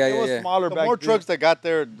 something. Yeah. it was smaller The back more then. trucks that got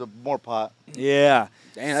there, the more pot. Yeah.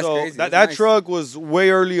 Damn, that's so crazy. That That's nice. truck was way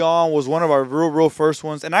early on, was one of our real first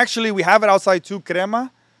ones. And actually, we have it outside too, Crema.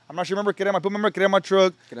 I'm not sure you remember Crema. People remember Crema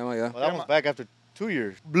truck. Yeah. Well, that was back after 2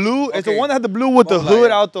 years. Blue. It's the Okay. one that had the blue with the Mola, hood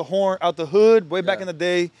yeah. out the hood, way back Yeah. in the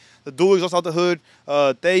day. The dual exhaust out the hood.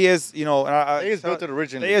 Tellez, you know. Tellez built it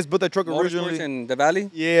originally. Tellez built that truck Motorsports originally. in the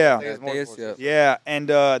valley. Yeah. Tellez Tellez, Motorsports. yeah. Yeah, and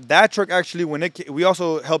that truck actually, we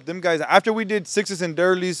also helped them guys. After we did 6s and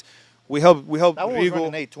Durleys, we helped That one was Regal.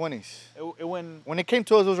 running 820s. It went, When it came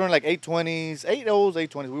to us, it was running like 820s, 8.0s,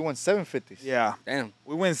 820s. We went 750s. yeah. Damn.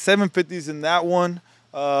 We went 750s in that one.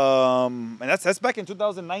 And that's back in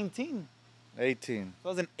 2019, 18.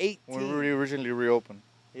 2018. When we originally reopened.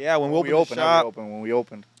 Yeah, when we opened opened, the not shop. reopened, when we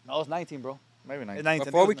opened. No, it was 19, bro. Maybe 19. It's 19.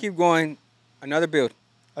 Before we keep going, another build.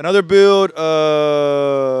 another build.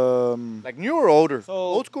 Like newer or older? So-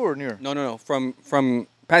 Old school or newer? No. From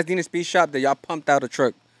Pasadena Speed Shop that y'all pumped out a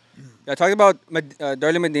truck. Y'all talked about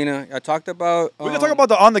Darley Medina. Y'all talked about. We can talk about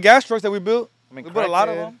the on the gas trucks that we built. I mean, We built a lot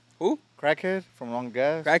of Crackhead. them. who? Crackhead from Long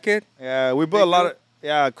Gas. Crackhead. Yeah, we built Big a lot build? of.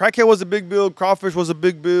 Yeah, Crackhead was a big build. Crawfish was a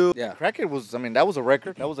big build. Yeah. Crackhead was, I mean, that was a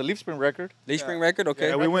record. That was a leaf spring record. Leaf Spring record. Okay.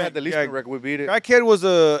 Yeah, we Crackhead went- had the leaf yeah, spring record. We beat it. Crackhead was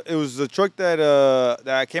a truck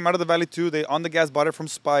that came out of the valley too. They on the gas bought it from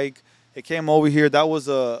Spike. It came over here. That was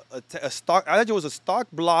a stock. I think it was a stock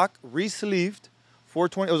block re-sleeved,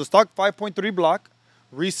 420. It was a stock 5.3 block,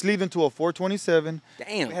 re-sleeved into a 427.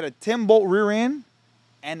 Damn. We had a 10-bolt rear end,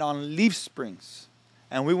 and on leaf springs,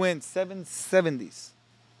 and we went 770s.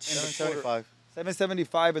 775.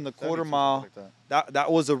 775 in the quarter 72, mile. something like That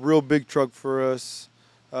was a real big truck for us.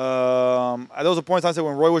 There was a point in time I said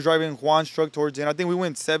when Roy was driving Juan's truck towards the end. I think we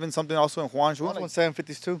went 7 something also in Juan's. We that. went That like one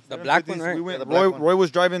 750s too. The black one, 750s. right? We went, Yeah, the black one. Roy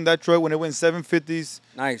was driving that truck when it went 750s.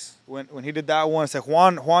 Nice. When he did that one, I said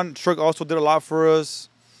Juan's truck also did a lot for us.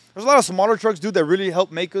 There's a lot of smaller trucks, dude, that really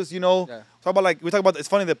help make us, Yeah. Talk about it's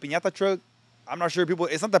funny, the Piñata truck. I'm not sure people,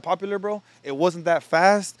 it's not that popular, bro. It wasn't that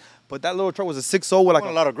fast, but that little truck was a 6.0 with like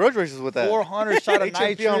Won a lot of grudge races with that. 400 shot of HMP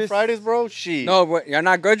on nitrous. Fridays, bro. She. No, but you're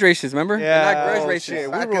not grudge races. Remember? Yeah. You're not grudge Oh, races. shit.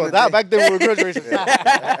 We Back were in the that day. back then. We were grudge racers.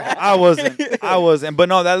 I wasn't. But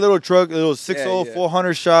no, that little truck, it was 6.0, Yeah.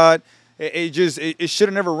 400 shot. It should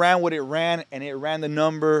have never ran what it ran, and it ran the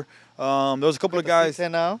number. There was a couple of guys.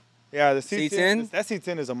 C10 now. Yeah, the C10. C10? That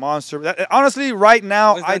C10 is a monster. Honestly, right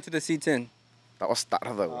now, What's done to the C10? That was tarde,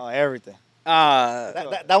 güey. everything.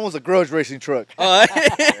 That was a grudge racing truck.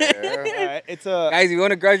 Yeah. It's a Guys, you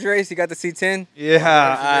want a grudge race? You got the C10? yeah.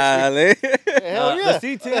 Hell yeah.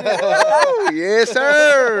 The C10 Oh, yes,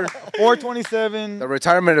 sir. 427 The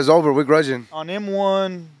retirement is over. We're grudging. on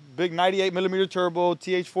M1, big 98 millimeter turbo,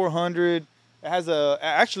 TH400. It has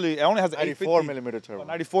actually it only has an 94 850 millimeter turbo.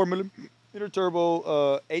 94 millimeter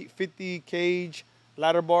turbo, 850 cage,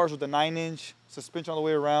 ladder bars with a 9-inch, suspension all the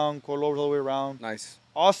way around, coilovers all the way around. Nice.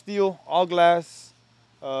 All steel, all glass,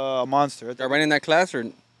 a monster. Y'all running that class or?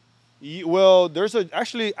 Well, there's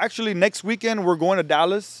actually next weekend we're going to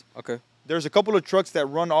Dallas. Okay. There's a couple of trucks that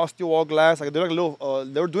run all steel, all glass. Like they're like a little.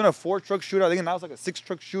 They were doing a 4-truck shootout. I think now it's like a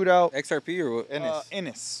 6-truck shootout. XRP or what? Ennis.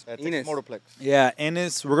 Ennis. At Ennis. Texas Motorplex. Yeah,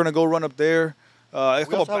 Ennis. We're gonna go run up there. A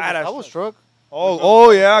couple badass. That was truck.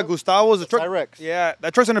 Oh yeah, Gustavo's a truck. Cyrex. Yeah,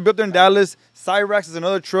 that truck's gonna be up there in Dallas. Cyrex is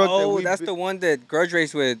another truck. Oh, that that's the one that grudge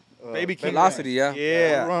race with Baby King. Velocity, yeah.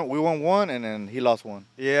 Yeah, We won one and then he lost one.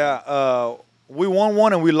 yeah. We won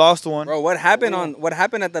one and we lost one. Bro, what happened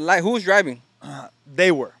at the light? Who was driving? They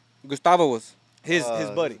were Gustavo was. his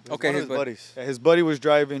buddy. Okay, One of his his buddy. buddies. Yeah, his buddy was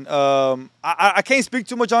driving. I can't speak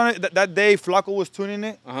too much on it. That day, Flacco was tuning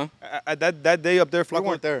it. Uh-huh. That day up there, We Flacco.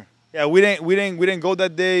 weren't there. Yeah, we didn't go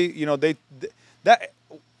that day. You know,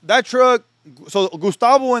 that truck. So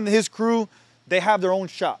Gustavo and his crew, they have their own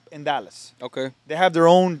shop in Dallas. Okay. They have their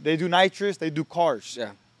own. They do nitrous. They do cars.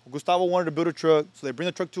 Yeah. Gustavo wanted to build a truck, so they bring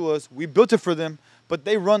the truck to us. We built it for them, but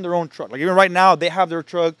they run their own truck. Like even right now, they have their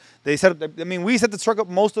truck. They set up. I mean, we set the truck up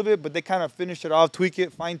most of it, but they kind of finish it off, tweak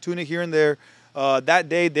it, fine tune it here and there. That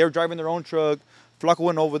day, they're driving their own truck. Flacco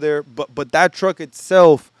went over there, but that truck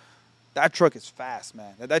itself, that truck is fast,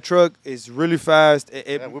 man. That truck is really fast.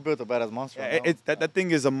 Yeah, we built a badass monster. That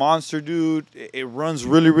thing is a monster, dude. It runs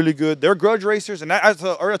really, really good. They're grudge racers, and I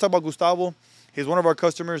already talked about Gustavo. He's one of our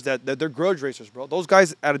customers that they're grudge racers, bro. Those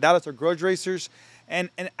guys out of Dallas are grudge racers. And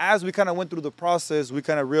as we kind of went through the process, we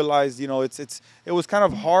kind of realized, you know, it was kind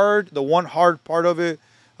of hard. The one hard part of it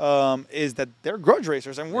is that they're grudge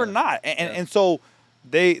racers, and we're not. And so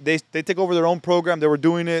they take over their own program. They were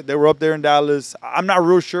doing it. They were up there in Dallas. I'm not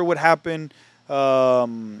real sure what happened. I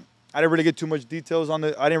didn't really get too much details on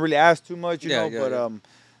it. I didn't really ask too much, you know. But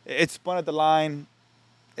it spun at the line.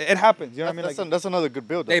 It happens, you know what I mean? That's another good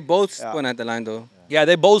build. They both spun at the line though. Yeah,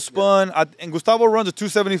 they both spun. And Gustavo runs a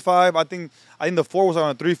 275. I think the 4 was on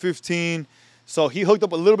a 315. So he hooked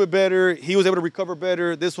up a little bit better. He was able to recover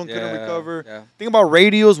better. This one couldn't recover. Yeah. Think about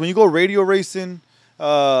radios. When you go radio racing,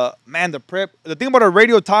 man, the thing about a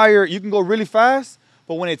radio tire, you can go really fast,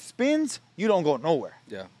 but when it spins, you don't go nowhere.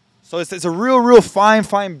 Yeah. So it's a real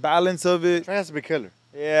fine balance of it. Try has to be killer.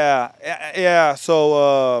 Yeah.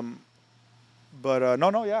 So,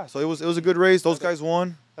 yeah. So it was a good race. Those guys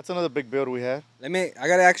won. That's another big build we had. I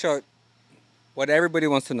gotta ask you what everybody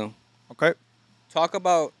wants to know. Okay. Talk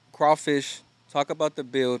about Crawfish. Talk about the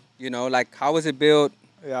build. You know, like how was it built?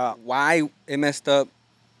 Yeah. Why it messed up?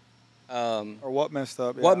 Or what messed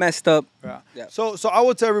up? What yeah. messed up? Yeah. Yeah. So I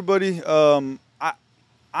would tell everybody,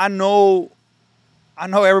 I know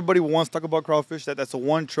everybody wants to talk about Crawfish. That's a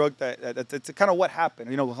one truck that's kind of what happened.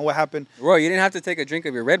 You know what happened. Roy, you didn't have to take a drink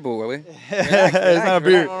of your Red Bull, were we? It's not a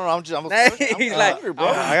beer. No, I'm just. He's like, hungry, bro.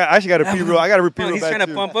 I actually got to pee real. I got to repeat real he's bad trying to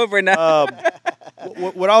too. pump up right now.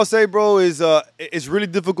 What I'll say, bro, is it's really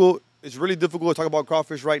difficult. It's really difficult to talk about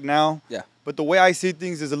Crawfish right now. Yeah. But the way I see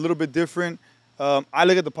things is a little bit different. I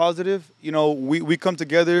look at the positive. You know, we come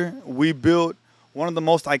together. We built one of the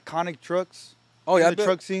most iconic trucks in the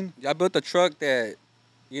truck scene. Y'all built a truck that,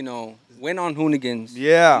 you know, went on Hoonigans.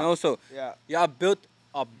 Yeah. You know, so Yeah. y'all built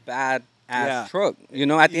a bad ass Yeah. truck. You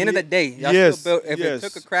know, at the end of the day, y'all Yes, still built. If yes. it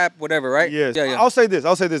took a crap, whatever, right? Yes. Yeah, yeah. I'll say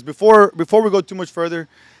this. Before we go too much further,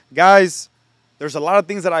 guys, there's a lot of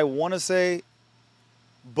things that I want to say,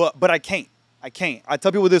 but I can't. I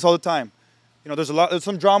tell people this all the time. You know, there's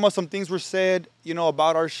some drama, some things were said, you know,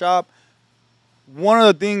 about our shop. One of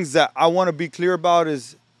the things that I want to be clear about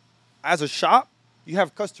is, as a shop, you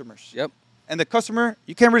have customers. Yep. And the customer,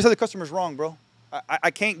 you can't really say the customer's wrong, bro.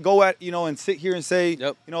 I can't go at, you know, and sit here and say,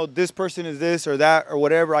 Yep. you know, this person is this or that or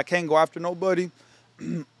whatever. I can't go after nobody.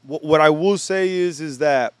 What I will say is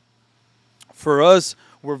that for us,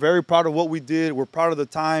 we're very proud of what we did. We're proud of the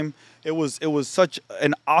time. It was such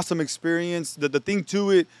an awesome experience. The thing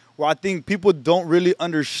to it, where I think people don't really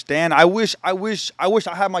understand. I wish I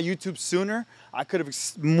had my YouTube sooner. I could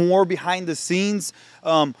have more behind the scenes.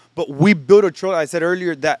 But we built a truck, I said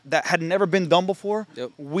earlier, that had never been done before.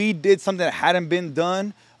 Yep. We did something that hadn't been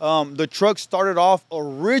done. The truck started off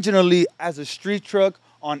originally as a street truck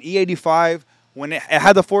on E85. When it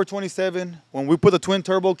had the 427, when we put the twin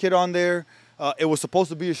turbo kit on there, it was supposed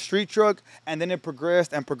to be a street truck, and then it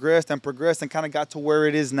progressed and progressed and progressed and kind of got to where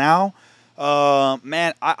it is now.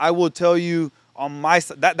 Man, I will tell you, on my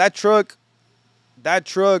side, that truck,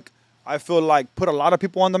 I feel like put a lot of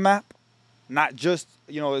people on the map. Not just,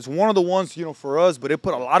 you know, it's one of the ones, you know, for us, but it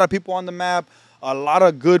put a lot of people on the map. A lot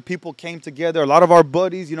of good people came together. A lot of our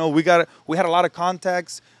buddies, you know, we had a lot of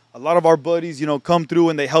contacts. A lot of our buddies, you know, come through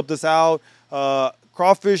and they helped us out.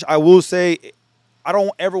 Crawfish, I will say, I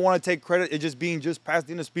don't ever want to take credit. It just being just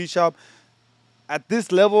Pasadena Speed Shop. At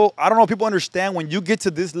this level, I don't know if people understand, when you get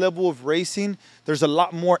to this level of racing, there's a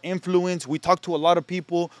lot more influence. We talk to a lot of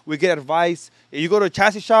people. We get advice. You go to a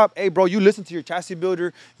chassis shop, hey, bro, you listen to your chassis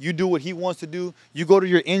builder. You do what he wants to do. You go to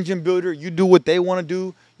your engine builder. You do what they want to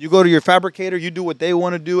do. You go to your fabricator. You do what they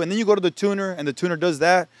want to do. And then you go to the tuner, and the tuner does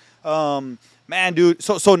that. Man, dude,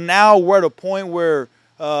 so now we're at a point where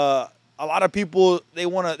a lot of people, they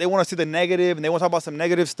want to see the negative, and they want to talk about some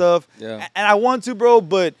negative stuff. Yeah. And I want to, bro,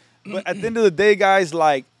 but at the end of the day, guys,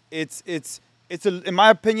 like it's in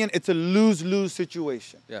my opinion, it's a lose-lose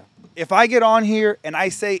situation. Yeah. If I get on here and I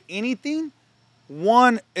say anything,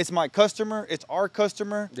 one, it's my customer, it's our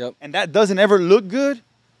customer, Yep. and that doesn't ever look good.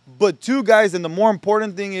 But two, guys, and the more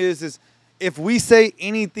important thing is if we say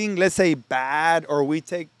anything, let's say bad, or we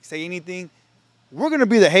say anything, we're gonna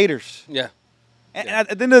be the haters. Yeah. And at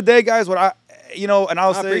the end of the day, guys, what I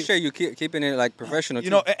appreciate you keeping it like professional. You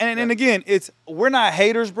know, and again, we're not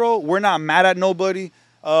haters, bro. We're not mad at nobody.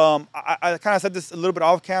 I kind of said this a little bit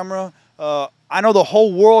off camera. I know the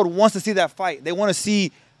whole world wants to see that fight. They want to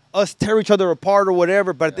see us tear each other apart or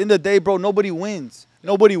whatever. But at the end of the day, bro, nobody wins.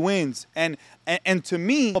 Nobody wins. And to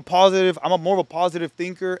me, I'm more of a positive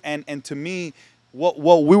thinker. And to me,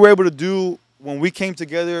 what we were able to do when we came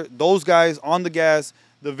together, those guys on the gas,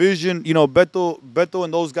 the vision, you know, Beto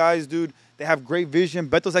and those guys, dude, they have great vision.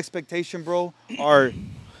 Beto's expectation, bro, are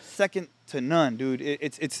second to none, dude.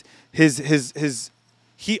 It's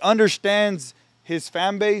he understands his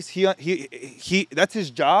fan base. He that's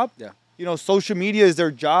his job. Yeah. You know, social media is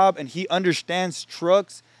their job, and he understands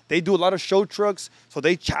trucks. They do a lot of show trucks, so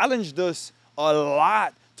they challenged us a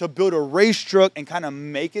lot to build a race truck and kind of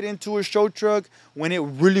make it into a show truck when it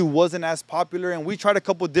really wasn't as popular. And we tried a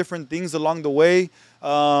couple different things along the way.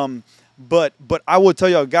 But I will tell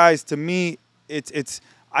y'all, guys, to me,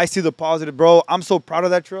 I see the positive, bro. I'm so proud of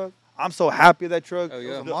that truck. I'm so happy of that truck. Oh,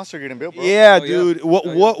 yeah. It's a monster getting built, bro. Yeah, Oh, dude.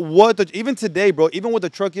 yeah. Even today, bro, even what the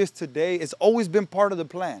truck is today, it's always been part of the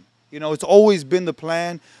plan. You know, it's always been the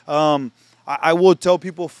plan. I will tell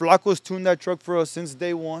people, Flacco's tuned that truck for us since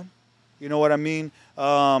day one. You know what I mean?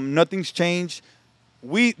 Nothing's changed.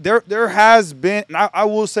 There has been, and I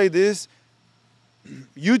will say this,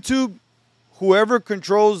 YouTube, whoever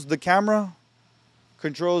controls the camera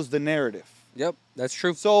controls the narrative. Yep, that's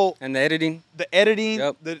true. So and the editing. the editing,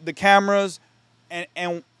 Yep. the cameras,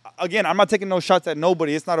 and again, I'm not taking no shots at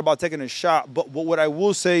nobody. It's not about taking a shot. But what I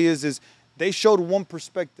will say is they showed one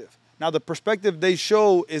perspective. Now the perspective they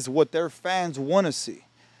show is what their fans want to see.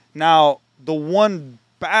 Now, the one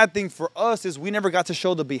bad thing for us is we never got to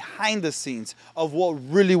show the behind the scenes of what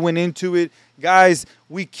really went into it. Guys,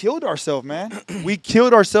 we killed ourselves, man. We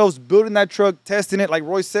killed ourselves building that truck, testing it. Like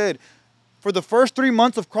Roy said, for the first 3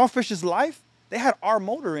 months of Crawfish's life, they had our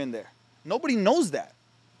motor in there. Nobody knows that.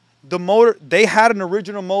 The motor, they had an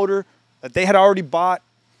original motor that they had already bought.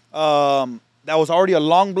 That was already a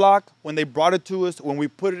long block. When they brought it to us, when we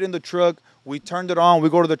put it in the truck, we turned it on. We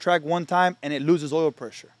go to the track one time, and it loses oil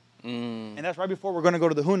pressure. And that's right before we're going to go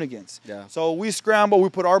to the Hoonigans. Yeah. So we scramble. We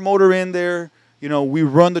put our motor in there. You know, we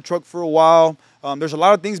run the truck for a while. There's a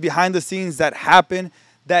lot of things behind the scenes that happen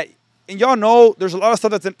that, and y'all know there's a lot of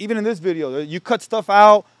stuff that's even in this video. You cut stuff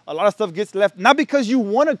out. A lot of stuff gets left, not because you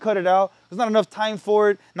want to cut it out. There's not enough time for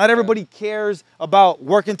it. Not everybody cares about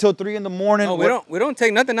working till 3 in the morning. No, we don't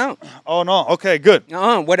take nothing out. Oh, no. Okay, good.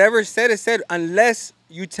 Whatever is said is said. Unless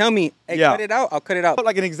you tell me, hey, cut it out, I'll cut it out.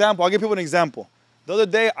 Like an example, I'll give people an example. The other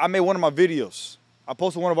day, I made one of my videos. I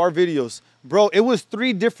posted one of our videos. Bro, it was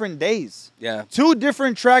 3 different days. Yeah. 2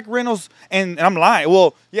 different track rentals, and I'm lying.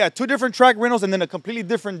 Well, yeah, 2 different track rentals and then a completely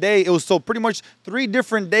different day. It was so pretty much 3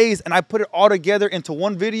 different days, and I put it all together into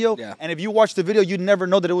one video. Yeah. And if you watch the video, you'd never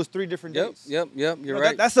know that it was 3 different days. Yep, you're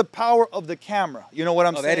right. That's the power of the camera. You know what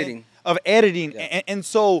I'm saying? Editing. Of editing. Yeah. And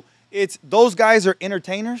so those guys are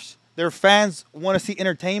entertainers. Their fans want to see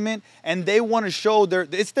entertainment, and they want to show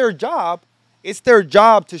it's their job. It's their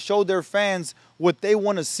job to show their fans what they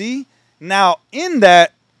want to see. Now, in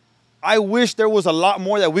that, I wish there was a lot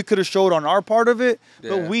more that we could have showed on our part of it.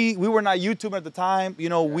 Yeah. But we were not YouTube at the time. You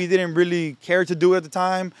know, we didn't really care to do it at the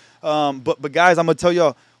time. But guys, I'm going to tell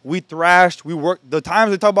y'all, we thrashed. We worked. The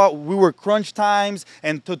times they talk about, we were crunch times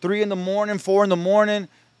and to 3 in the morning, 4 in the morning.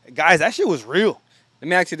 Guys, that shit was real. Let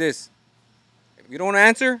me ask you this. If you don't want to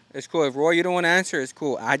answer, it's cool. If Roy, you don't want to answer, it's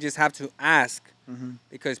cool. I just have to ask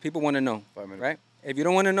because people want to know, right? If you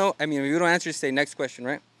don't want to know, if you don't answer, say next question,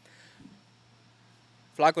 right?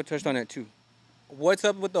 Flaco touched on it too. What's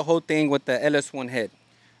up with the whole thing with the LS1 head?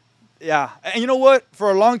 Yeah, and you know what?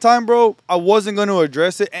 For a long time, bro, I wasn't going to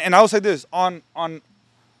address it. And I'll say this, on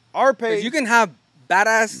our page. You can have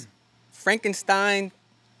badass Frankenstein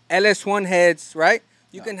LS1 heads, right?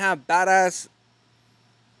 You can have badass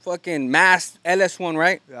fucking masked LS1,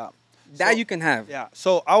 right? Yeah. That you can have. Yeah.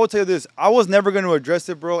 So I will tell you this. I was never going to address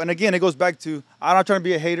it, bro. And again, it goes back to, I'm not trying to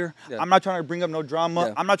be a hater. Yeah. I'm not trying to bring up no drama.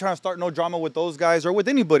 Yeah. I'm not trying to start no drama with those guys or with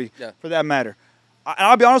anybody Yeah. for that matter. And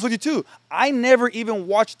I'll be honest with you, too. I never even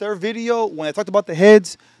watched their video when I talked about the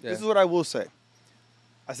heads. Yeah. This is what I will say.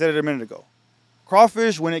 I said it a minute ago.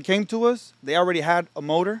 Crawfish, when it came to us, they already had a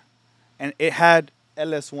motor, and it had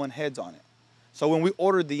LS1 heads on it. So when we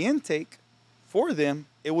ordered the intake for them,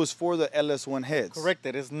 it was for the LS1 heads. Correct.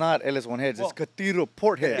 It is not LS1 heads. Well, it's Cathedral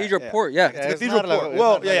Port head. Cathedral Port, yeah. It's Yeah, it's Cathedral not like- Port. it's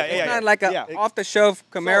Well, not like- yeah. It's not like a off-the-shelf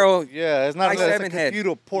Camaro. Yeah, it's not like I7 it's a head.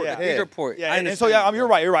 Cathedral Port Yeah. head. Cathedral Port. Yeah, I and so understand. you're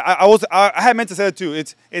right. I had meant to say that too.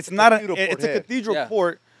 It's not Cathedral Port it's a head. Cathedral Yeah.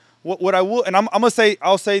 Port. What I will, and I'm gonna say,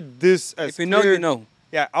 I'll say this as If you know, clear, you know.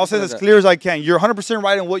 Yeah, I'll say Simple this as as that. clear as I can. You're 100%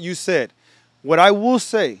 right in what you said. What I will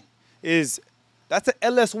say is that's an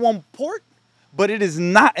LS1 port, but it is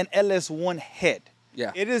not an LS1 head.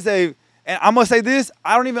 Yeah. It is and I'm gonna say this.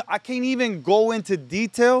 I can't even go into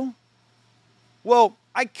detail. Well,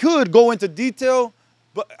 I could go into detail,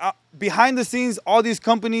 but behind the scenes, all these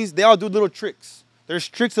companies, they all do little tricks. There's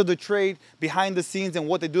tricks of the trade behind the scenes and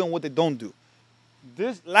what they do and what they don't do.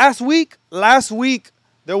 This last week,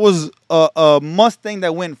 there was a Mustang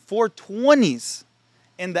that went 420s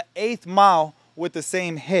in the 8th mile with the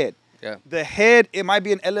same head. Yeah. The head, it might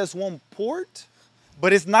be an LS1 port,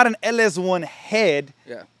 but it's not an LS1 head.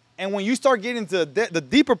 Yeah. And when you start getting to the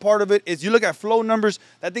deeper part of it, is you look at flow numbers.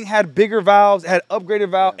 That thing had bigger valves. It had upgraded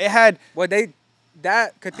valve. It had Well,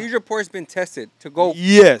 that Cathedral Port's been tested to go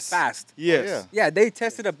fast. Yes. Oh, Yeah, they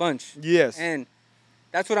tested a bunch. Yes. And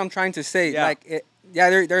that's what I'm trying to say. Yeah. Like,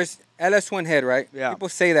 there's LS1 head, right? Yeah. People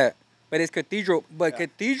say that, but it's Cathedral. But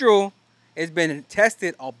Cathedral has been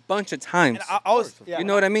tested a bunch of times. And I was, You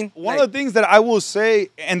know what I mean? One Like, of the things that I will say,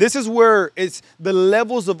 and this is where it's the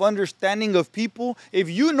levels of understanding of people. If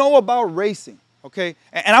you know about racing, okay,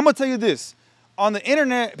 and I'm gonna tell you this, on the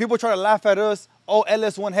internet, people try to laugh at us. Oh,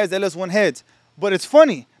 LS1 heads. But it's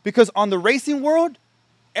funny because on the racing world,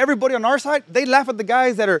 everybody on our side, they laugh at the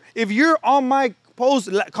guys that are. If you're on my post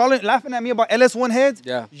laughing at me about LS1 heads,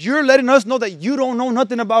 Yeah. you're letting us know that you don't know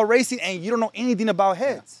nothing about racing and you don't know anything about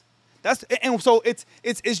heads. And so it's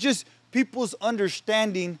just people's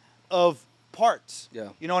understanding of parts. Yeah.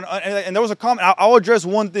 You know, and there was a comment. I'll address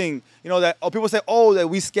one thing. You know that people say, oh, that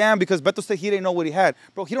we scam because Beto said he didn't know what he had.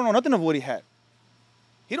 Bro, he don't know nothing of what he had.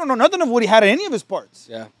 He don't know nothing of what he had in any of his parts.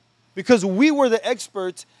 Yeah. because we were the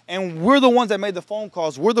experts and we're the ones that made the phone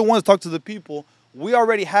calls. We're the ones that talked to the people. We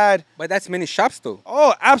already had. But that's many shops though.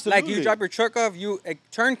 Oh, absolutely. Like you drop your truck off, a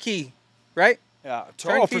turnkey, right? Yeah,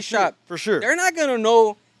 Turnkey for shop. Sure, for sure. They're not gonna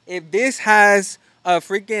know if this has a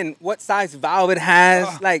freaking what size valve it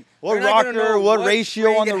has, like what they're not gonna rocker, know what ratio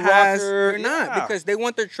spring on the it has. rocker. They're not Yeah. because they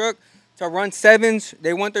want their truck to run sevens.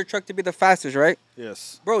 They want their truck to be the fastest, right?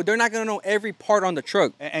 Yes. Bro, they're not gonna know every part on the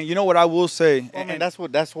truck. And you know what I will say? I mean,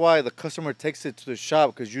 that's why the customer takes it to the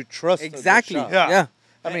shop because you trust Exactly. the shop. Yeah. Yeah.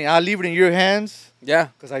 I mean, I'll leave it in your hands Yeah.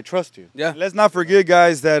 because I trust you. Yeah. Let's not forget,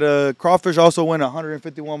 guys, that Crawfish also went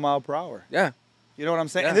 151 mile per hour. Yeah. You know what I'm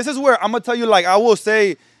saying? Yeah. And this is where I'm gonna tell you, like I will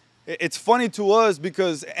say, it's funny to us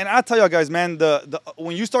because, and I tell y'all guys, man, the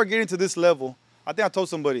when you start getting to this level, I think I told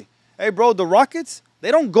somebody, hey, bro, the Rockets,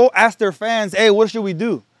 they don't go ask their fans, hey, what should we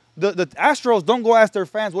do? The Astros don't go ask their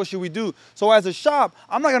fans, what should we do? So as a shop,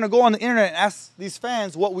 I'm not gonna go on the internet and ask these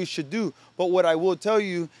fans what we should do. But what I will tell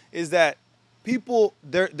you is that people,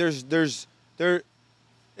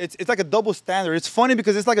 it's like a double standard. It's funny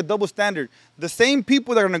because it's like a double standard. The same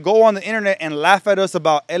people that are gonna go on the internet and laugh at us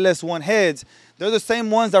about LS1 heads, they're the same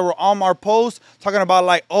ones that were on our post talking about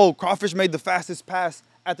like, oh, Crawfish made the fastest pass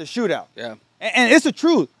at the shootout. Yeah. And it's the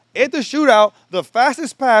truth. At the shootout, the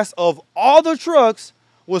fastest pass of all the trucks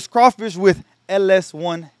was Crawfish with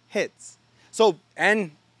LS1 heads. So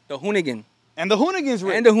And the Hoonigan. and the Hoonigans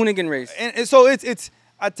race. And the Hoonigan race. And so it's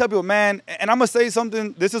I tell people, man, and I'm gonna say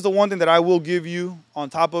something. This is the one thing that I will give you on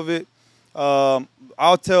top of it.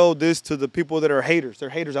 I'll tell this to the people that are haters. They're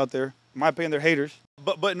haters out there. In my opinion, they're haters.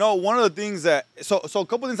 But no, one of the things that so a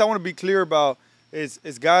couple things I want to be clear about is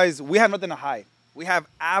guys, we have nothing to hide. We have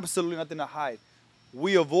absolutely nothing to hide.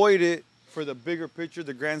 We avoid it for the bigger picture,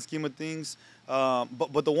 the grand scheme of things.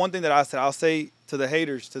 But the one thing that I'll say to the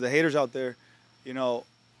haters out there, you know,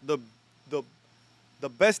 the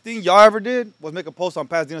best thing y'all ever did was make a post on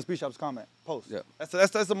Pasadena Speed Shop's comment post. Yeah.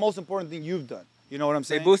 That's the most important thing you've done. You know what I'm They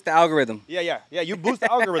saying? boost the algorithm. Yeah. You boost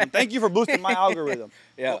the algorithm. Thank you for boosting my algorithm.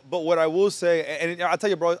 Yeah. But what I will say, and I'll tell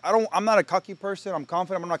you, bro, I'm not a cocky person. I'm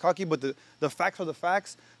confident. I'm not cocky. But the facts are the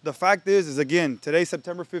facts. The fact is again, today,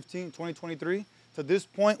 September 15, 2023. To this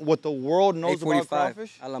point, what the world knows about 845.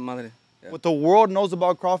 Crawfish, A la madre. Yeah. what the world knows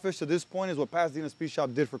about Crawfish to this point is what Pasadena Speed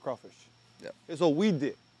Shop did for Crawfish. Yeah. It's what we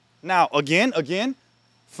did. Now, again,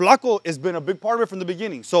 Flaco has been a big part of it from the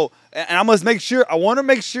beginning. So, and I want to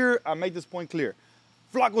make sure I make this point clear.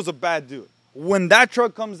 Flaco's a bad dude. When that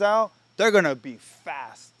truck comes out, they're going to be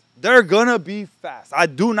fast. They're going to be fast. I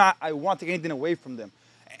want to take anything away from them.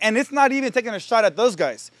 And it's not even taking a shot at those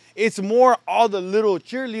guys. It's more all the little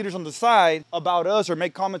cheerleaders on the side about us or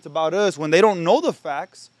make comments about us when they don't know the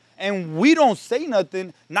facts. And we don't say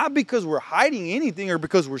nothing, not because we're hiding anything or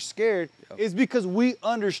because we're scared. Yep. It's because we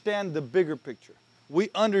understand the bigger picture. We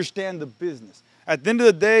understand the business. At the end of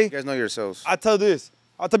the day, You guys know yourselves. I'll tell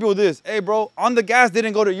people this. Hey, bro, On the Gas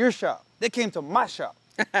didn't go to your shop. They came to my shop.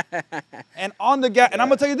 And On the Gas, and I'm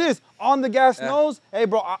going to tell you this. On the Gas knows, hey,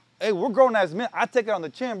 bro, we're grown as men. I take it on the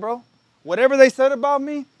chin, bro. Whatever they said about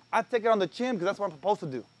me, I take it on the chin because that's what I'm supposed to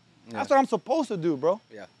do. Yeah. That's what I'm supposed to do, bro.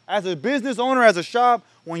 Yeah. As a business owner, as a shop,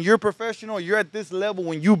 when you're professional, you're at this level,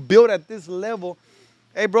 when you build at this level,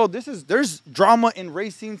 hey, bro, there's drama in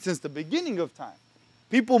racing since the beginning of time.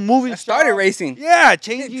 People moving shops. Started racing. Yeah,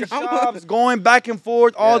 changing Drama. shops, going back and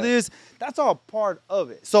forth, all Yeah. this. That's all part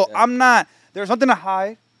of it. So Yeah. there's nothing to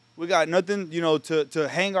hide. We got nothing, to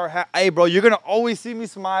hang our hat. Hey, bro, you're going to always see me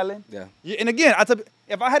smiling. Yeah. And again,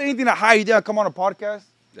 if I had anything to hide, you think I'd come on a podcast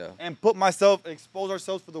Yeah. and expose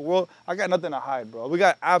ourselves for the world? I got nothing to hide, bro. We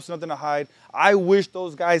got absolutely nothing to hide. I wish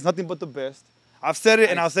those guys nothing but the best. I've said it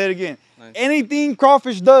and I'll say it again. Nice. Anything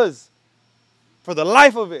Crawfish does, for the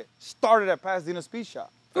life of it, started at Pasadena Speed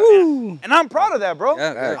Shop. Ooh. And I'm proud of that, bro.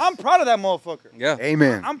 Yeah, I'm proud of that motherfucker. Yeah.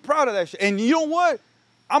 Amen. I'm proud of that shit. And you know what?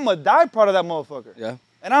 I'm going to die proud of that motherfucker. Yeah.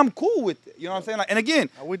 And I'm cool with it. You know what I'm saying? Like, and again,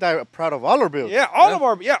 We die proud of all our builds. yeah, all Yeah. of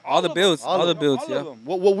our, yeah. All the of builds. them. All the of builds, all yeah. of them.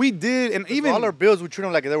 What we did, and even all our builds, we treat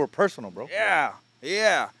them like they were personal, bro. Yeah.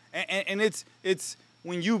 And it's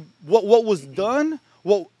when you what was done,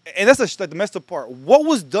 and that's like the messed up part. What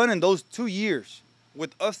was done in those 2 years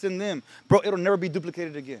with us and them, bro, it'll never be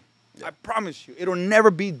duplicated again. I promise you, it'll never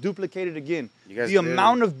be duplicated again. You guys The did.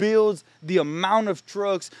 amount of builds, the amount of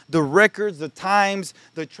trucks, the records, the times,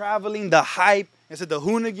 the traveling, the hype. Instead the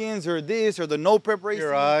Hoonigans or this or the no preparation.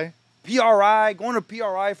 PRI, going to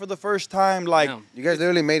PRI for the first time, like Damn. You guys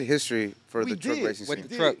literally made history for We the truck did. racing With scene.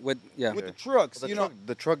 the truck. With the trucks,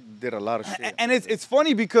 The truck did a lot of shit. And it's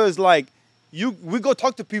funny because like we go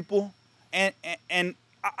talk to people and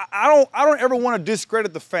I don't ever want to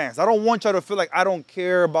discredit the fans. I don't want y'all to feel like I don't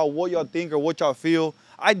care about what y'all think or what y'all feel.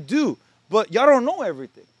 I do. But y'all don't know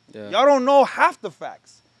everything. Yeah. Y'all don't know half the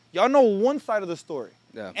facts. Y'all know one side of the story.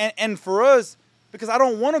 Yeah. And for us, because I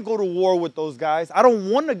don't want to go to war with those guys. I don't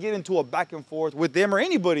want to get into a back and forth with them or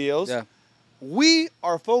anybody else. Yeah. We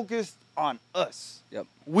are focused on us. Yep.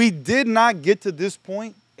 We did not get to this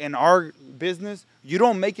point in our business. You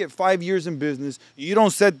don't make it 5 years in business. You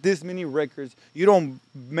don't set this many records. You don't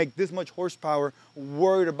make this much horsepower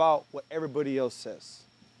worried about what everybody else says.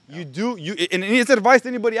 You do, and it's advice to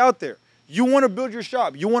anybody out there. You want to build your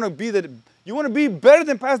shop. You want to be better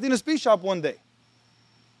than Pasadena Speed Shop one day.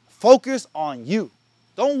 Focus on you.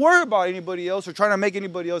 Don't worry about anybody else or trying to make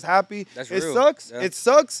anybody else happy. That's it real. sucks. Yeah. It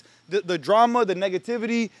sucks. The drama, the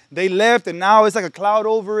negativity, they left and now it's like a cloud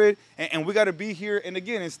over it. And we got to be here. And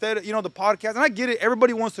again, instead of, the podcast, and I get it.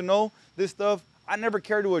 Everybody wants to know this stuff. I never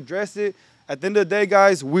care to address it. At the end of the day,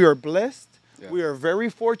 guys, we are blessed. Yeah. We are very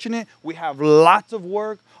fortunate. We have lots of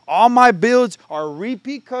work. All my builds are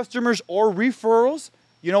repeat customers or referrals.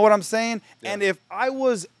 You know what I'm saying? Yeah. And if I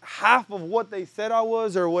was half of what they said I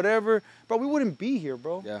was or whatever, bro, we wouldn't be here,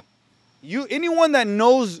 bro. Yeah. Anyone that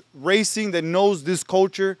knows racing, that knows this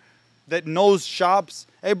culture, that knows shops,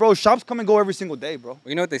 hey, bro, shops come and go every single day, bro. Well,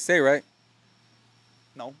 you know what they say, right?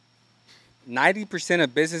 No. 90%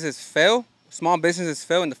 of businesses fail. Small businesses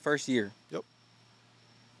fail in the first year. Yep.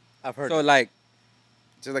 I've heard. So that. like,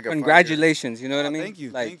 Just like a congratulations. You know what I mean? Thank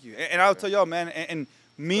you. Like, Thank you. And I'll tell y'all, man, and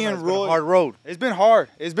me and It's been a Roy. hard road. It's been hard.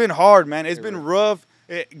 It's been hard, man. It's been rough.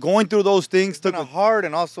 Going through those things It's been took a hard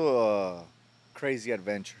and also a crazy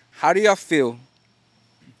adventure. how do y'all feel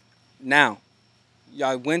now?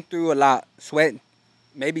 Y'all went through a lot, sweat,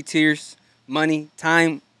 maybe tears, money,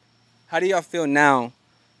 time. How do y'all feel now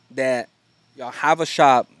that y'all have a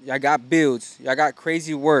shop, y'all got builds, y'all got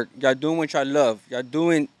crazy work, y'all doing what y'all love, y'all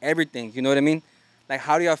doing everything, you know what I mean? Like,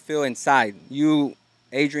 how do y'all feel inside? You,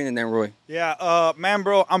 Adrain, and then Roy. Yeah, man,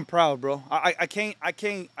 bro, I'm proud, bro. I can't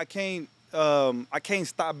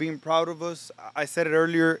stop being proud of us. I said it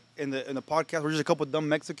earlier in the podcast. We're just a couple of dumb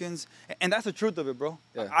Mexicans, and that's the truth of it, bro.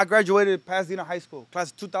 Yeah. I graduated Pasadena High School,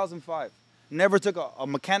 class of 2005. Never took a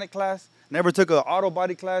mechanic class. Never took an auto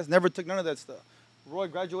body class. Never took none of that stuff. Roy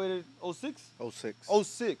graduated 06? 06.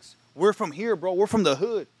 06. We're from here, bro. We're from the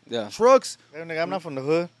hood. Yeah. Trucks. Hey, nigga, I'm not from the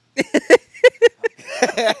hood.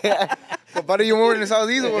 Compadre, you moving in the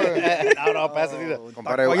southeast or what? No, Pasadena.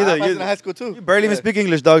 Compadre, Oh, you're the- Pasadena High School too. You barely even speak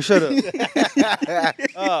English, dog. Shut up.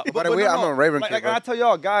 But I'm a Raven kid, like, bro. I tell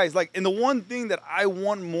y'all, guys, like, and the one thing that I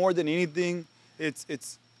want more than anything,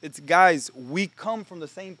 it's guys, we come from the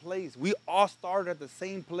same place. We all started at the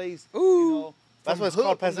same place. Ooh. You know, That's from what it's hood,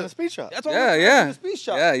 called, from Pasadena Speed Shop. That's what Yeah, it's yeah. called, the Speed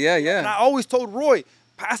Shop. Yeah, yeah, And yeah. I always told Roy,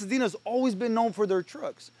 Pasadena's always been known for their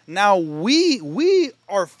trucks. Now we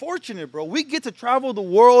are fortunate, bro. We get to travel the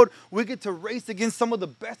world. We get to race against some of the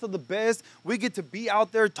best. We get to be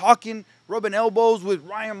out there talking, rubbing elbows with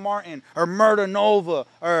Ryan Martin or Murda Nova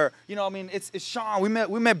or it's Sean. We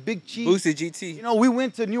met Big Chief. Boosted GT. You know, we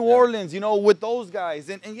went to New Orleans, with those guys.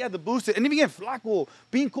 And yeah, the Boosted. And even again, Flaco,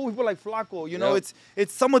 being cool with people like Flaco, Yep.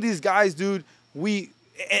 it's some of these guys, dude.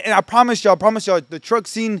 And I promise y'all, the truck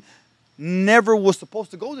scene never was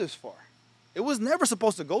supposed to go this far. It was never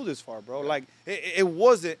supposed to go this far, bro. Like, it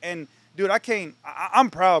wasn't. And, dude, I'm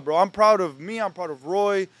proud, bro. I'm proud of me. I'm proud of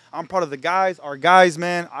Roy. I'm proud of the guys, our guys,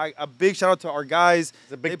 man. A big shout out to our guys.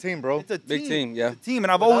 It's a big team, bro. It's a Big team, yeah. It's a team.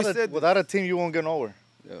 And I've always said, without a team, you won't get nowhere.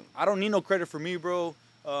 Yeah. I don't need no credit for me, bro.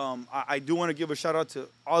 I do want to give a shout out to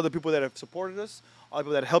all the people that have supported us, all the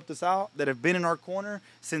people that helped us out, that have been in our corner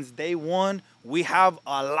since day one. We have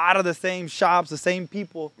a lot of the same shops, the same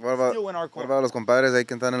people still in our What corner. about los compadres ahí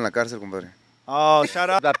que están en la cárcel, compadre? Oh, shout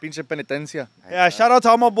out. La pinche penitencia. Yeah, shout out to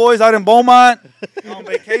all my boys out in Beaumont on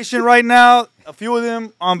vacation right now. A few of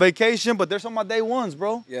them on vacation, but they're some of my day ones,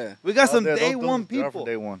 bro. Yeah. We got some They're- day those one dudes, they're people. from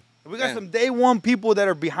day one. We got Man. some day one people that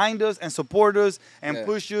are behind us and support us and Yeah.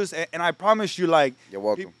 push us. And I promise you, like, You're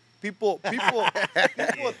welcome. people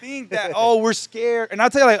think that, oh, we're scared. And I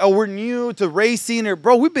tell you, like, oh, we're new to racing, or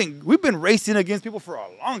bro, we've been racing against people for a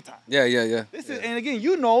long time. Yeah, yeah, yeah. This is, and again,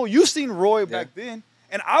 you've seen Roy back then,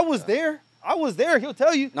 and I was there. He'll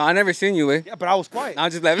tell you. No, I never seen you, eh? Yeah, but I was quiet. No,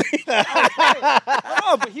 I'm just laughing.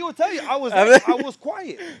 No, but he will tell you I was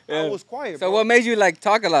quiet. Yeah. I was quiet. So bro. what made you like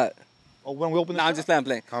talk a lot? Oh, when we opened the No, I'm shop? just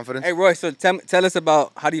playing. Confidence? Hey, Roy, so tell us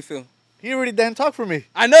about how do you feel? He already didn't talk for me.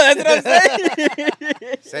 I know, that's what I'm saying.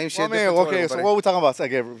 Same shit. Well, man, different okay, story, so compadre. what are we talking about?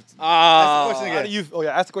 Okay, Ah, question again. How do you? Oh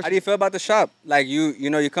yeah, ask the question. how do you feel about the shop? Like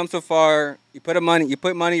you come so far, you put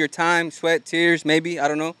money, your time, sweat, tears, maybe, I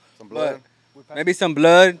don't know. Some blood. But maybe some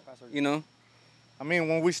blood, you know. I mean,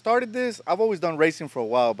 when we started this, I've always done racing for a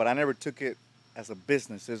while, but I never took it as a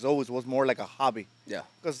business. It always was more like a hobby. Yeah.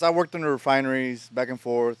 Because I worked in the refineries back and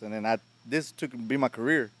forth, and then this took to be my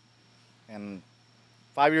career. And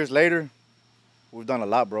 5 years later, we've done a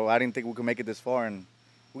lot, bro. I didn't think we could make it this far, and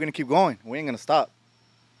we're gonna keep going. We ain't gonna stop.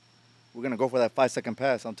 We're gonna go for that 5-second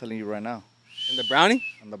pass. I'm telling you right now. And the brownie?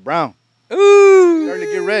 And the brown. Ooh. Early,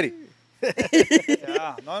 get ready.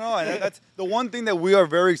 Yeah, no, and that's the one thing that we are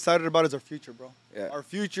very excited about is our future, bro. Yeah. Our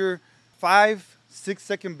future, 5-6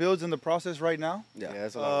 second builds in the process right now. Yeah.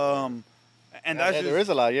 That's a lot. And Yeah, that's there is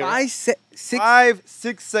a lot. Yeah.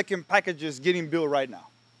 5-6 second packages getting built right now.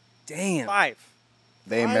 Damn. 5.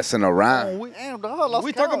 They ain't messing around. Damn, dog, I lost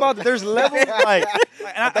We count. talk about there's levels like,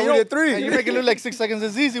 and thought we did 3. And you make it look like 6 seconds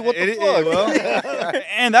is easy. What the It- fuck? well,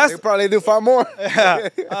 and that's They probably do 5 more.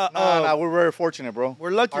 Nah, we're very fortunate, bro. we're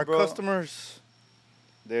lucky, Our bro. customers,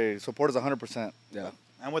 they support us 100%. Yeah.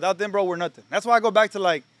 And without them, bro, we're nothing. That's why I go back to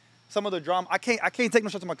like some of the drama. I can't take no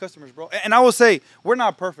shots to my customers, bro. And I will say, we're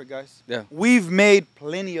not perfect, guys. Yeah. We've made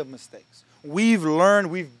plenty of mistakes. We've learned,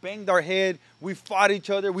 we've banged our head, we've fought each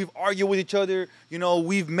other, we've argued with each other, you know,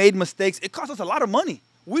 we've made mistakes. It cost us a lot of money.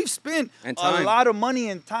 We've spent And a time. lot of money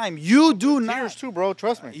and time. You do Tears not. too, bro.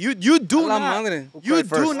 Trust me. You do Alam not. madre. You Cry do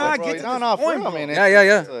first, not Bro, get to no, this no, for point, real. I bro. mean,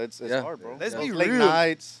 Yeah. It's Yeah. hard, bro. Let's Those be late real.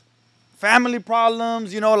 nights. Family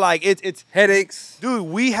problems, you know, like it's Headaches. dude,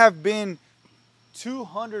 we have been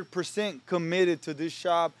 200% committed to this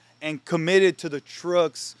shop and committed to the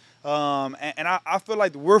trucks. And I feel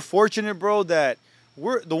like we're fortunate, bro, that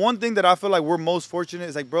the one thing that I feel like we're most fortunate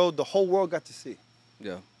is like, bro, the whole world got to see.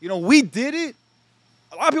 Yeah. You know, we did it.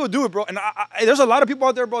 A lot of people do it, bro. And there's a lot of people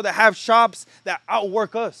out there, bro, that have shops that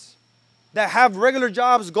outwork us, that have regular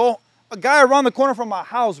jobs. A guy around the corner from my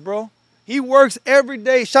house, bro. He works every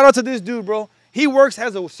day. Shout out to this dude, bro. He works,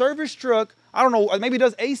 has a service truck. I don't know, maybe he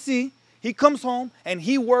does AC. He comes home and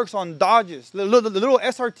he works on Dodges, the little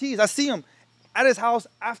SRTs. I see him at his house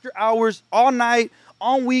after hours, all night,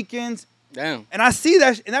 on weekends. Damn. And I see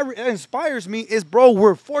that, and that inspires me. Is, bro,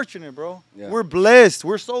 we're fortunate, bro. Yeah. We're blessed.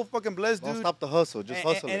 We're so fucking blessed, dude. Don't stop the hustle. Just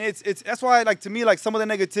hustle. And it's that's why, like, to me, like, some of the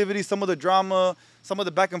negativity, some of the drama, some of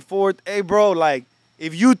the back and forth. Hey, bro, like,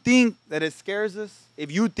 if you think that it scares us, if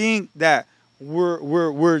you think that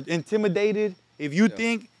we're intimidated, if you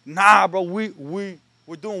think, nah, bro, we're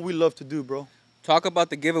doing what we love to do, bro. Talk about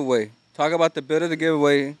the giveaway. Talk about the build of the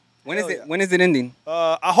giveaway. When is Hell it? yeah. When is it ending?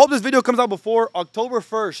 I hope this video comes out before October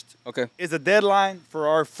 1st. Okay. Is the deadline for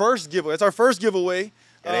our first giveaway. It's our first giveaway.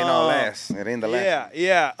 It ain't all last. It ain't the last.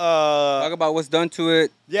 Yeah. Talk about what's done to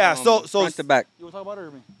it. Yeah. So front to back. You want to talk about it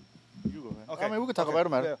or me? You go ahead. Okay. I mean, we can talk about it,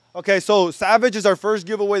 man. Yeah. Okay, so Savage is our first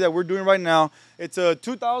giveaway that we're doing right now. It's a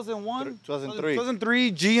 2001,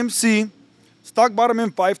 2003 GMC, stock bottom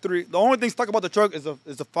in 5.3. The only thing stuck about the truck is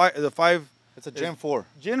the five. It's a Gen 4.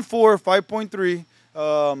 Gen 4 5.3.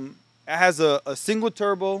 It has a single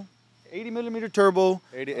turbo, 80 millimeter turbo.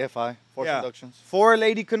 80 FI, 4 inductions.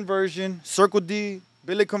 480 conversion, Circle D,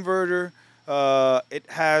 billet converter. It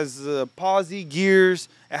has posi gears.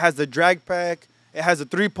 It has the drag pack. It has the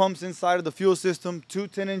 3 pumps inside of the fuel system, 2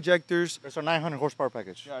 10 injectors. There's our 900 horsepower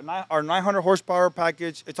package. Yeah, our 900 horsepower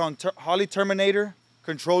package. It's on Holly Terminator,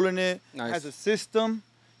 controlling it. Nice. Has a system.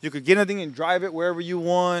 You could get anything and drive it wherever you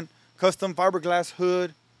want. Custom fiberglass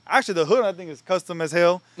hood. Actually, the hood, I think, is custom as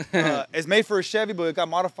hell. It's made for a Chevy, but it got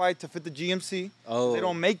modified to fit the GMC. Oh. They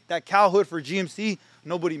don't make that cow hood for GMC.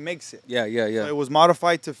 Nobody makes it. Yeah. So it was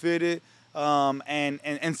modified to fit it.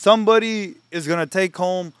 And somebody is going to take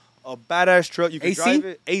home a badass truck. You can AC? drive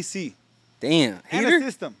it. AC. Damn. And a Heater?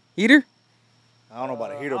 system. Heater? I don't know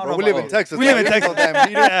about a heater, I don't bro. know We live about in it. Texas. We live in man. Texas. Damn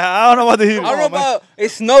heater. Yeah, I don't know about the heater. I don't know about. It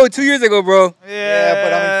snowed 2 years ago, bro. Yeah,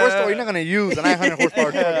 but I mean, first of all, you're not gonna use a 900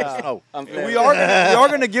 horsepower truck in the snow. We are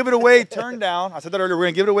gonna give it away turned down. I said that earlier. We're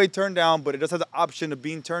gonna give it away turned down, but it does have the option of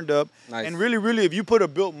being turned up. Nice. And really, if you put a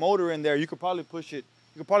built motor in there, you could probably push it.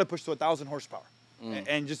 You could probably push to 1,000 horsepower,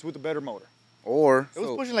 and just with a better motor. Or It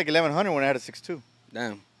was pushing like 1100 when I had a 6.2.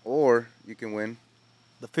 Damn. you can win.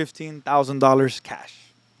 The $15,000 cash.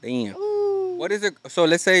 Damn. What is it? So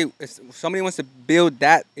let's say if somebody wants to build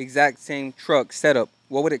that exact same truck setup.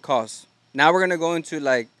 What would it cost? Now we're gonna go into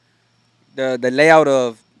like the layout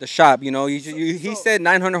of the shop. You know, he said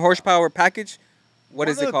 900 horsepower package. What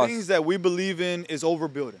does it One of the cost? things that we believe in is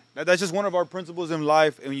overbuilding. That's just one of our principles in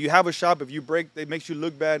life. And when you have a shop, if you break, it makes you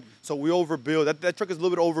look bad. So we overbuild. That truck is a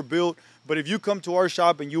little bit overbuilt. But if you come to our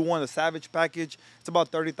shop and you want a Savage package, it's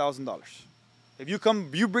about $30,000. If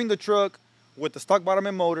you bring the truck with the stock bottom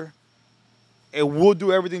and motor, and we'll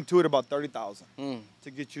do everything to it about $30,000 to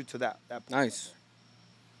get you to that point. Nice.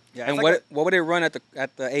 Yeah. And it's what like what would it run at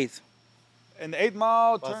the eighth? and the 8th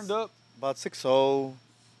mile turned up. About 6.0,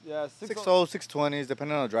 Yeah, 6.0, 620s,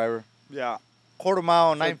 depending on the driver. Yeah. quarter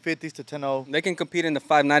mile, 950s to 10.0. They can compete in the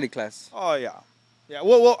 590 class. Oh yeah, yeah.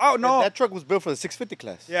 Well, oh no. That truck was built for the 650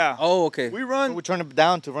 class. Yeah. Oh, okay. We So run, we turned it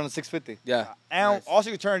down to run the 650. Yeah. and Nice. also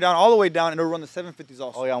you can turn it down all the way down, and it'll run the 750s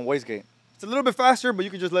also. Oh yeah, on Wastegate. It's a little bit faster, but you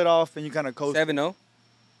can just let off and you kind of coast. 7.0.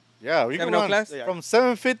 Yeah, you can 7.0 run class? Yeah. from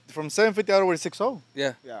 750 all the way to 6.0.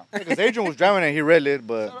 Yeah. Yeah. Because Adrian was driving it, he red lit,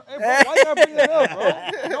 but Hey, bro, why you gotta bring that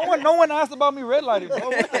up, bro? No one asked about me red lighting, bro.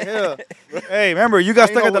 What the hell? Hey, remember, you got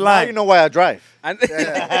stuck at the now line. you know why I drive. And-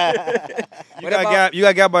 You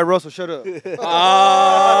got gapped by Russell. Shut up.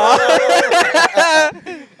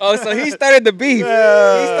 Oh, so he started the beef. He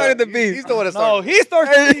started the beef. He's the one that No, started. he starts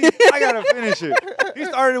with me. I gotta finish it. He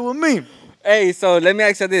started with me. Hey, so let me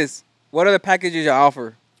ask you this: what are the packages y'all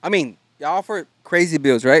offer? I mean, y'all offer crazy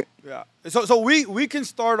builds, right? Yeah. So we can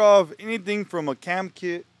start off anything from a cam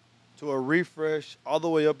kit to a refresh, all the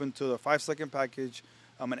way up into the 5-second package,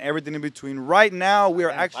 and everything in between. Right now, we are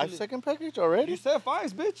Damn, actually. 5-second package You already? said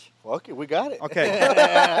fives, bitch. Fuck it, we got it. Okay.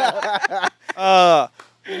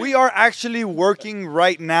 We are actually working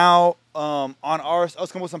right now on us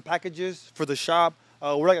coming with some packages for the shop.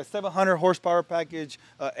 We're like a 700 horsepower package,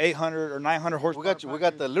 800 or 900 horsepower. We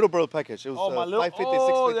got the little brother package. It was my little 550,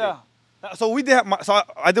 oh 650. yeah. So we did.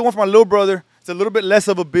 I did one for my little brother. It's a little bit less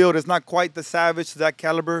of a build. It's not quite the Savage to that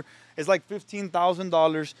caliber. It's like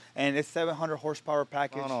 $15,000 and it's 700 horsepower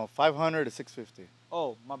package. No, 500 to 650.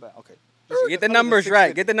 Oh, my bad. Okay. Get the numbers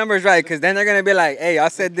right. Get the numbers right, because then they're gonna be like, "Hey, I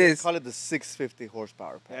said this." Call it the 650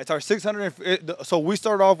 horsepower Yeah, package. it's our 600. So we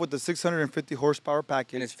start off with the 650 horsepower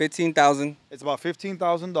package. And it's 15,000, It's about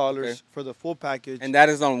 $15,000 Okay. for the full package. and that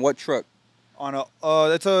is on what truck? On a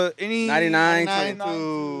it's a any 99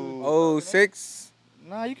 to 06,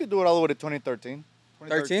 Nah, you could do it all the way to 2013.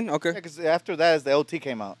 13. Okay. Because after that is the LT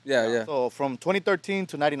came out. Yeah. So from 2013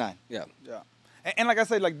 to 99. Yeah. Yeah, and like I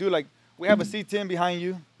said, like dude, like we have a C10 behind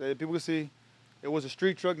you that people can see. It was a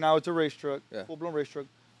street truck, now it's a race truck, Yeah. full blown race truck.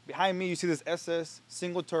 Behind me, you see this SS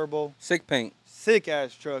single turbo, Sick paint. sick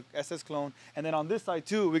ass truck, SS clone. And then on this side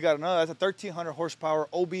too, we got another. That's a 1300 horsepower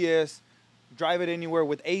OBS. Drive it anywhere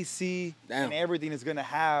with AC Damn. and everything is gonna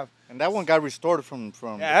have. And that one got restored from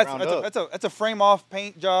Yeah, the ground up. that's a frame off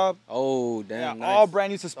paint job. Oh, damn. Yeah, nice. all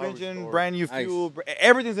brand new suspension, restored. brand new Nice. fuel.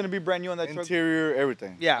 Everything's gonna be brand new on that truck. Interior,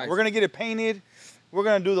 everything. Yeah, Nice. we're gonna get it painted. We're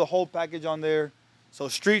gonna do the whole package on there. So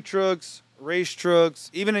street trucks, race trucks,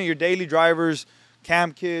 even in your daily drivers,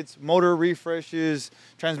 cam kits, motor refreshes,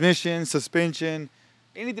 transmission, suspension,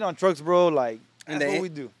 anything on trucks, bro. Like And that's the- what we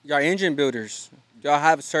do. Y'all engine builders. Y'all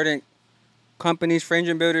have certain companies for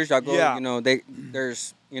engine builders. Y'all go, Yeah.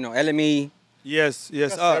 there's, LME. Yes.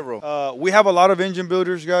 got several. We have a lot of engine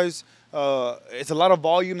builders, guys. It's a lot of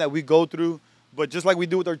volume that we go through. But just like we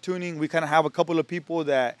do with our tuning, we kind of have a couple of people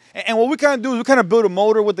that, and what we kind of do is we kind of build a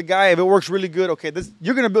motor with the guy. If it works really good, okay,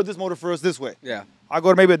 you're gonna build this motor for us this way. Yeah. I'll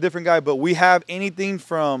go to maybe a different guy, but we have anything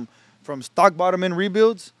from stock bottom end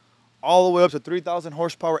rebuilds all the way up to 3,000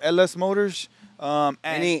 horsepower LS motors. And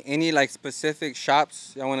Any like specific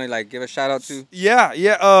shops y'all want to like give a shout out to? Yeah.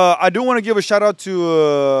 I do want to give a shout out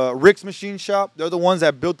to Rick's Machine Shop. They're the ones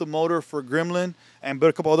that built the motor for Gremlin and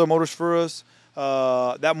built a couple other motors for us.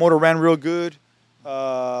 That motor ran real good.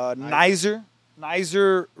 Nizer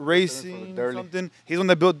Racing Durley. something. He's the one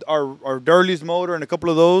that built our Durley's motor and a couple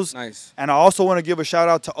of those. Nice. And I also want to give a shout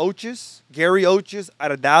out to Oches, Gary Oches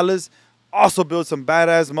out of Dallas. Also built some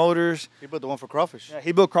badass motors. He built the one for Crawfish. Yeah,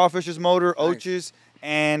 he built Crawfish's motor, Nice. Oches.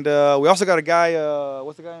 And we also got a guy,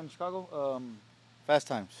 what's the guy in Chicago? Fast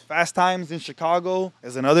Times. Fast Times in Chicago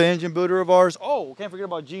is another engine builder of ours. Oh, can't forget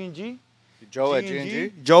about G&G. Joe at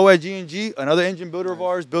G&G. Joe at G&G, another engine builder of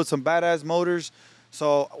ours, built some badass motors.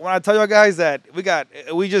 So when I tell you guys that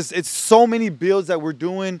it's so many builds that we're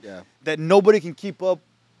doing Yeah. that nobody can keep up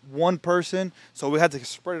one person. So we had to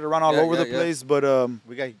spread it around all over the place. But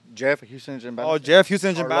We got Jeff at Houston Engine Balance. Jeff, Houston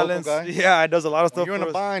Engine Our local Balance. guy. Yeah, it does a lot of When stuff you're in for a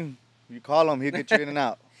us. bind, you call him, he'll get you in and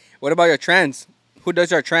out. What about your trans? Who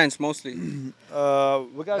does your trans mostly? We got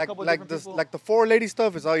a like couple like different this, people. like the 480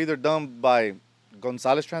 stuff is all either done by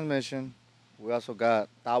Gonzalez Transmission. We also got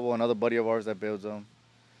Tavo, another buddy of ours that builds them.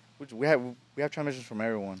 Which we have transmissions from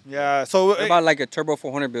everyone. Yeah, so What about like a turbo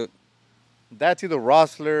 400 build? That's either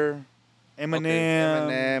Rossler, Eminem.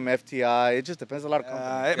 M&M, FTI. It just depends on a lot of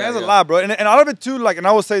companies. There's a yeah. lot, bro. And a lot of it too, like, and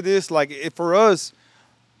I will say this, like, for us,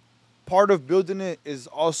 part of building it is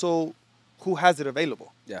also who has it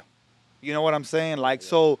available. Yeah. You know what I'm saying? Like,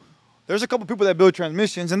 so there's a couple people that build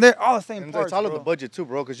transmissions, and they're all the same And parts, it's all bro. in the budget too,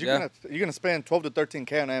 bro. Because you're gonna spend 12 to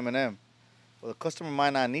 13K on M&M. Well, the customer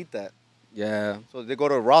might not need that. Yeah. So they go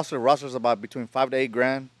to Rossler. Rossler's about between 5 to 8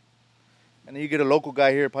 grand. And then you get a local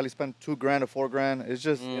guy here, probably spend $2 grand or $4 grand. It's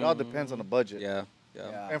just, it all depends on the budget. Yeah.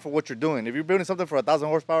 Yeah. and for what you're doing. If you're building something for 1,000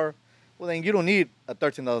 horsepower, well, then you don't need a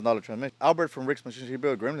 $13,000 transmission. Albert from Rick's Machines, he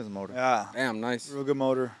built a Gremlins motor. Yeah. Damn, nice. Real good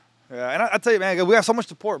motor. Yeah, and I tell you, man, we have so much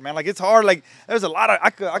support, man. Like, it's hard. Like, there's a lot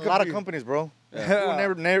of A lot of companies, bro. Yeah.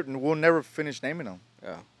 We'll never finish naming them.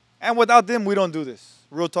 Yeah. And without them, we don't do this.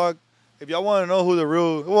 Real talk. If y'all want to know who the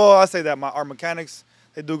real, well, I say that our mechanics,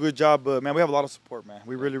 they do a good job. But man, we have a lot of support, man.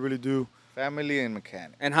 We really, really do. Family and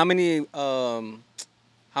mechanic. And how many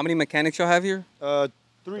mechanics y'all have here?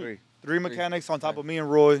 Three mechanics on top of me and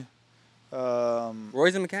Roy.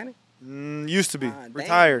 Roy's a mechanic? Used to be. Damn.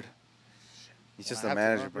 Retired. He's just a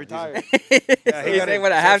manager, bro. Retired. Yeah, he say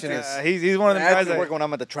what I have to. He's one of them I have guys to that Work when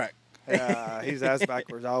I'm at the track. yeah, he's ass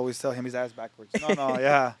backwards. I always tell him he's ass backwards. No,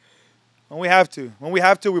 yeah. When we have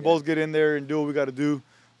to, we both get in there and do what we got to do.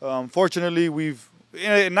 Fortunately,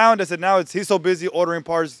 now he's so busy ordering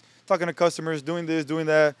parts, talking to customers, doing this, doing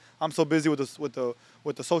that. I'm so busy with the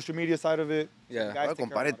social media side of it. Yeah. Guys Bro, take care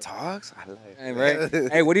compadre of it. talks. I like it. Hey, right.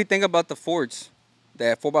 Hey, what do you think about the Fords?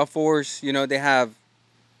 The 4x4s, you know, they're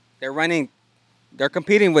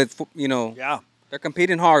competing with, you know, Yeah. they're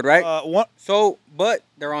competing hard, right? But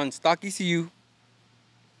they're on stock ECU,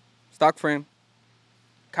 stock frame,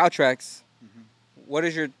 cow tracks. What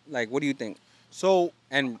is what do you think? So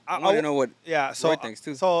And I want to know what yeah, so Roy thinks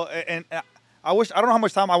too. So and I don't know how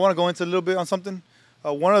much time I want to go into a little bit on something.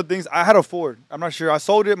 One of the things, I had a Ford. I'm not sure. I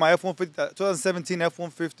sold it, my F-150, 2017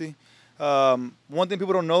 F-150. One thing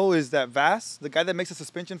people don't know is that Vass, the guy that makes the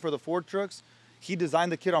suspension for the Ford trucks, he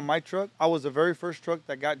designed the kit on my truck. I was the very first truck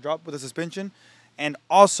that got dropped with a suspension. And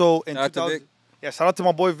also in Shout out to Vic. shout out to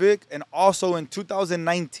my boy Vic. And also in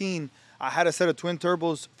 2019, I had a set of twin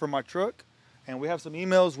turbos for my truck. And we have some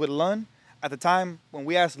emails with Lund. At the time, when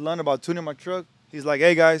we asked Lund about tuning my truck, he's like,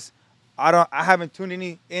 hey guys, I haven't tuned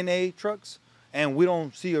any NA trucks, and we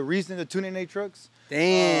don't see a reason to tune NA trucks.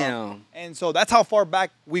 Damn. And so that's how far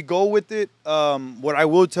back we go with it. What I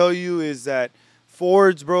will tell you is that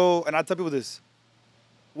Fords, bro, and I tell people this.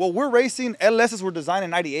 Well, we're racing, LSs were designed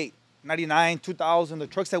in 98, 99, 2000. The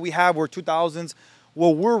trucks that we have were 2000s.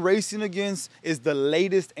 What we're racing against is the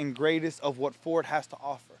latest and greatest of what Ford has to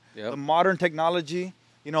offer. Yep. The modern technology,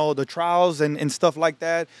 you know, the trials and stuff like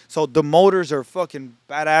that. So the motors are fucking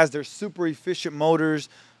badass. They're super efficient motors.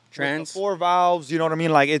 Trans. The 4 valves, you know what I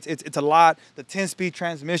mean? Like, it's a lot. The 10-speed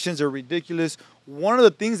transmissions are ridiculous. One of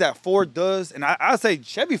the things that Ford does, and I say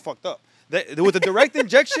Chevy fucked up. With the direct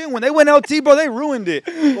injection, when they went LT, bro, they ruined it.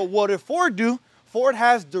 But what did Ford do? Ford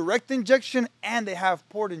has direct injection and they have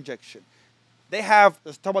port injection. They have,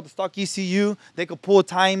 let's talk about the stock ECU. They could pull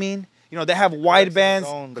timing. You know, they have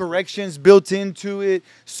wideband corrections built into it.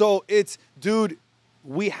 So it's, dude,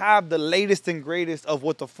 we have the latest and greatest of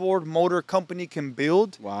what the Ford Motor Company can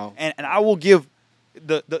build. Wow. And I will give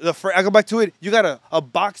I go back to it. You got a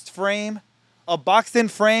boxed frame, a boxed-in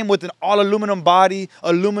frame with an all-aluminum body,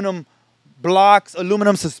 aluminum blocks,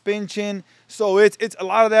 aluminum suspension. So it's a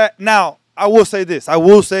lot of that. Now, I will say this. I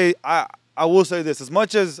will say this. As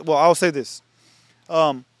much as, well, I'll say this.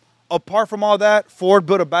 Apart from all that, Ford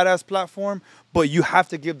built a badass platform, but you have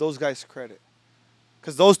to give those guys credit.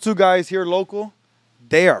 Because those two guys here local,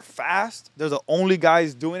 they are fast. They're the only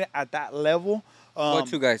guys doing it at that level. What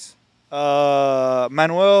two guys?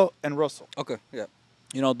 Manuel and Russell. Okay, yeah.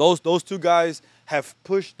 You know, those two guys have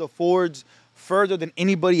pushed the Fords further than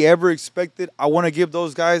anybody ever expected. I want to give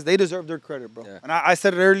those guys, they deserve their credit, bro. Yeah. And I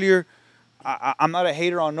said it earlier, I'm not a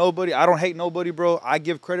hater on nobody. I don't hate nobody, bro. I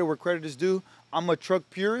give credit where credit is due. I'm a truck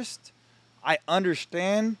purist. I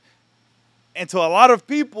understand. And to a lot of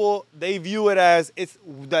people, they view it as it's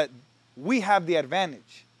that we have the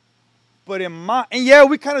advantage. But and yeah,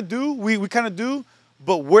 we kind of do. We kind of do.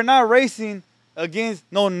 But we're not racing against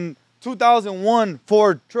 2001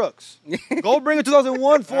 Ford trucks. Go bring a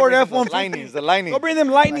 2001 Ford F-150. The Lightnings. Go bring them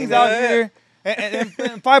Lightnings out here. And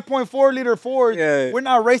 5.4 liter Ford. Yeah. We're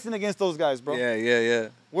not racing against those guys, bro. Yeah.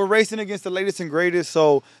 We're racing against the latest and greatest.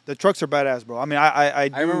 So the trucks are badass, bro. I mean,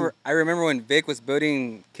 I remember when Vic was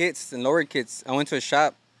building kits and lowering kits. I went to a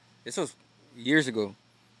shop. This was years ago.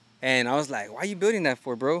 And I was like, why are you building that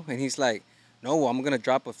for, bro? And he's like, no, I'm going to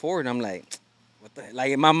drop a Ford. And I'm like, what the,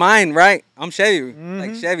 like in my mind, right? I'm Chevy,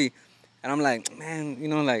 like Chevy. And I'm like, man, you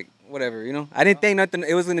know, like whatever, you know. I didn't think nothing,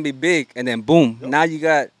 it was going to be big. And then boom, now you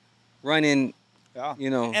got running, you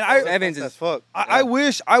know, and Evans is fuck. I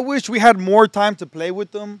wish we had more time to play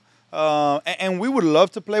with them. And we would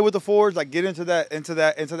love to play with the Fords, like get into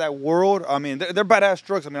that world. I mean, they're badass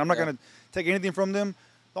trucks. I mean, I'm not gonna take anything from them.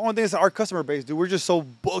 The only thing is our customer base, dude. We're just so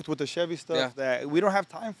booked with the Chevy stuff that we don't have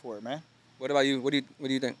time for it, man. What about you? What do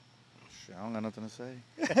you think? I don't got nothing to say.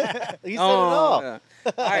 He said it all. Yeah.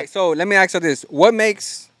 All right, so let me ask you this: what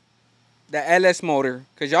makes the LS motor?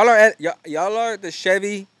 Because y'all are the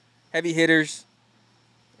Chevy heavy hitters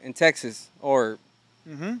in Texas, or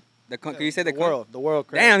you said the world. The world.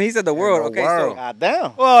 Correct. Damn, he said the world. the Okay, world. so God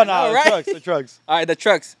damn. Well, no, I know, the right? trucks. The trucks. all right, the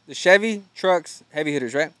trucks, the Chevy trucks, heavy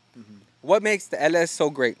hitters, right? What makes the LS so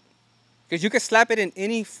great? Because you could slap it in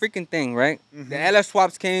any freaking thing, right? The LS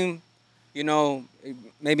swaps came, you know,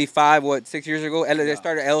 maybe 6 years ago. They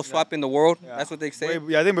started L swap in the world. Yeah. That's what they say.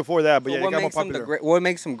 I think before that, but So yeah, what they got more makes them popular. what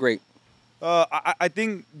makes them great? I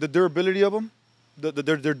think the durability of them,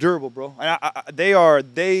 they're durable, bro. And they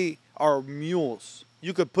are mules.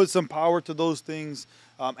 You could put some power to those things,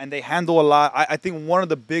 and they handle a lot. I think one of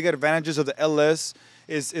the big advantages of the LS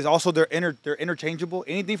is also they're interchangeable.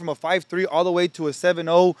 Anything from a 5.3 all the way to a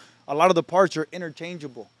 7.0, a lot of the parts are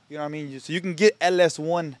interchangeable. You know what I mean? So you can get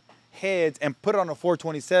LS1 heads and put it on a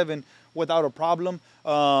 427 without a problem.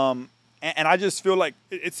 And I just feel like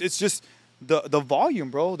it's just the volume,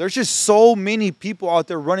 bro. There's just so many people out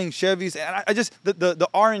there running Chevys, and I just the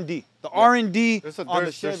R&D, R&D There's on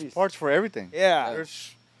the Chevys. there's parts for everything. Yeah.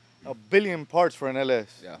 There's a billion parts for an LS.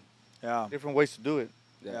 Yeah. Yeah, Different ways to do it.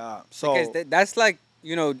 yeah. So Because that's like,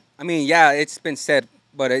 you know, I mean, yeah, it's been said,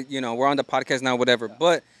 but you know, we're on the podcast now, whatever.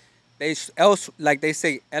 But like they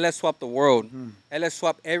say, LS swap the world. LS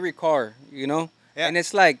swap every car, you know. Yeah. And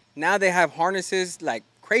it's like now they have harnesses like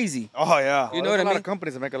crazy. oh yeah, You know There's what I a lot mean? of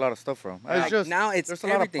companies that make a lot of stuff from. Like, It's just now it's there's a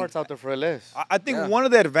lot of everything. parts out there for LS. I think Yeah. one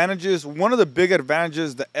of the big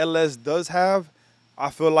advantages the LS does have, I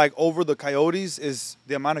feel like over the Coyotes, is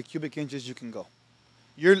the amount of cubic inches you can go.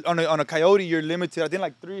 You're on a Coyote, you're limited. I think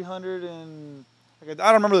like 300 and I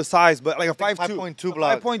don't remember the size, but like a 5.2. 5.2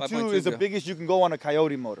 block. 5.2 is the 5.2, yeah. biggest you can go on a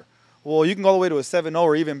Coyote motor. Well, you can go all the way to a 7.0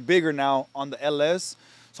 or even bigger now on the LS.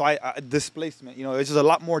 So displacement, you know, it's just a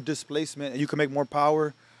lot more displacement, and you can make more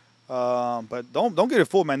power. But don't get it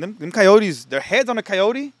full, man. Them Coyotes, their heads on a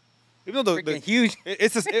Coyote, even though Freaking huge.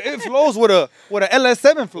 it flows with a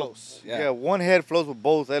LS7 flows. Yeah. One head flows with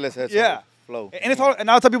both LS heads. Yeah. Flow. And it's all, and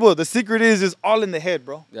I'll tell people the secret is all in the head,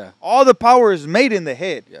 bro. Yeah. All the power is made in the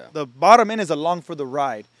head. Yeah. The bottom end is along for the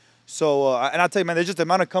ride. So and I'll tell you, man, there's just the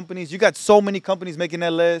amount of companies. You got so many companies making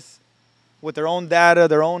LS with their own data,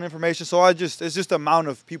 their own information. So it's just the amount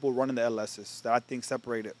of people running the LSs that I think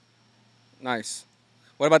separate it. Nice.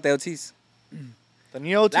 What about the LTs? The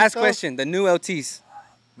new LT Last stuff, question. The new LTs.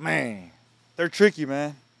 man. They're tricky,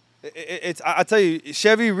 man. I tell you,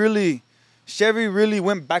 Chevy really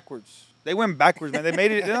went backwards. They went backwards, man. They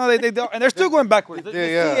made it, and they're still going backwards. The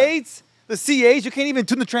C8s, the C8s, you can't even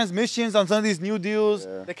tune the transmissions on some of these new deals.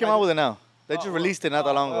 Yeah. They came out with it now. They just released it not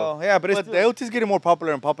that long ago. Yeah, but it's the LT is getting more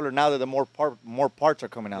popular and popular now that the more parts are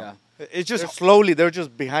coming out. Yeah. it's just They're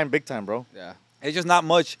just behind big time, bro. Yeah. It's just not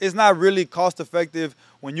much. It's not really cost effective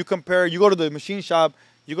when you compare. You go to the machine shop,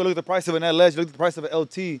 you go look at the price of an LS, you look at the price of an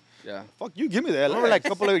LT. Yeah. Fuck you, give me the LS. Remember, like a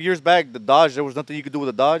couple of years back, the Dodge, there was nothing you could do with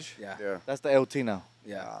the Dodge. Yeah. Yeah. That's the LT now.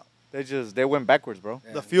 Yeah. They went backwards, bro.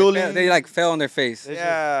 Yeah. The fueling. They like fell on their face. They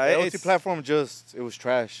Yeah, the LT it's- platform it was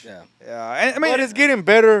trash. Yeah. Yeah, and I mean, But it's getting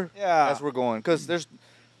better Yeah. as we're going. Because the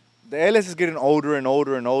LS is getting older and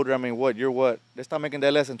older and older. I mean, They stopped making the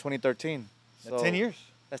LS in 2013. So 10 years.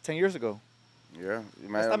 That's 10 years ago. Yeah. They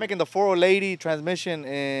stopped making the 480 transmission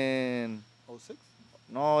in, 06?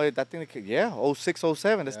 no, I think, 06,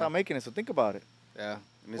 07. They stopped making it. So think about it. Yeah.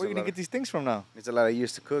 Where are you going to get these things from now? It's a lot of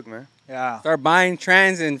years to cook, man. Yeah. Start buying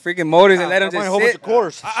trans and freaking motors and let them Buying just a whole bunch sit. of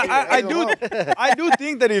cores. I do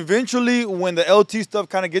think that eventually, when the LT stuff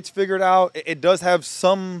kind of gets figured out, it does have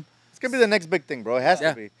some. It's going to be the next big thing, bro. It has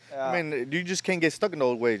Yeah. to be. Yeah. I mean, you just can't get stuck in the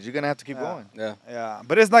old ways. You're going to have to keep going. Yeah. Yeah,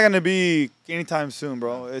 but it's not gonna be anytime soon,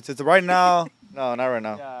 bro. It's right now. No, not right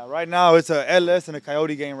now. Yeah, right now it's a LS and a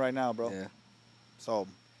Coyote game right now, bro. Yeah. So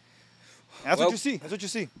that's Well- what you see. That's what you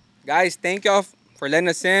see. Guys, thank y'all for letting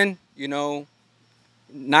us in. You know,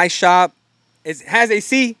 nice shop. It has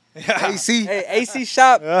AC. AC. Hey, AC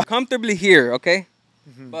shop comfortably here, okay?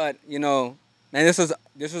 But you know, man, this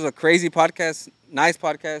was a crazy podcast, nice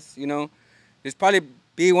podcast. You know, this probably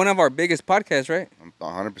be one of our biggest podcasts, right?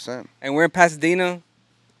 100%. And we're in Pasadena.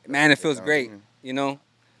 Man, it feels great. You know,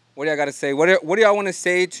 what do y'all got to say? What do y'all want to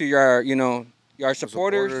say to your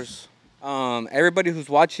supporters? Everybody who's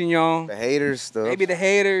watching y'all, The haters, stuff. maybe the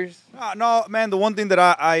haters. No, man. The one thing that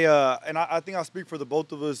I think I'll speak for the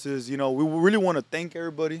both of us is, we really want to thank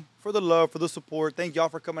everybody for the love, for the support. Thank y'all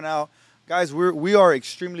for coming out, guys. We are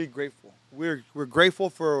extremely grateful. We're grateful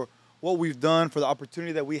for what we've done, for the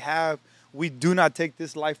opportunity that we have. We do not take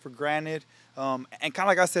this life for granted. And kind of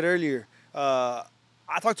like I said earlier,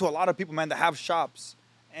 I talk to a lot of people, man, that have shops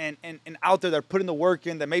and out there that are putting the work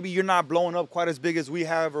in, that maybe you're not blowing up quite as big as we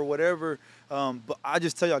have or whatever. But I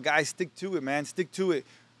just tell y'all, guys, stick to it, man. Stick to it.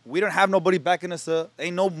 We don't have nobody backing us up.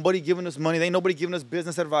 Ain't nobody giving us money. Ain't nobody giving us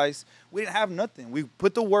business advice. We didn't have nothing. We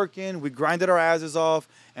put the work in. We grinded our asses off,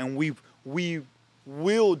 and we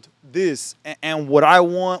willed this. And what I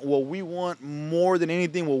want, what we want more than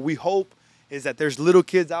anything, what we hope is that there's little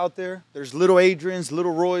kids out there. There's little Adrians,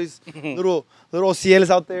 little Roys, little Cieles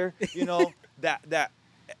out there. You know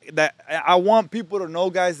that I want people to know,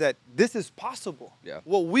 guys, that this is possible. Yeah.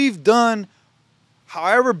 What we've done.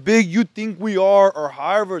 However big you think we are, or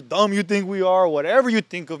however dumb you think we are, whatever you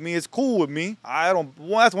think of me, it's cool with me. Well,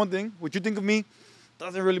 that's one thing. What you think of me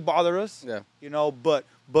doesn't really bother us. Yeah. You know, but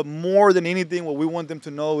more than anything, what we want them to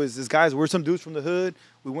know is, guys, we're some dudes from the hood.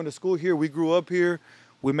 We went to school here. We grew up here.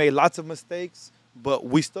 We made lots of mistakes, but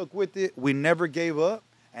we stuck with it. We never gave up.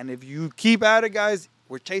 And if you keep at it, guys,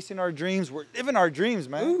 we're chasing our dreams. We're living our dreams,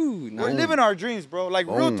 man. Ooh, nice. We're living our dreams, bro. Like,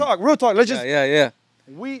 real talk. Let's just... Yeah.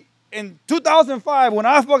 In 2005, when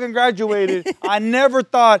I fucking graduated, I never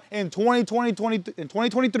thought in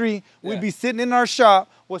 2023 we'd be sitting in our shop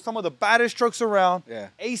with some of the baddest trucks around,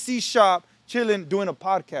 AC shop, chilling, doing a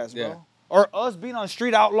podcast, bro. Yeah. Or us being on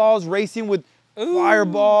Street Outlaws, racing with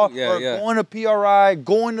Fireball, or going to PRI,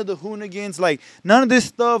 going to the Hoonigans. Like, none of this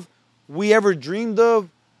stuff we ever dreamed of.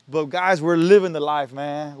 But, guys, we're living the life,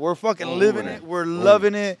 man. We're fucking living it. We're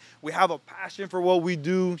loving it. We have a passion for what we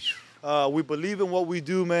do. We believe in what we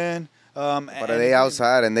do, man. But they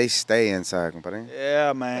outside and they stay inside, compadre.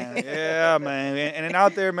 Yeah, man. Yeah, man. And then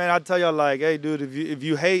out there, man, I tell y'all, like, hey, dude, if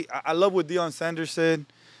you hate, I love what Deion Sanders said.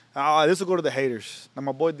 This will go to the haters. Now,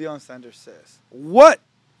 my boy Deion Sanders says, what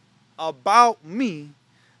about me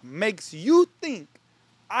makes you think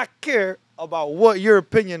I care about what your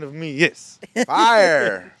opinion of me is?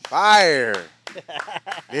 Fire.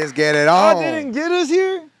 Let's get it on. Y'all didn't get us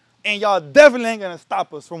here, and y'all definitely ain't gonna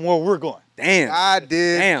stop us from where we're going. Damn. God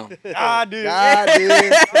did. Damn. God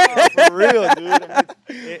did. For real, dude.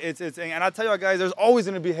 It's and I tell y'all, guys, there's always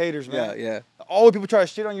gonna be haters, man. Yeah. Always people try to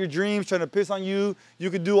shit on your dreams, trying to piss on you. You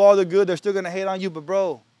could do all the good, they're still gonna hate on you. But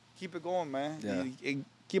bro, keep it going, man. Yeah.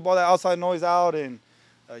 Keep all that outside noise out and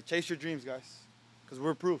chase your dreams, guys. Because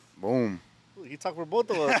we're proof. Boom. He talked for both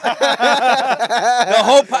of us. The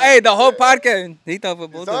whole podcast. He talked for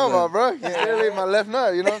both of us. About, bro. He's literally my left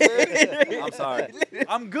nut. You know what I'm saying? I'm sorry.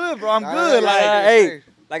 I'm good, bro. I'm good. Hey,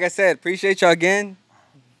 like I said, appreciate y'all again.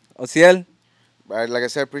 Ociel. Right, like I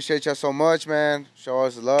said, appreciate y'all so much, man. Show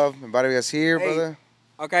us love. Inviting us here, brother.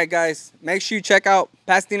 Okay, guys, make sure you check out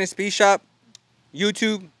Pasadena Speed Shop,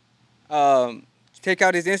 YouTube. Check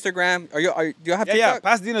out his Instagram. Do you have TikTok? Yeah.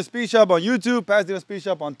 Pasadena Speed Shop on YouTube, Pasadena Speed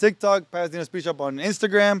Shop on TikTok, Pasadena Speed Shop on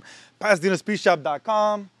Instagram,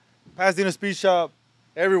 PasadenaSpeedShop.com, Pasadena Speed Shop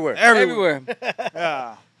everywhere.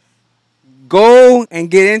 Yeah. Go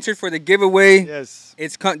and get entered for the giveaway. Yes.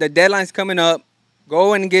 The deadline's coming up.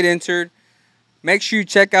 Go and get entered. Make sure you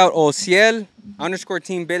check out @Team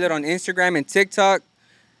Billet on Instagram and TikTok.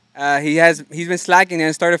 He's been slacking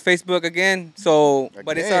and started Facebook again.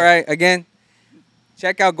 But it's all right. Again,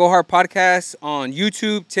 check out Go Hard Podcast on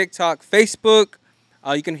YouTube, TikTok, Facebook.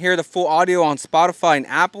 You can hear the full audio on Spotify and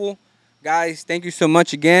Apple. Guys, thank you so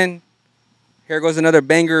much again. Here goes another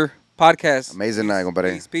banger podcast. Amazing night,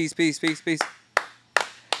 compadre. Peace.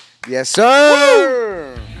 Yes,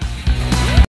 sir. Woo!